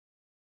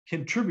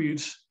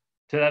contributes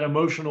to that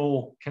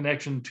emotional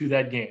connection to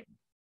that game.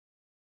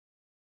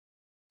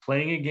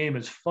 Playing a game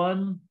is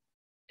fun,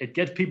 it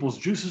gets people's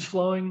juices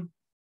flowing,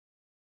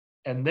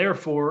 and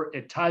therefore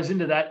it ties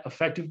into that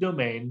affective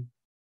domain,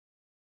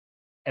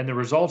 and the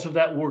results of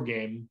that war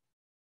game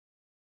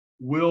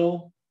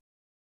will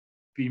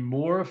be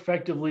more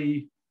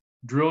effectively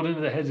drilled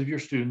into the heads of your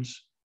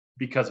students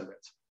because of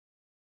it.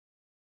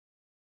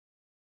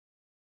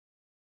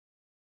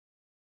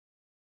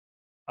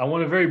 I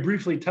want to very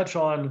briefly touch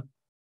on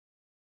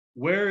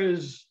where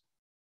is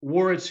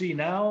War at Sea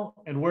now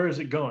and where is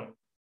it going?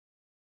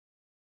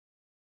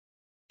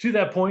 To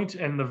that point,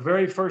 and the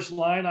very first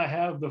line, I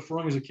have the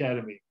Frungs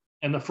Academy.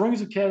 And the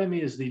Frungs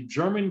Academy is the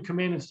German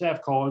Command and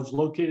Staff College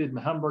located in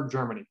Hamburg,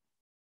 Germany.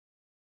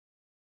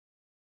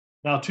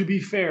 Now, to be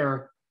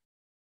fair,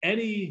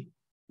 any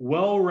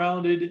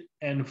well-rounded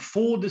and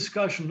full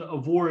discussion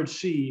of War at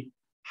Sea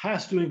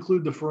has to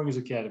include the Frungs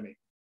Academy.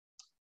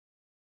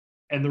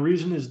 And the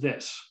reason is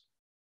this.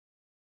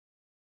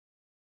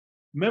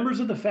 Members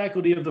of the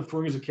faculty of the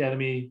Frungs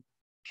Academy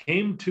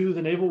came to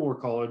the Naval War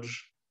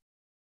College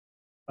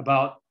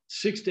about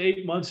 6 to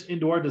 8 months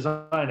into our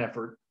design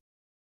effort,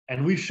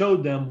 and we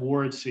showed them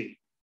War at Sea.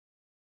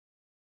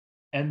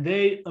 And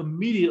they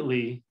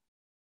immediately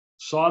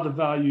saw the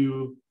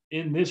value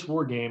in this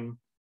war game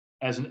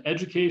as an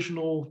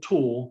educational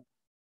tool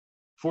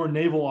for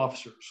naval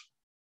officers.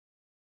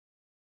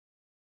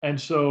 And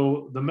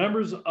so the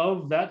members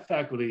of that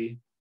faculty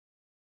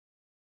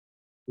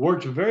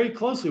worked very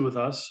closely with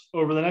us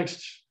over the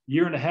next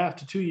 1.5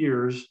 to 2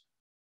 years,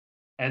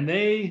 and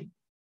they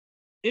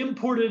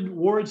imported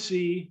War at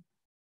Sea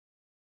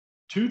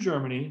to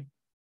Germany,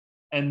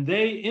 and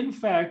they, in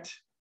fact,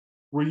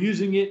 were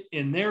using it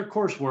in their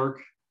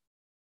coursework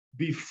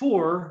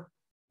before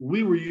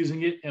we were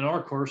using it in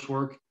our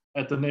coursework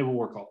at the Naval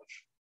War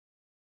College.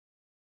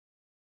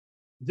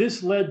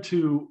 This led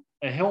to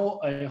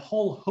a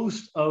whole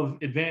host of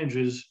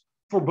advantages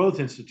for both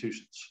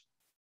institutions.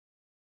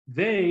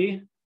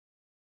 They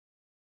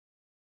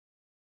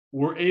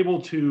were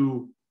able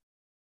to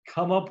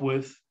come up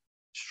with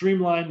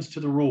streamlines to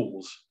the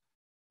rules,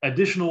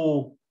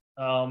 additional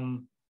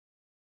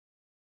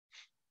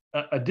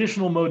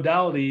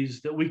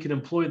modalities that we could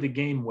employ the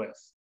game with.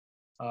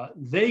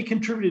 They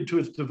contributed to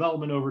its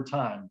development over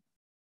time.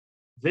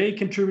 They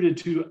contributed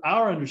to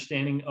our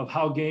understanding of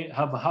how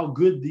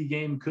good the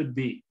game could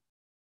be.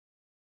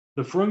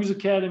 The Frungs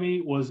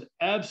Academy was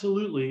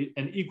absolutely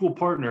an equal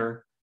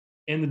partner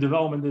in the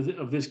development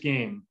of this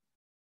game.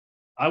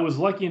 I was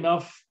lucky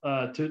enough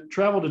to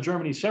travel to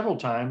Germany several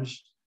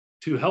times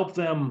to help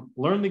them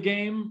learn the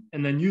game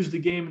and then use the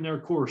game in their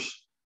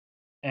course.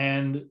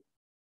 And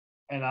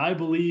I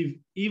believe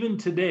even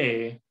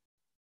today,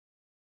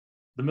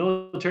 the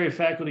military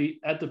faculty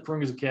at the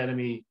Frungs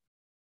Academy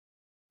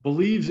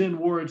believes in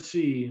War at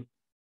Sea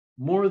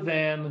more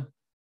than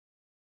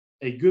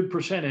a good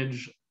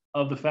percentage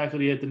of the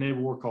faculty at the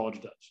Naval War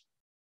College does.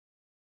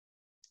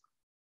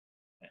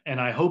 And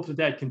I hope that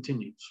that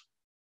continues.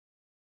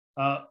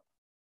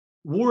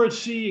 War at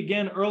Sea,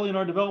 again, early in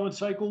our development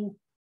cycle,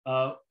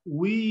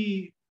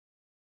 we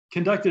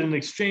conducted an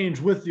exchange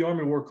with the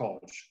Army War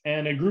College,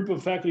 and a group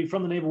of faculty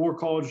from the Naval War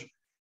College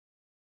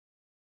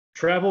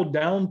traveled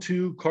down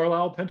to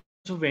Carlisle,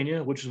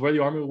 Pennsylvania, which is where the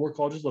Army War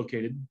College is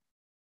located,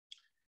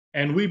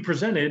 and we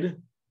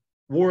presented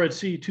War at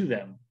Sea to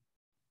them.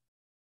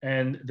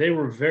 And they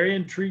were very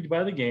intrigued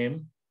by the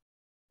game,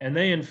 and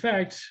they, in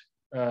fact,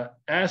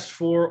 asked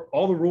for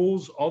all the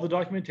rules, all the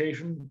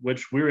documentation,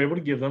 which we were able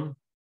to give them,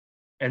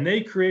 and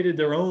they created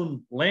their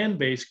own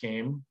land-based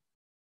game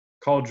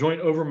called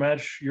Joint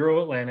Overmatch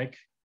Euro-Atlantic,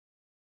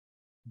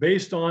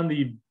 based on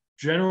the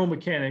general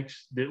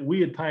mechanics that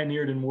we had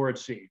pioneered in War at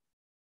Sea.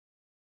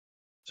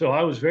 So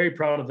I was very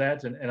proud of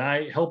that, and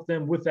I helped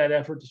them with that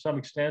effort to some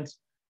extent.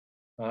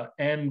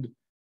 And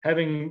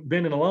having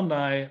been an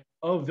alumni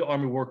of the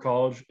Army War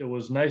College, it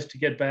was nice to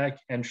get back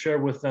and share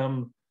with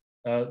them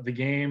the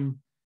game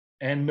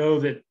and know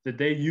that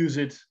they use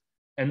it,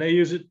 and they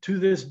use it to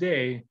this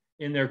day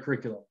in their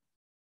curriculum.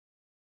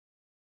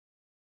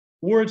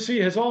 War at Sea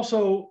has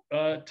also,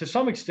 to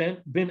some extent,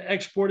 been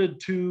exported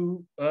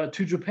to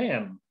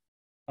Japan.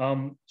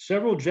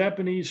 Several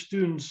Japanese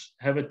students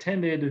have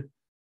attended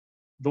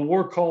the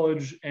War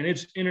College and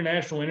its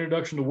International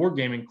Introduction to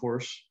Wargaming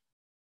course,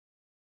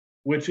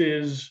 which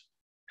is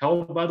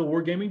held by the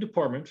Wargaming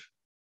department.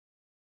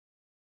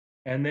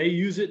 And they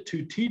use it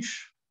to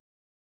teach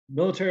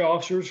military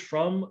officers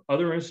from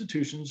other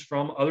institutions,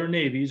 from other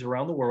navies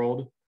around the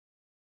world,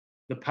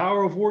 the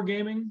power of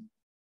wargaming,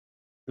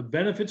 the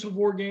benefits of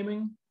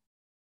wargaming,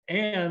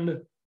 and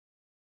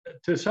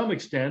to some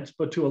extent,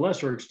 but to a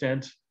lesser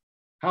extent,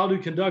 how to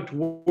conduct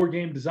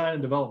wargame design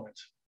and development.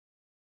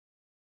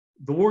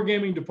 The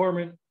Wargaming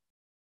department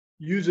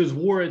uses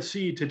War at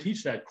Sea to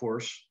teach that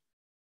course,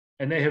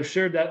 and they have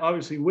shared that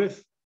obviously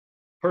with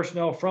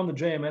personnel from the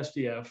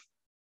JMSDF,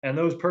 and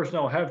those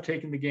personnel have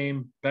taken the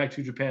game back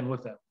to Japan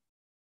with them.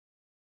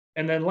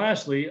 And then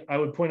lastly, I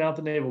would point out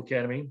the Naval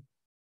Academy.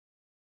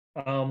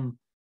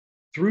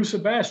 Through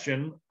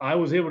Sebastian, I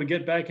was able to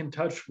get back in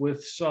touch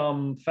with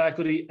some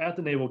faculty at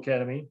the Naval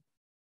Academy,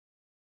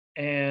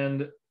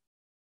 and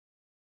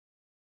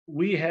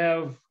we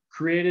have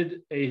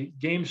created a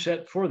game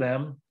set for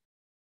them,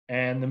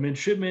 and the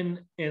midshipmen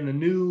in the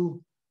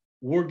new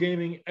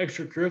wargaming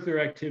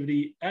extracurricular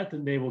activity at the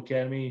Naval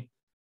Academy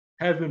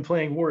have been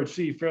playing War at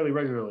Sea fairly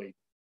regularly.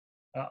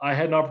 I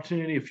had an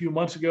opportunity a few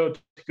months ago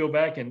to go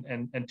back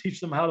and teach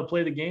them how to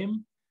play the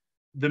game.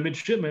 The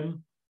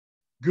midshipmen,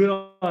 good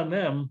on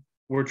them,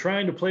 were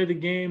trying to play the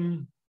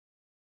game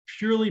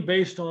purely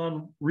based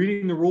on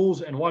reading the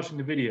rules and watching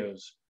the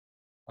videos.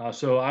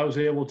 So I was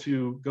able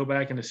to go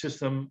back and assist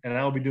them, and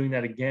I'll be doing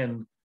that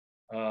again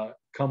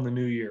come the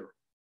new year.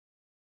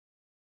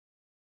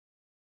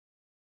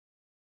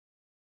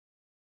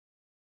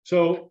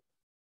 So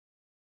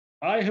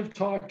I have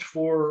talked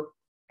for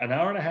an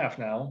hour and a half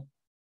now,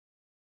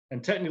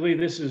 and technically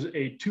this is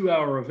a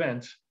 2-hour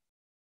event.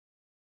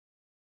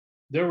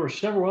 There were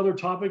several other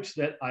topics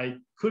that I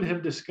could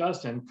have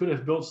discussed and could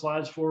have built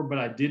slides for, but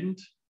I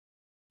didn't.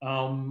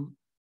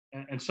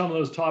 And some of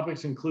those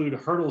topics include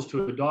hurdles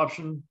to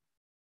adoption,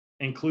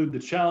 include the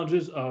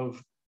challenges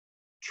of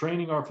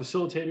training our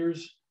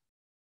facilitators,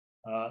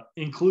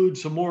 include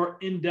some more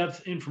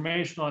in-depth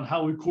information on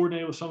how we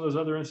coordinate with some of those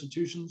other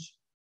institutions.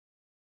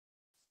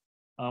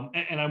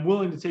 And I'm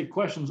willing to take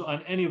questions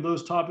on any of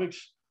those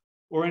topics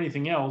or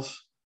anything else.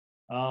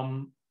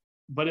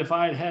 But if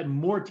I had had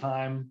more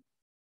time,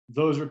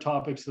 those are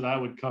topics that I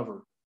would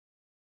cover.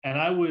 And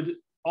I would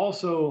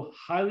also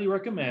highly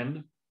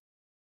recommend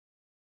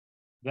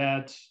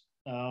that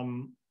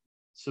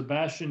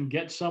Sebastian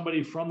get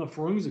somebody from the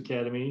Farungs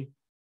Academy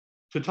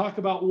to talk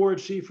about War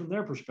at Sea from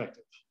their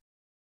perspective.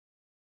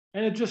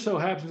 And it just so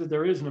happens that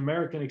there is an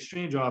American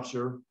exchange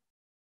officer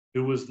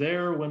who was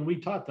there when we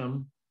taught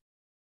them,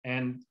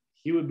 and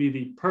he would be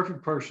the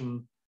perfect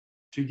person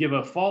to give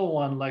a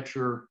follow-on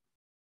lecture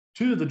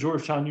to the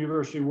Georgetown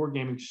University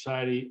Wargaming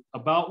Society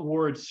about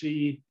War at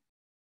Sea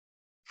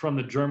from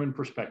the German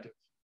perspective.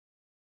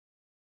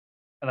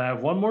 And I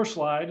have one more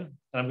slide, and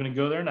I'm going to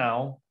go there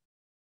now.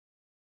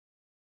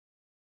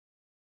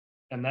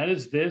 And that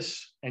is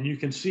this, and you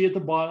can see at the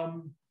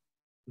bottom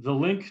the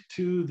link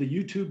to the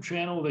YouTube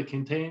channel that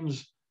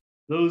contains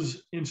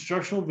those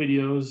instructional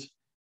videos.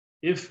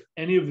 If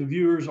any of the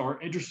viewers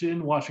are interested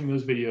in watching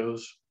those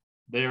videos,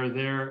 they are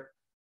there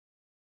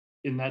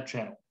in that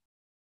channel.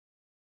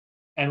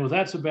 And with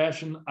that,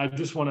 Sebastian, I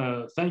just want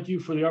to thank you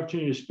for the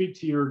opportunity to speak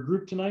to your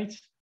group tonight.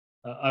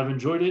 I've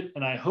enjoyed it,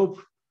 and I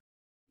hope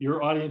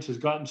your audience has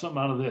gotten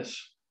something out of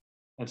this.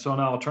 And so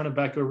now I'll turn it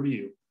back over to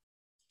you.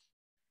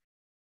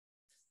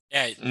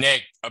 Yeah,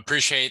 Nick,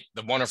 appreciate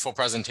the wonderful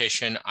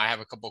presentation. I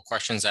have a couple of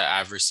questions that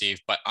I've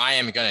received, but I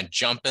am going to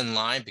jump in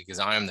line because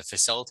I am the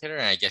facilitator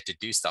and I get to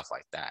do stuff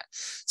like that.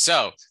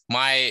 So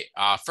my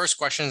first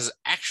question is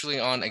actually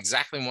on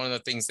exactly one of the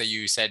things that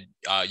you said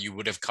you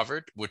would have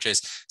covered, which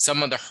is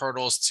some of the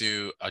hurdles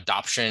to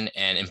adoption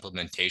and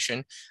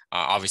implementation.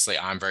 Obviously,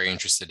 I'm very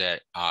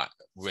interested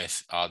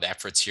with the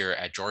efforts here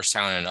at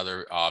Georgetown and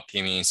other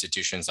PME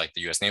institutions like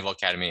the U.S. Naval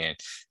Academy and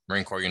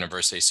Marine Corps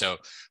University. So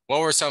what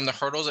were some of the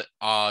hurdles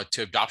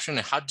to adoption,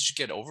 and how did you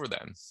get over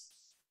them?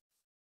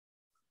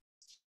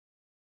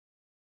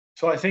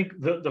 So I think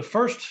the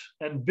first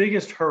and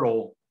biggest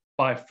hurdle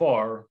by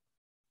far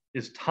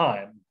is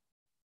time.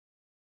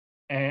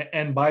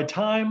 And by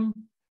time,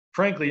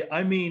 frankly,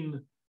 I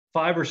mean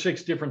 5 or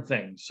 6 different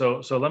things.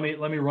 So let me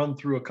run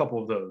through a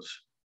couple of those.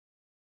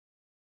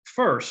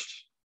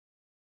 First,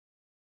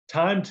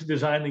 time to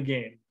design the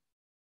game.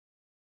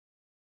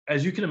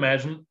 As you can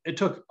imagine, it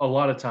took a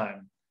lot of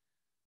time.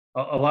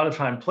 a lot of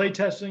time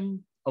playtesting,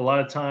 a lot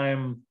of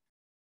time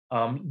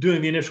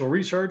doing the initial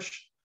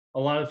research, a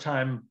lot of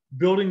time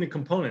building the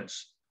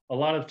components, a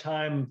lot of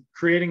time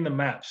creating the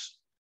maps,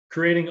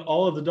 creating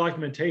all of the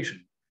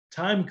documentation,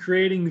 time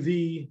creating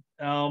the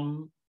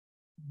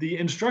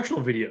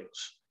instructional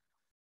videos.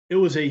 It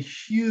was a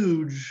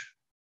huge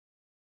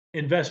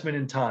investment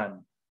in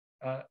time.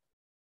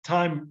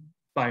 Time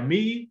by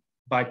me,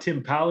 by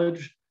Tim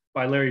Pallage,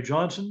 by Larry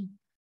Johnson,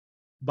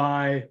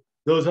 by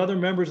those other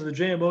members of the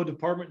JMO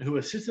department who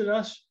assisted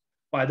us,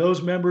 by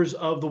those members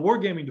of the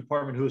Wargaming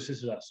department who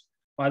assisted us,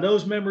 by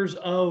those members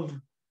of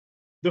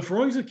the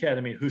Forensics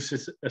Academy who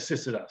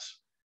assisted us.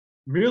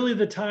 Merely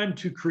the time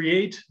to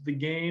create the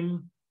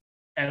game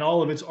and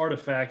all of its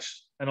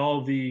artifacts and all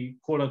of the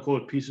quote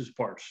unquote pieces,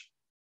 parts.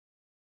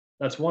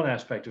 That's one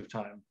aspect of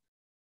time.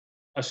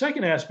 A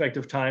second aspect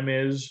of time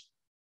is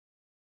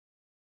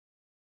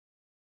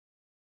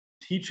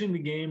teaching the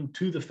game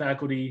to the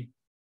faculty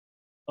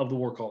of the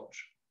War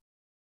College.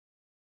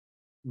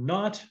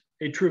 Not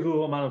a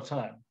trivial amount of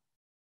time.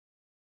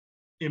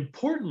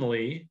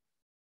 Importantly,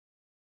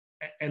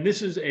 and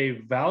this is a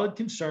valid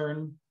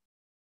concern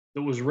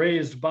that was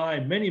raised by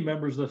many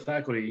members of the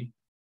faculty,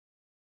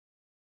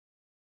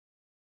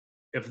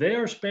 if they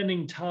are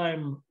spending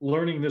time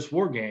learning this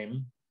war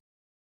game,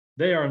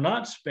 they are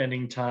not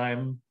spending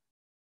time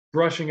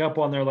brushing up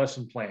on their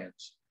lesson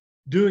plans,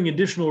 doing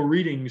additional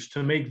readings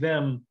to make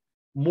them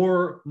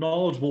more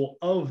knowledgeable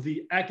of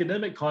the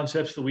academic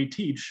concepts that we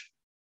teach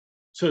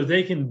so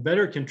they can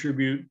better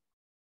contribute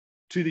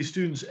to the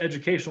students'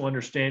 educational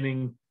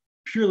understanding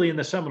purely in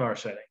the seminar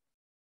setting.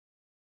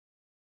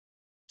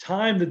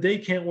 Time that they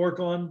can't work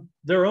on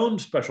their own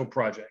special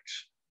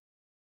projects,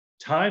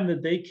 time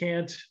that they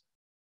can't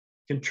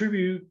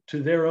contribute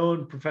to their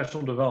own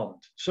professional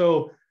development.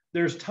 So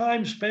there's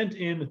time spent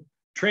in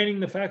training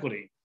the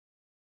faculty.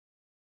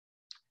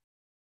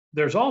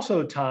 There's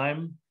also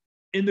time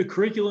in the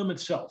curriculum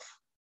itself.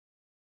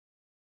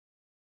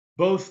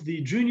 Both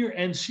the junior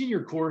and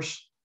senior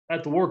course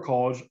at the War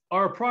College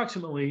are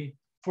approximately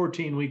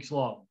 14 weeks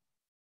long.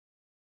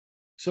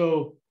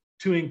 So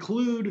to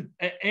include,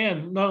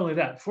 and not only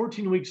that,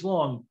 14 weeks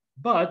long,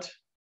 but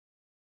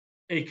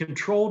a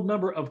controlled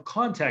number of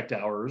contact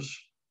hours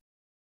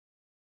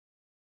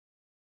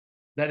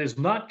that is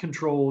not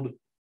controlled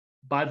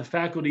by the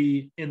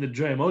faculty in the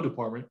JMO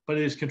department, but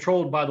it is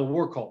controlled by the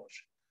War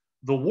College.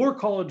 The War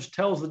College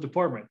tells the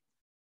department,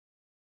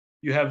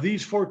 you have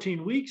these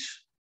 14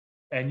 weeks,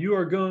 and you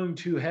are going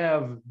to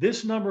have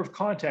this number of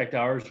contact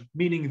hours,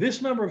 meaning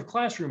this number of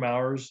classroom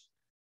hours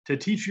to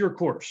teach your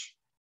course.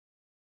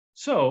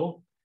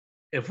 So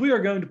if we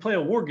are going to play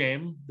a war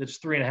game that's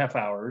 3.5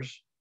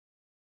 hours,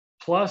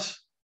 plus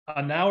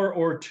an hour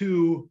or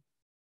two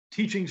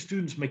teaching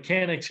students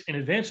mechanics in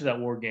advance of that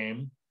war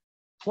game,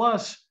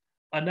 plus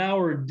an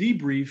hour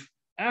debrief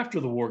after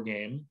the war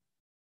game,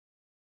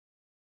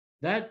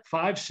 that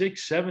 5,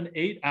 6, 7,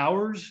 8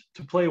 hours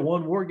to play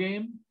one war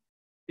game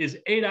is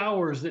 8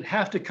 hours that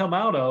have to come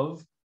out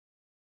of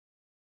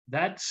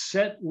that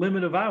set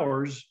limit of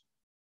hours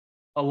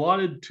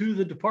allotted to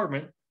the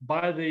department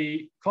by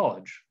the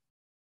college.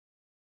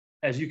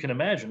 As you can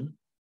imagine,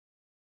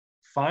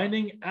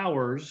 finding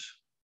hours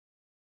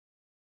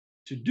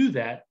to do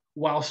that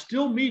while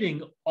still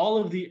meeting all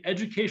of the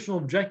educational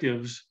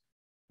objectives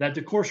that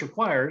the course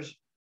requires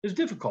is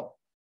difficult.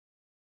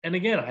 And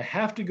again, I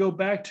have to go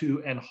back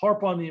to and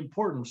harp on the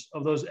importance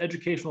of those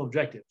educational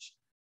objectives.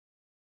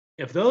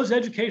 If those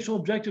educational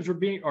objectives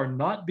are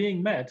not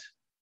being met,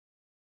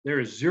 there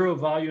is zero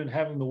value in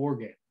having the war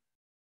game.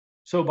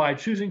 So by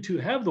choosing to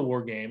have the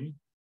war game,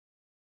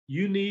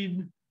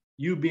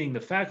 you being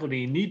the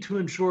faculty, need to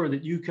ensure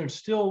that you can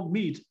still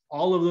meet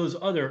all of those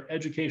other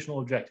educational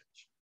objectives.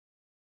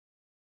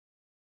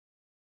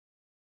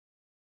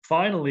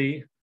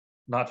 Finally,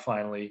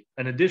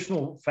 an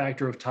additional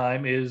factor of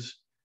time is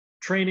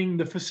training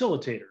the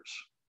facilitators.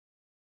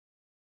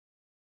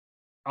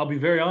 I'll be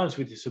very honest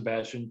with you,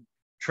 Sebastian.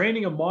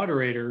 Training a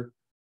moderator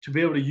to be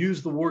able to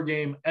use the war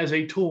game as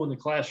a tool in the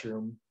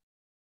classroom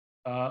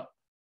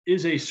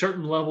is a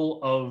certain level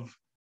of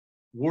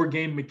war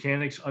game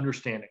mechanics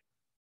understanding.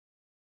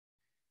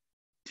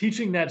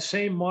 Teaching that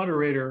same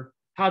moderator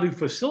how to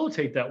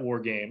facilitate that war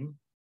game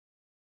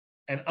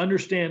and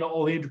understand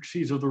all the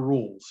intricacies of the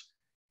rules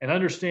and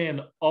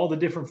understand all the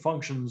different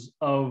functions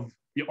of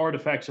the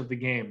artifacts of the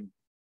game,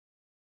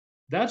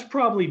 that's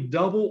probably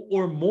double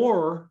or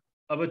more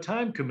of a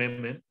time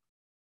commitment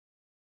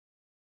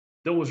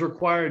that was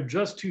required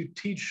just to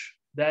teach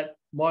that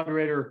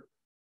moderator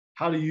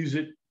how to use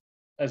it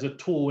as a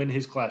tool in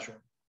his classroom.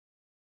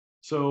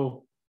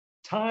 So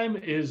time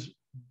is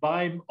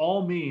by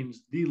all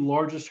means the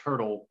largest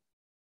hurdle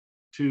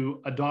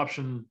to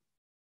adoption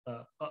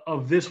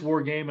of this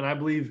war game, and I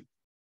believe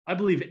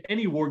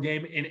any war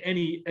game in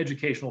any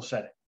educational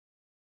setting.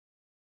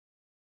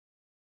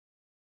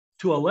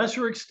 To a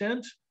lesser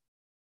extent,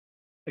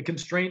 a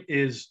constraint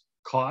is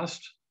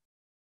cost,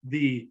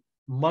 the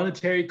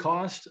monetary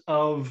cost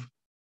of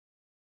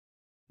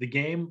the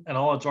game and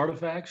all its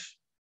artifacts.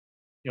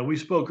 We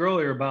spoke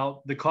earlier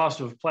about the cost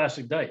of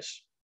plastic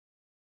dice.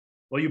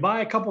 Well, you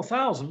buy a couple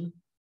thousand,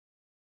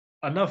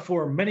 enough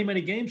for many,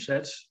 many game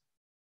sets.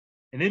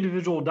 An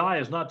individual die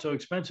is not so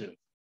expensive.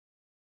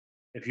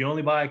 If you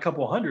only buy a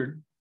couple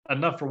hundred,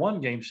 enough for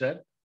one game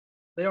set,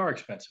 they are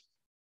expensive.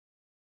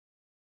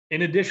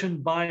 In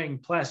addition, buying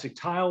plastic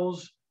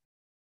tiles.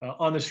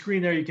 On the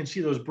screen there, you can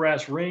see those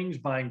brass rings,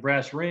 buying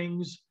brass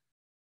rings.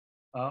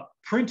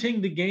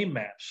 Printing the game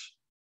maps.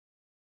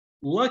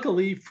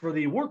 Luckily for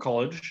the War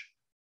College,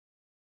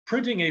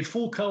 printing a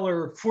full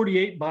color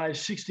 48 by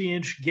 60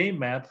 inch game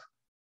map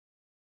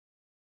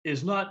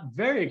is not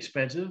very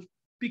expensive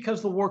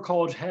because the War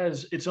College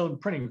has its own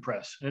printing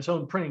press and its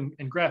own printing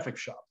and graphics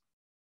shop.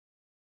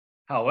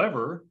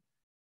 However,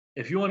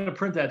 if you want to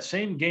print that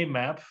same game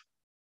map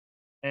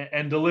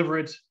and deliver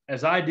it,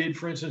 as I did,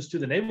 for instance, to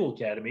the Naval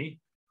Academy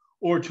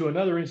or to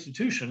another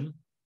institution,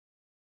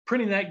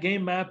 printing that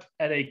game map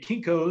at a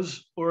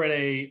Kinko's or at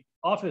a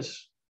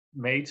Office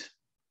Mate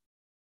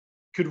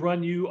could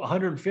run you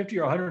 $150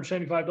 or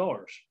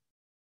 $175.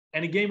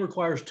 And a game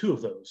requires 2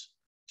 of those.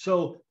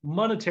 So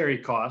monetary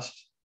cost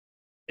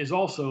is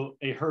also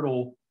a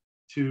hurdle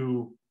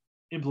to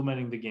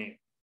implementing the game.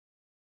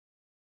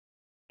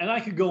 And I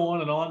could go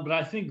on, but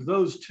I think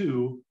those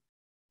two,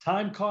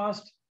 time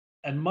cost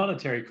and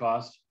monetary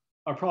cost,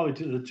 are probably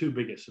the 2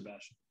 biggest,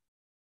 Sebastian.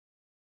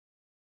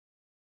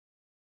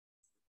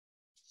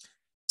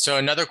 So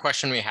another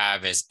question we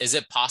have is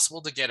it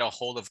possible to get a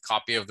hold of a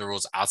copy of the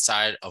rules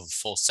outside of a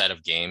full set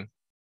of game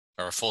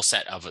or a full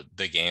set of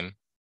the game?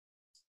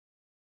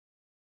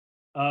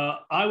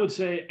 I would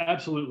say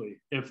absolutely.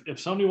 If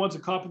somebody wants a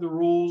copy of the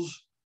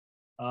rules,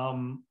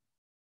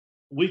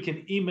 we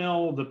can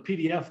email the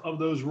PDF of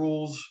those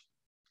rules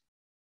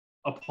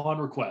upon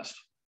request.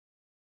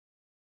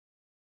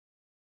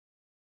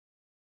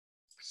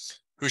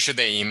 Who should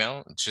they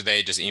email? Should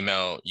they just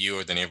email you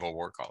or the Naval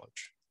War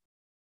College?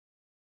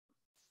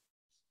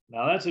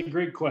 Now, that's a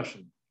great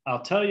question.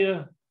 I'll tell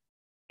you,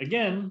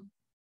 again,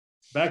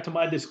 back to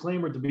my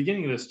disclaimer at the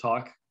beginning of this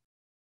talk,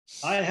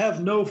 I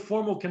have no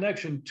formal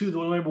connection to the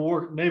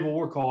Naval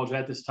War College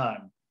at this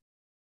time.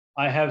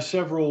 I have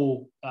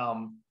several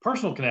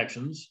personal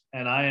connections,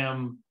 and I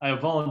have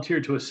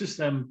volunteered to assist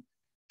them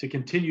to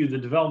continue the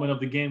development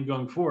of the game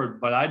going forward,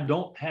 but I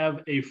don't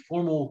have a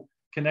formal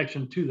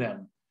connection to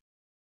them.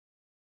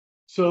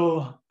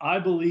 So I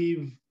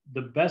believe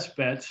the best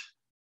bet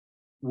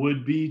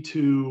would be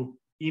to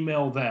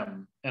email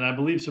them. And I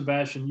believe,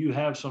 Sebastian, you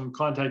have some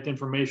contact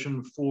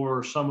information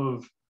for some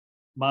of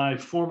my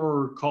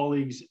former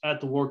colleagues at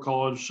the War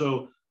College.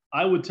 So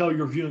I would tell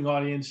your viewing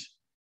audience,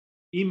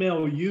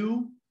 email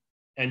you,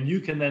 and you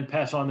can then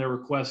pass on their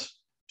requests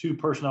to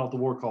personnel at the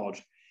War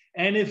College.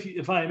 And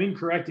if I am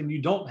incorrect and you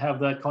don't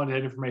have that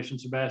contact information,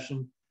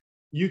 Sebastian,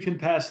 you can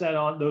pass that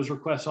on, those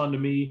requests on to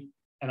me,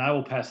 and I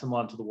will pass them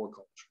on to the War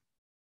College.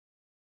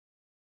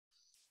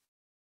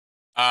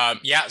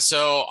 Yeah,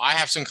 so I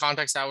have some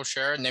contacts I will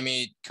share. Let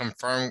me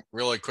confirm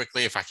really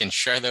quickly if I can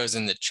share those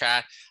in the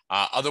chat.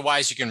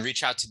 Otherwise, you can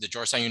reach out to the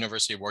Georgetown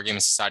University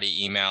Wargaming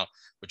Society email,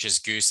 which is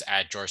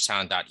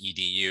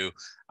goose@georgetown.edu,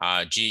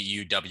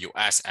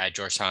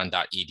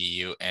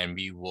 GUWS@georgetown.edu, and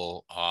we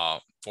will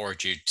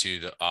forward you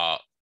to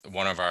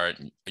one of our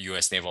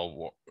U.S.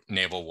 Naval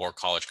War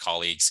College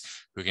colleagues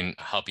who can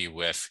help you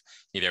with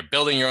either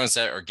building your own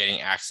set or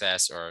getting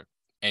access or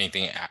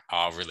anything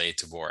related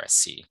to War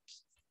SC.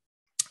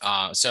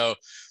 So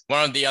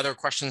one of the other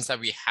questions that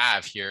we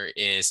have here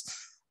is,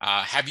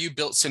 have you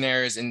built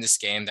scenarios in this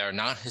game that are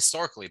not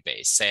historically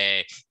based,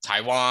 say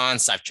Taiwan,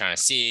 South China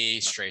Sea,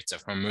 Straits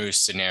of Hormuz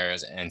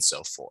scenarios, and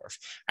so forth?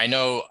 I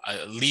know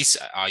at least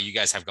you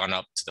guys have gone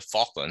up to the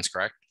Falklands,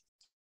 correct?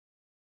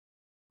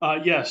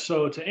 Yes.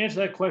 So to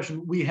answer that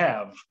question, we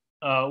have.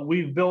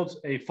 We've built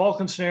a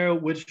Falkland scenario,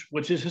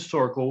 which is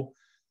historical.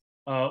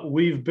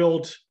 We've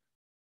built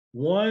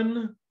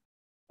one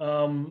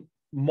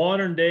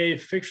modern day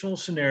fictional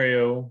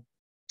scenario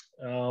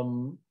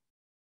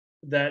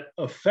that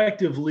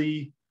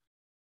effectively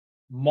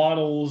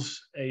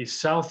models a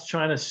South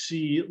China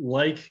Sea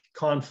like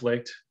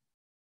conflict,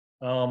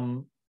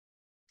 although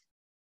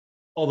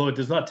it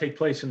does not take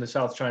place in the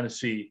South China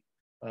Sea.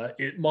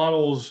 It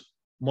models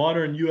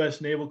modern U.S.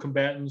 naval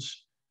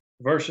combatants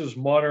versus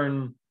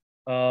modern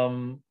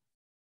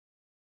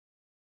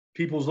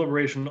People's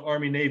Liberation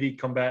Army Navy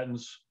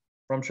combatants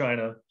from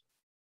China.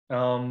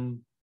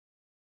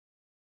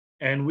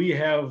 And we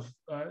have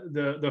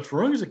the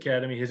Farungs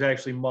Academy has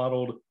actually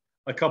modeled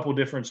a couple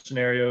different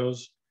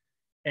scenarios,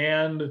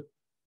 and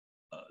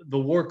the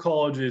War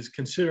College is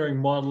considering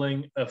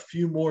modeling a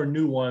few more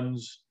new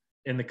ones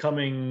in the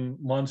coming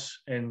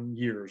months and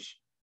years.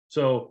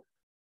 So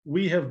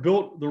we have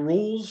built the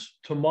rules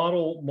to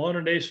model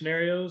modern day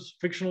scenarios,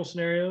 fictional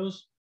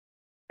scenarios,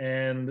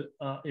 and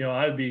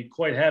I'd be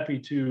quite happy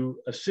to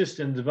assist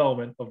in the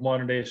development of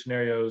modern day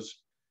scenarios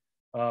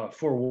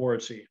for War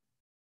at Sea.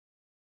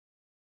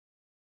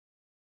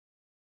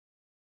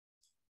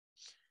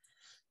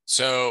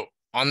 So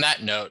on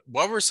that note,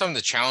 what were some of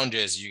the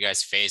challenges you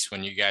guys faced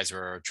when you guys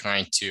were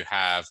trying to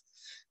have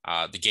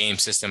the game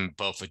system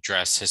both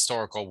address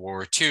historical World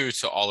War II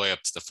to all the way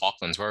up to the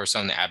Falklands? What are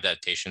some of the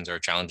adaptations or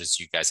challenges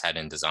you guys had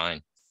in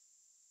design?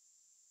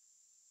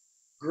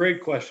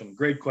 Great question.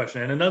 Great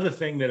question. And another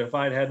thing that if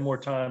I'd had more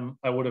time,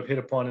 I would have hit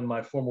upon in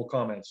my formal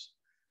comments.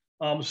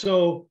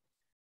 So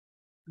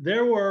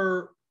there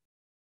were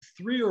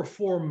 3 or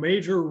 4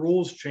 major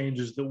rules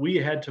changes that we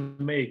had to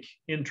make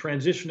in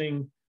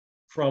transitioning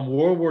from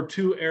World War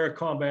II era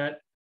combat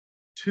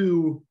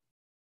to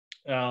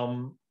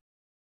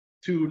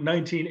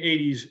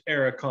 1980s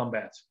era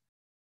combat.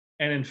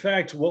 And in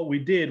fact, what we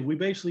did, we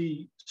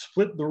basically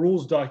split the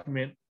rules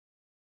document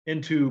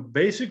into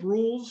basic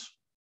rules,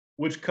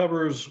 which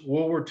covers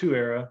World War II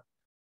era,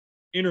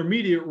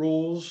 intermediate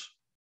rules,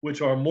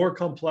 which are more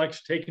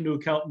complex, take into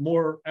account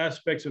more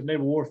aspects of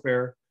naval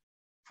warfare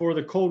for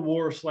the Cold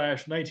War /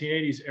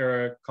 1980s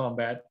era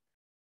combat,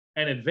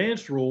 and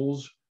advanced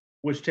rules,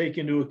 which take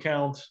into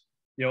account,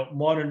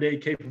 modern day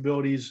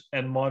capabilities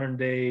and modern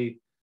day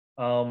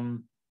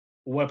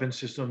weapon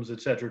systems,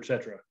 et cetera, et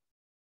cetera.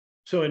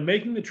 So in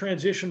making the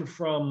transition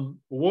from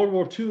World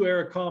War II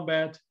era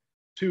combat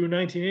to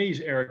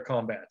 1980s era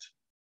combat,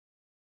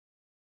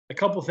 a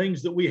couple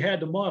things that we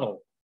had to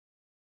model: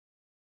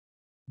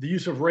 the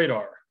use of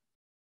radar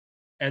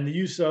and the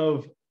use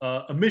of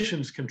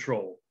emissions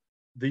control,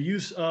 the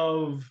use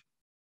of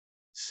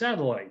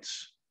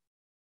satellites.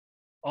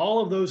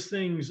 All of those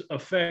things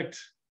affect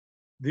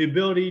the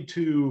ability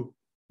to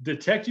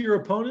detect your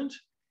opponent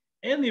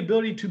and the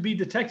ability to be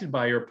detected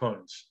by your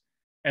opponents.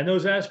 And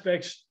those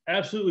aspects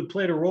absolutely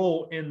played a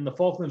role in the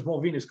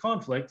Falklands-Malvinas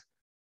conflict.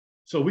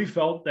 So we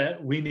felt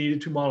that we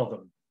needed to model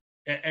them.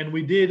 And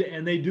we did,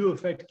 and they do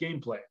affect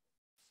gameplay.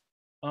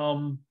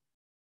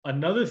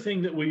 Another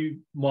thing that we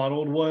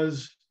modeled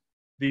was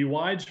the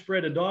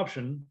widespread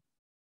adoption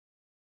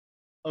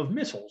of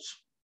missiles.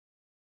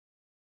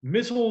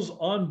 Missiles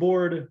on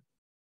board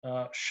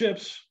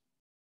ships,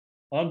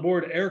 on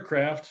board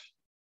aircraft,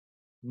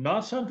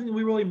 not something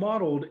we really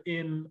modeled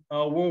in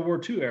World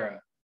War II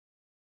era.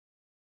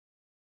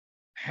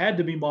 Had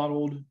to be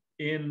modeled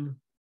in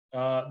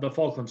the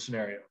Falklands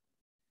scenario.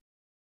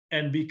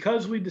 And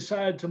because we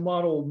decided to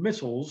model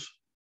missiles,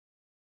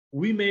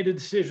 we made a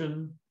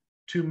decision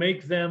to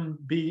make them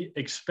be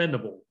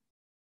expendable.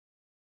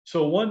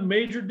 So one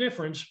major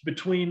difference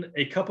between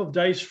a cup of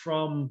dice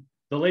from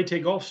the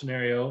Leyte Gulf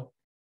scenario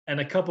and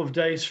a cup of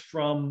dice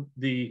from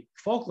the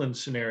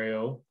Falklands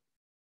scenario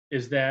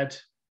is that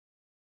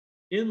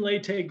in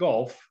Leyte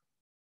Gulf,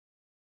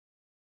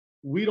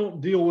 we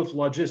don't deal with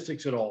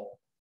logistics at all.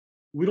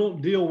 We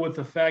don't deal with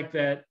the fact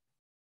that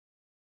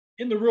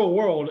in the real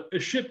world, a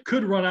ship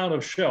could run out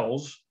of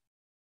shells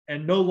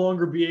and no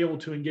longer be able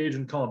to engage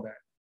in combat.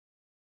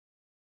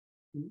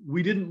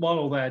 We didn't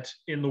model that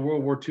in the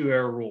World War II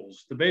era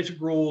rules. The basic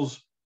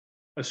rules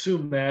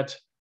assume that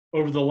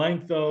over the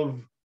length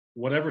of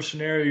whatever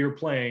scenario you're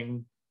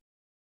playing,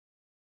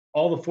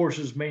 all the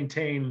forces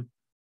maintain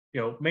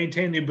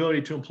the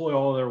ability to employ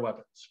all of their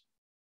weapons.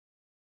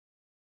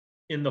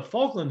 In the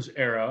Falklands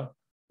era,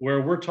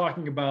 where we're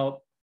talking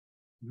about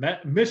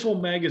missile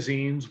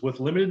magazines with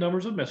limited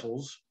numbers of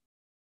missiles,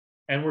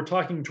 and we're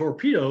talking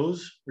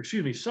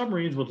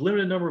submarines with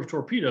limited number of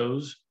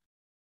torpedoes,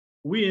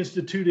 we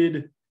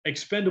instituted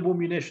expendable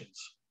munitions.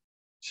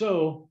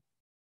 So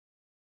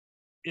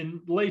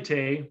in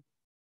Leyte,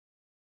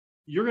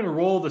 you're going to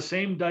roll the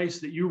same dice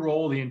that you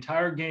roll the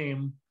entire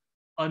game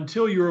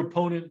until your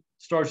opponent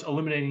starts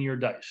eliminating your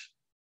dice.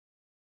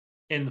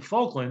 In the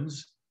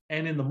Falklands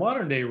and in the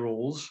modern day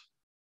rules,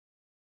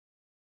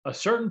 a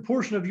certain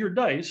portion of your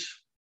dice,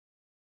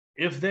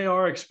 if they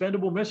are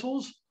expendable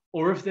missiles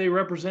or if they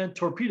represent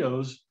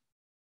torpedoes,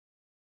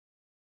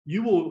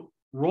 you will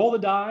roll the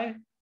die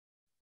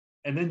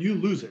and then you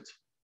lose it.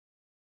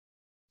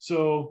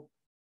 So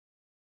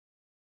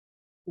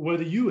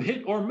whether you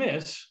hit or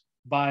miss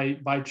by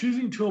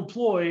choosing to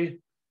employ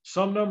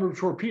some number of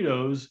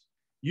torpedoes,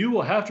 you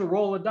will have to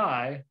roll a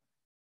die.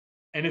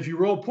 And if you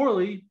roll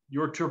poorly,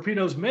 your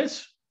torpedoes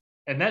miss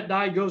and that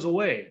die goes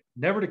away,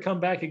 never to come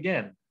back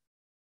again.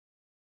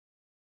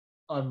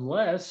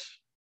 Unless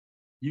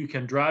you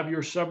can drive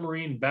your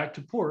submarine back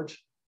to port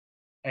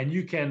and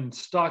you can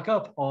stock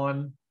up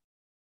on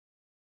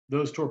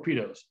those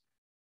torpedoes.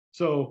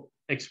 So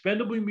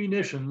expendable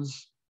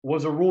munitions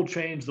was a rule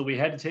change that we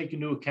had to take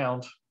into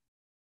account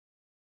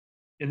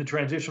in the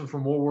transition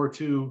from World War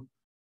II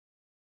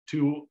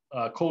to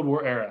Cold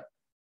War era.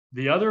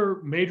 The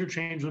other major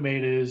change we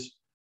made is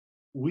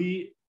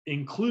we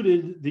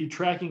included the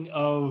tracking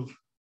of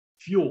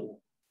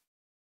fuel.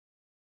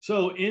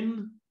 So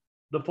in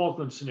the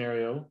Falklands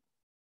scenario,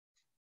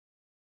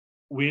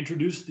 we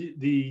introduced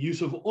the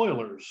use of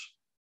oilers.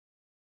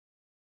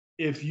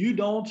 If you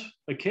don't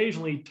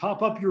occasionally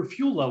top up your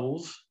fuel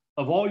levels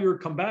of all your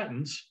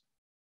combatants,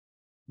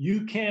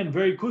 you can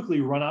very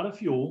quickly run out of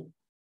fuel.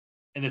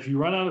 And if you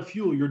run out of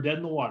fuel, you're dead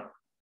in the water.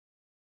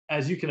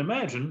 As you can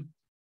imagine,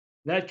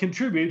 that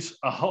contributes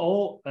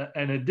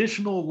an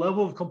additional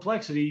level of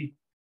complexity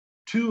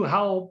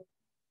to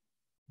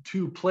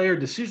player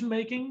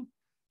decision-making,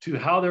 to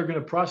how they're going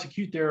to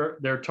prosecute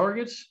their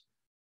targets,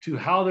 to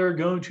how they're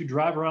going to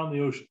drive around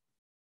the ocean.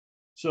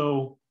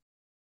 So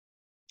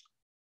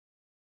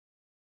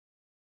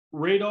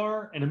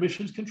radar and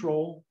emissions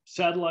control,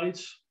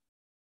 satellites,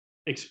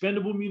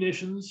 expendable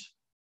munitions,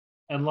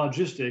 and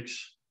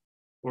logistics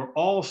were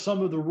all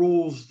some of the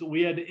rules that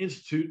we had to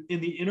institute in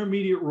the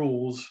intermediate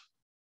rules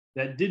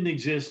that didn't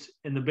exist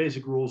in the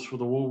basic rules for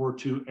the World War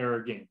II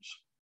era games.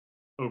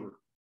 Over.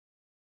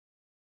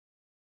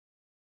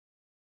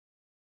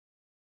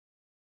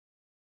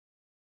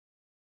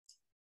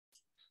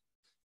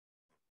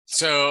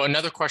 So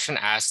another question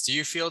asks, do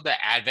you feel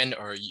the advent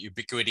or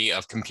ubiquity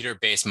of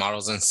computer-based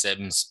models and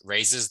sims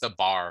raises the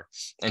bar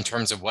in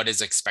terms of what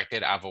is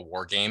expected out of a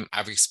war game?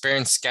 I've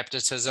experienced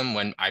skepticism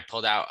when I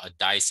pulled out a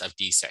dice of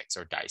D6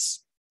 or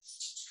dice.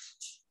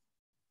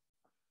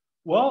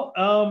 Well,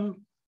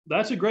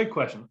 that's a great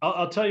question.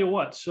 I'll tell you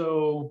what.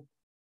 So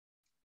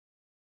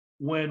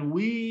when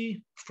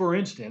we, for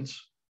instance,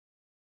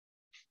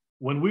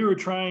 when we were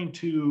trying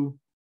to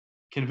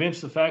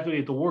convince the faculty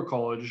at the War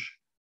College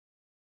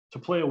to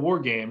play a war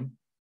game,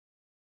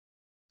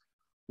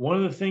 one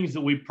of the things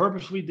that we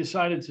purposely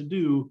decided to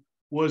do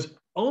was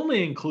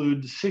only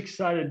include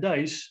 6-sided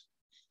dice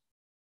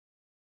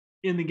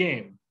in the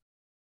game,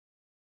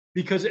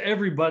 because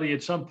everybody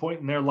at some point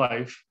in their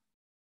life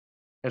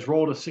has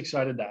rolled a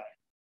 6-sided die.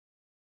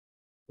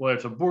 Whether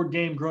it's a board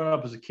game growing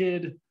up as a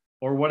kid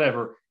or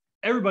whatever,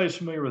 everybody's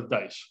familiar with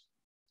dice.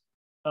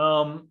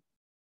 On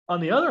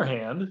the other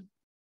hand,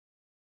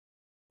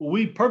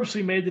 we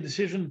purposely made the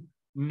decision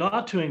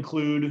not to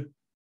include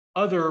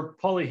other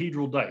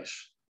polyhedral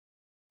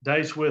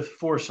dice with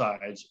 4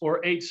 sides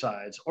or 8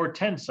 sides or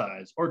 10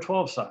 sides or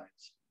 12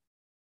 sides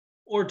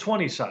or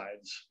 20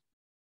 sides,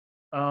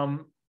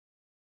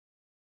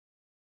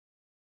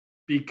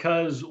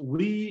 because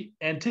we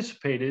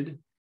anticipated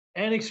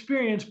and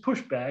experienced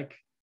pushback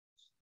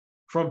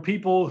from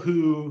people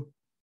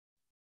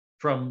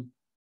from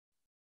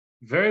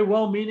very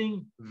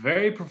well-meaning,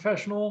 very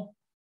professional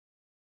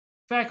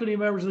faculty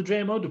members of the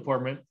JMO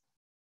department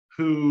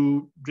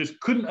who just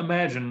couldn't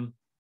imagine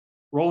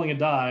rolling a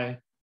die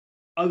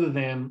other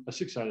than a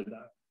 6-sided die.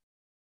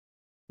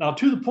 Now,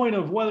 to the point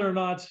of whether or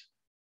not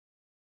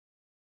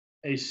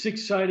a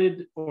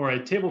 6-sided or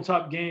a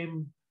tabletop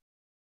game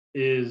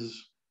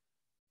is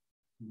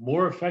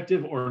more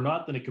effective or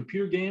not than a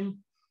computer game,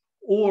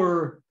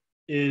 or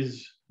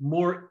is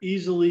more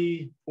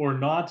easily or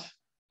not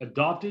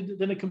adopted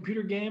than a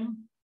computer game,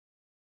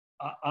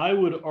 I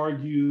would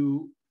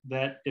argue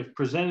that if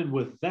presented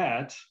with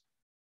that,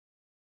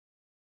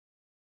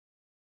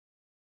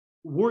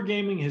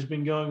 wargaming has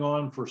been going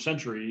on for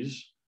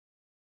centuries,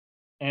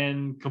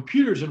 and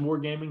computers in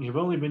wargaming have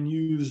only been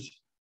used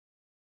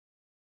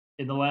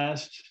in the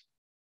last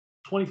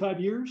 25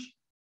 years.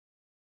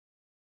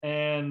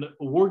 And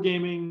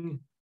wargaming,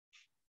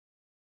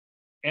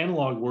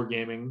 analog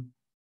wargaming,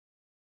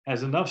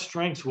 has enough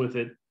strengths with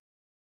it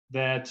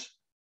that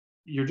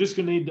you're just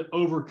going to need to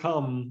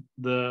overcome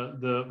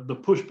the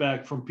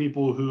pushback from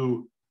people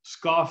who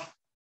scoff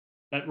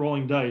at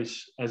rolling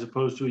dice as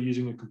opposed to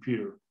using a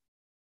computer.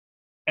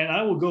 And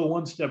I will go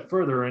one step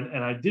further,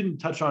 and I didn't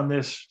touch on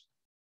this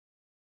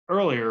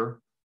earlier.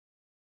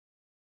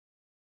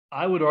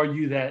 I would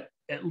argue that,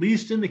 at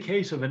least in the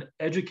case of an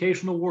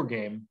educational war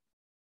game,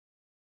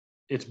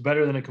 it's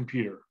better than a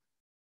computer.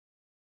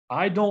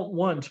 I don't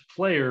want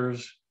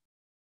players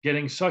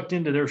getting sucked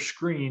into their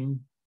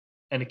screen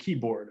and a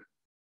keyboard.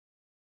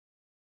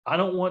 I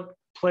don't want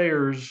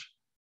players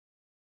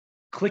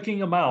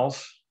clicking a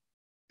mouse,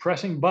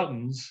 pressing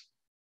buttons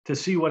to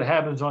see what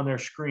happens on their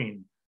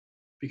screen.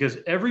 Because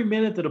every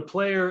minute that a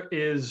player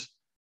is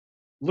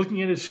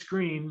looking at his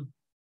screen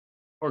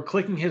or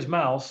clicking his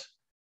mouse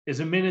is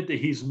a minute that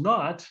he's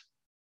not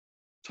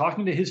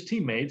talking to his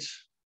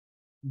teammates,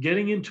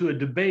 getting into a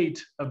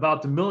debate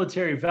about the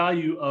military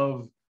value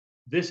of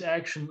this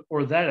action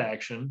or that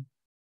action,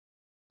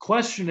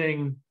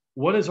 questioning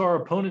what is our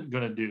opponent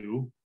going to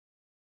do.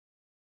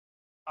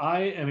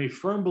 I am a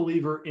firm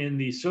believer in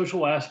the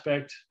social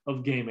aspect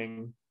of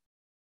gaming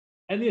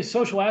and the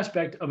social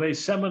aspect of a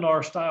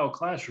seminar style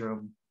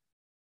classroom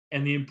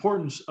and the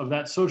importance of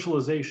that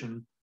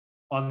socialization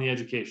on the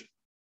education.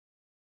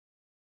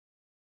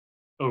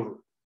 Over.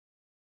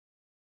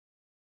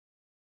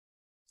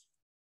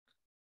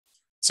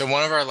 So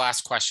one of our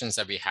last questions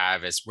that we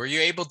have is, were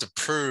you able to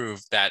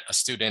prove that a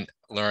student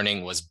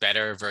learning was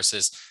better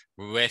versus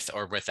with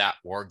or without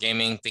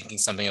wargaming? Thinking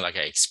something like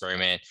an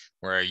experiment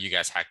where you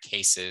guys had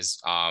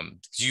cases.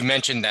 You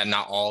mentioned that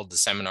not all the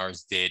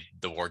seminars did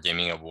the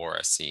wargaming of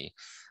War SC.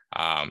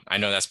 I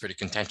know that's pretty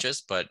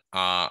contentious, but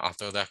I'll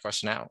throw that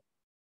question out.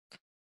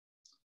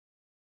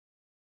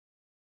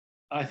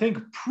 I think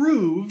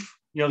prove,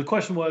 the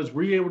question was,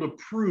 were you able to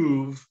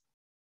prove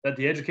that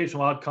the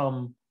educational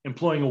outcome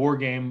employing a war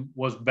game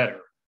was better?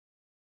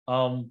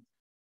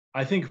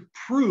 I think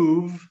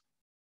prove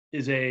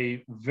is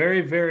a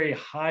very, very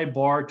high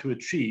bar to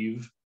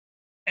achieve.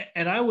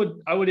 And I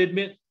would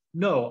admit,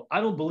 no, I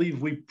don't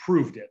believe we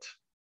proved it.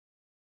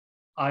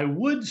 I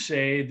would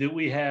say that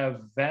we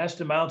have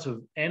vast amounts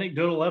of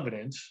anecdotal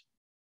evidence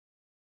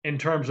in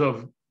terms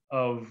of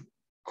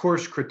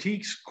course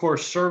critiques,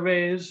 course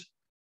surveys,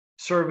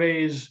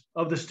 surveys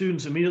of the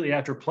students immediately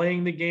after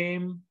playing the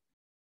game,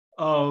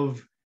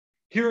 of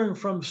hearing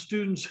from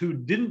students who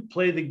didn't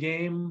play the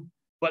game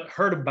but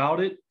heard about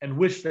it and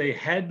wish they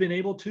had been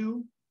able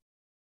to.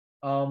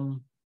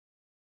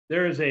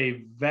 There is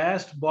a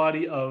vast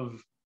body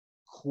of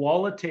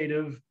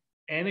qualitative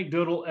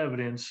anecdotal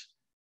evidence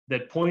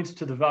that points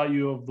to the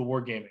value of the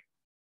wargaming.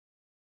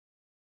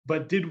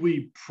 But did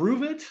we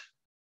prove it?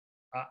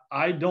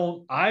 I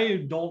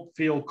don't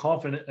feel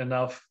confident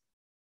enough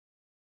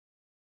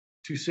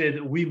to say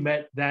that we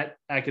met that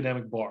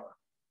academic bar.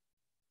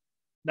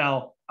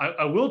 Now,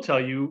 I will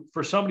tell you,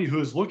 for somebody who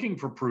is looking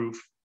for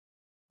proof,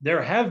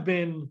 there have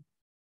been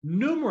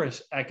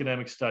numerous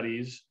academic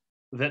studies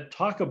that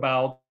talk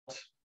about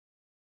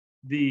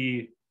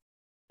the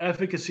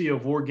efficacy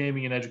of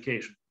wargaming in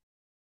education.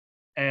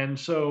 And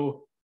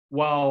so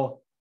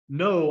while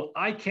no,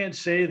 I can't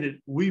say that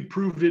we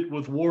proved it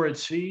with War at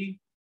Sea,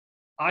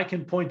 I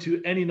can point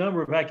to any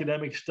number of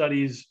academic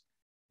studies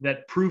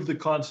that prove the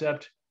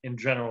concept in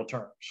general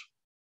terms.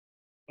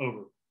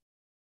 Over.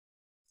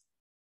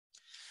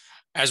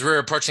 As we're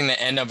approaching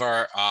the end of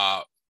our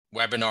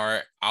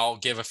webinar, I'll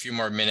give a few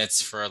more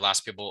minutes for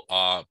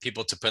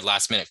people to put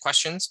last minute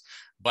questions.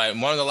 But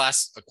one of the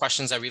last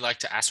questions that we like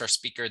to ask our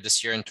speaker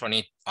this year in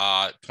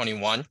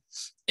 2021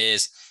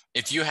 is,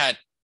 if you had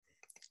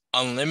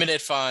unlimited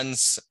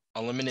funds,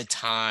 unlimited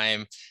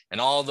time,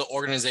 and all the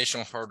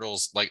organizational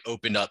hurdles like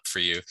opened up for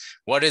you,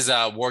 what is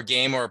a war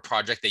game or a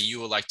project that you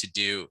would like to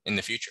do in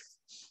the future?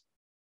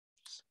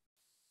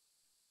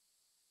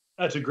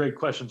 That's a great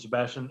question,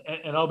 Sebastian.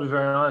 And I'll be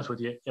very honest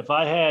with you. If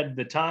I had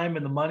the time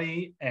and the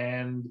money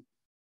and,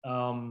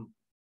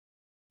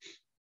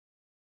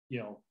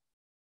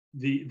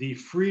 the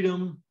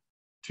freedom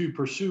to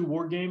pursue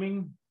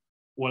wargaming,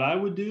 what I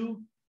would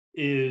do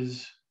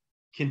is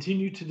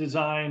continue to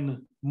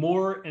design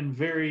more and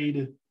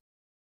varied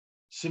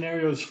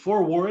scenarios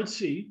for War at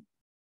Sea.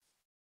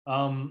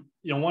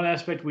 One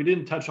aspect we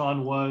didn't touch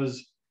on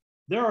was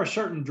there are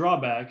certain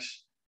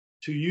drawbacks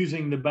to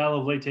using the Battle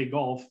of Leyte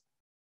Gulf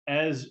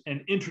as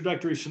an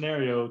introductory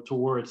scenario to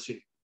War at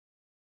Sea.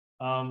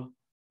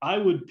 I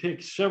would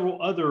pick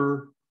several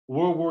other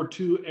World War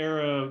II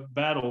era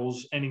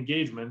battles and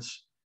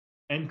engagements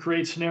and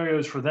create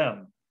scenarios for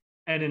them.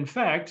 And in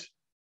fact,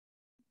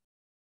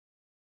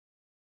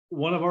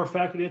 one of our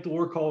faculty at the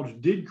War College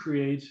did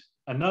create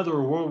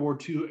another World War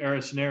II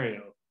era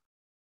scenario.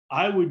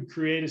 I would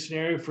create a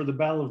scenario for the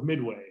Battle of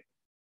Midway.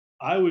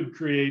 I would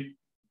create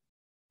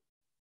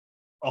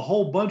a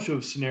whole bunch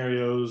of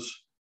scenarios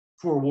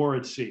for War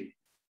at Sea.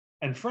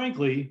 And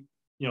frankly,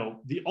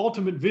 the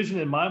ultimate vision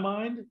in my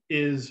mind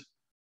is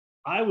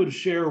I would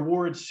share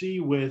War at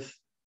Sea with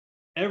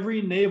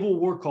every Naval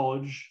War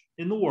College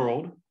in the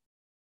world.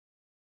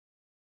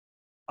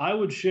 I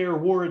would share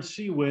War at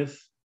Sea with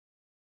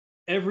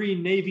every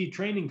Navy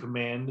training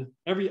command,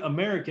 every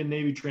American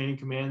Navy training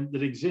command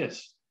that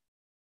exists,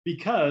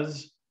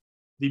 because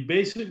the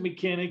basic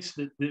mechanics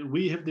that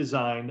we have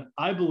designed,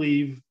 I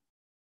believe,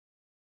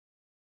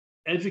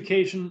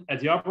 education at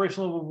the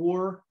operational level of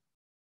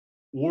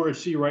War at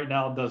Sea right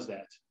now does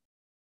that.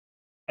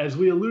 As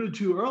we alluded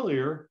to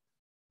earlier,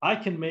 I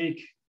can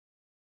make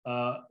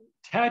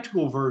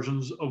tactical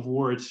versions of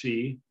War at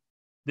Sea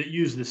that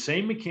use the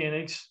same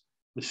mechanics,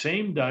 the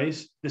same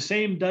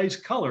dice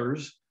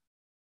colors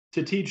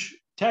to teach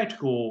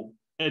tactical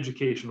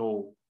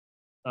educational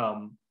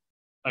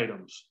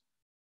items.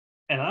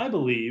 And I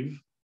believe,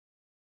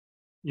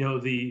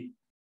 the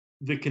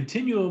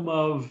continuum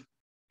of,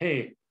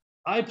 hey,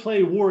 I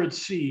play War at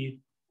Sea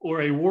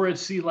or a War at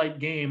Sea-like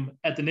game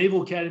at the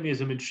Naval Academy as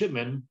a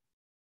midshipman,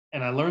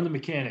 and I learn the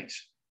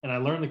mechanics and I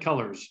learn the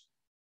colors.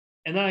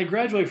 And then I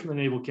graduate from the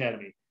Naval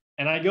Academy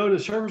and I go to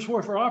Surface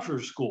Warfare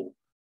Officers School,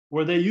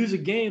 where they use a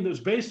game that's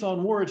based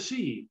on War at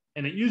Sea,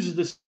 and it uses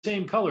the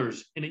same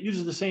colors and it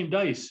uses the same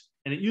dice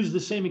and it uses the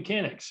same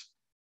mechanics.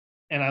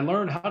 And I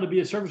learn how to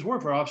be a Surface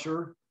Warfare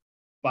Officer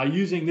by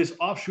using this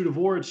offshoot of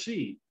War at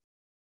Sea.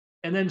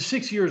 And then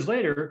 6 years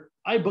later,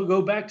 I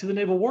go back to the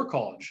Naval War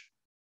College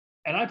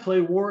and I play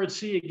War at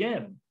Sea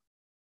again.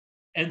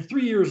 And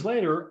 3 years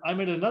later,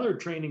 I'm at another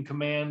training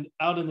command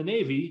out in the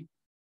Navy.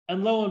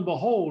 And lo and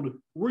behold,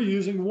 we're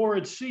using War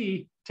at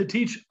Sea to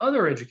teach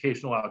other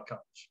educational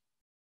outcomes.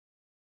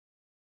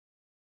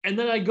 And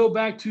then I go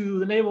back to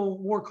the Naval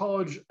War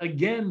College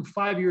again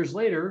 5 years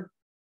later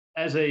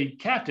as a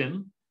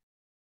captain,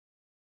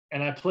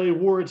 and I play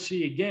War at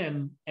Sea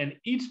again. And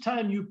each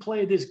time you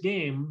play this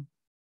game,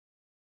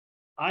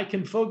 I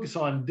can focus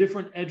on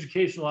different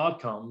educational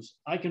outcomes.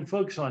 I can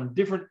focus on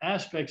different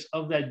aspects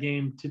of that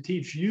game to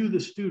teach you, the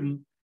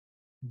student,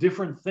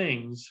 different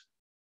things.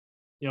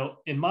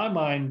 In my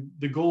mind,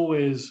 the goal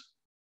is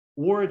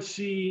War at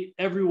Sea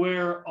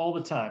everywhere, all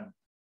the time.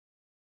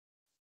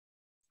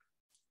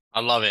 I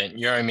love it.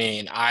 You know what I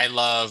mean? I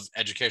love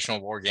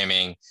educational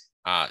wargaming.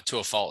 to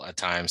a fault at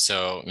times.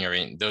 So, you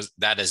know,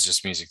 that is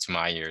just music to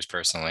my ears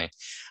personally.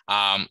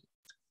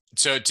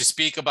 So to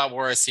speak about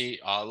War SC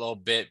a little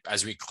bit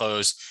as we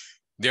close,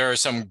 there are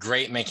some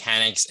great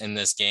mechanics in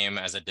this game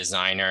as a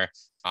designer,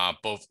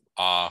 both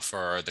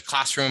for the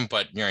classroom,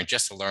 but, you know,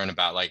 just to learn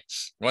about, like,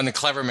 one of the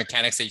clever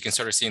mechanics that you can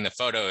sort of see in the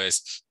photo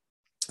is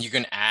you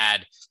can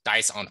add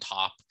dice on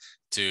top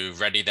to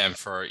ready them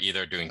for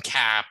either doing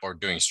cap or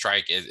doing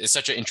strike. It's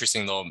such an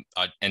interesting little,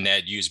 and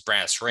then use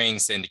brass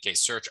rings to indicate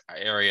search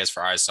areas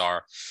for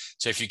ISR.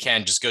 So if you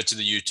can, just go to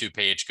the YouTube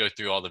page, go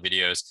through all the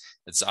videos.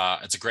 It's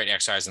a great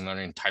exercise in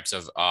learning types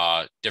of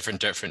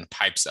different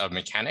types of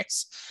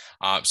mechanics.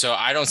 So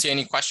I don't see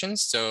any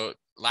questions. So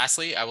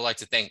lastly, I would like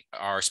to thank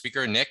our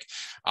speaker, Nick,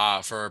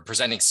 for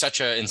presenting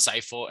such an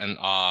insightful and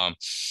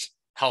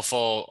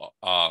helpful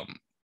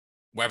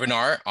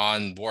webinar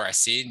on War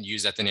SC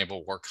used at the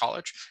Naval War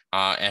College.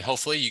 And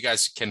hopefully you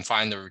guys can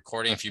find the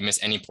recording if you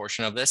miss any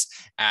portion of this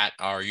at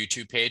our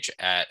YouTube page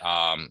at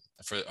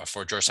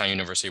for Georgetown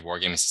University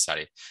Wargaming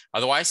Society.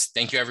 Otherwise,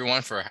 thank you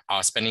everyone for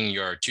spending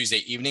your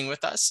Tuesday evening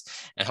with us.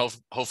 And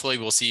hopefully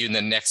we'll see you in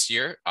the next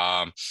year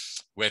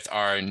with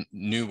our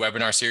new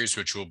webinar series,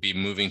 which will be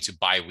moving to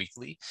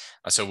bi-weekly.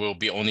 So we'll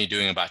be only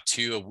doing about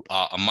 2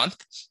 a month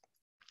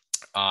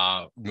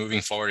moving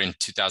forward in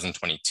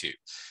 2022.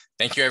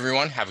 Thank you,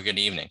 everyone. Have a good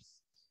evening.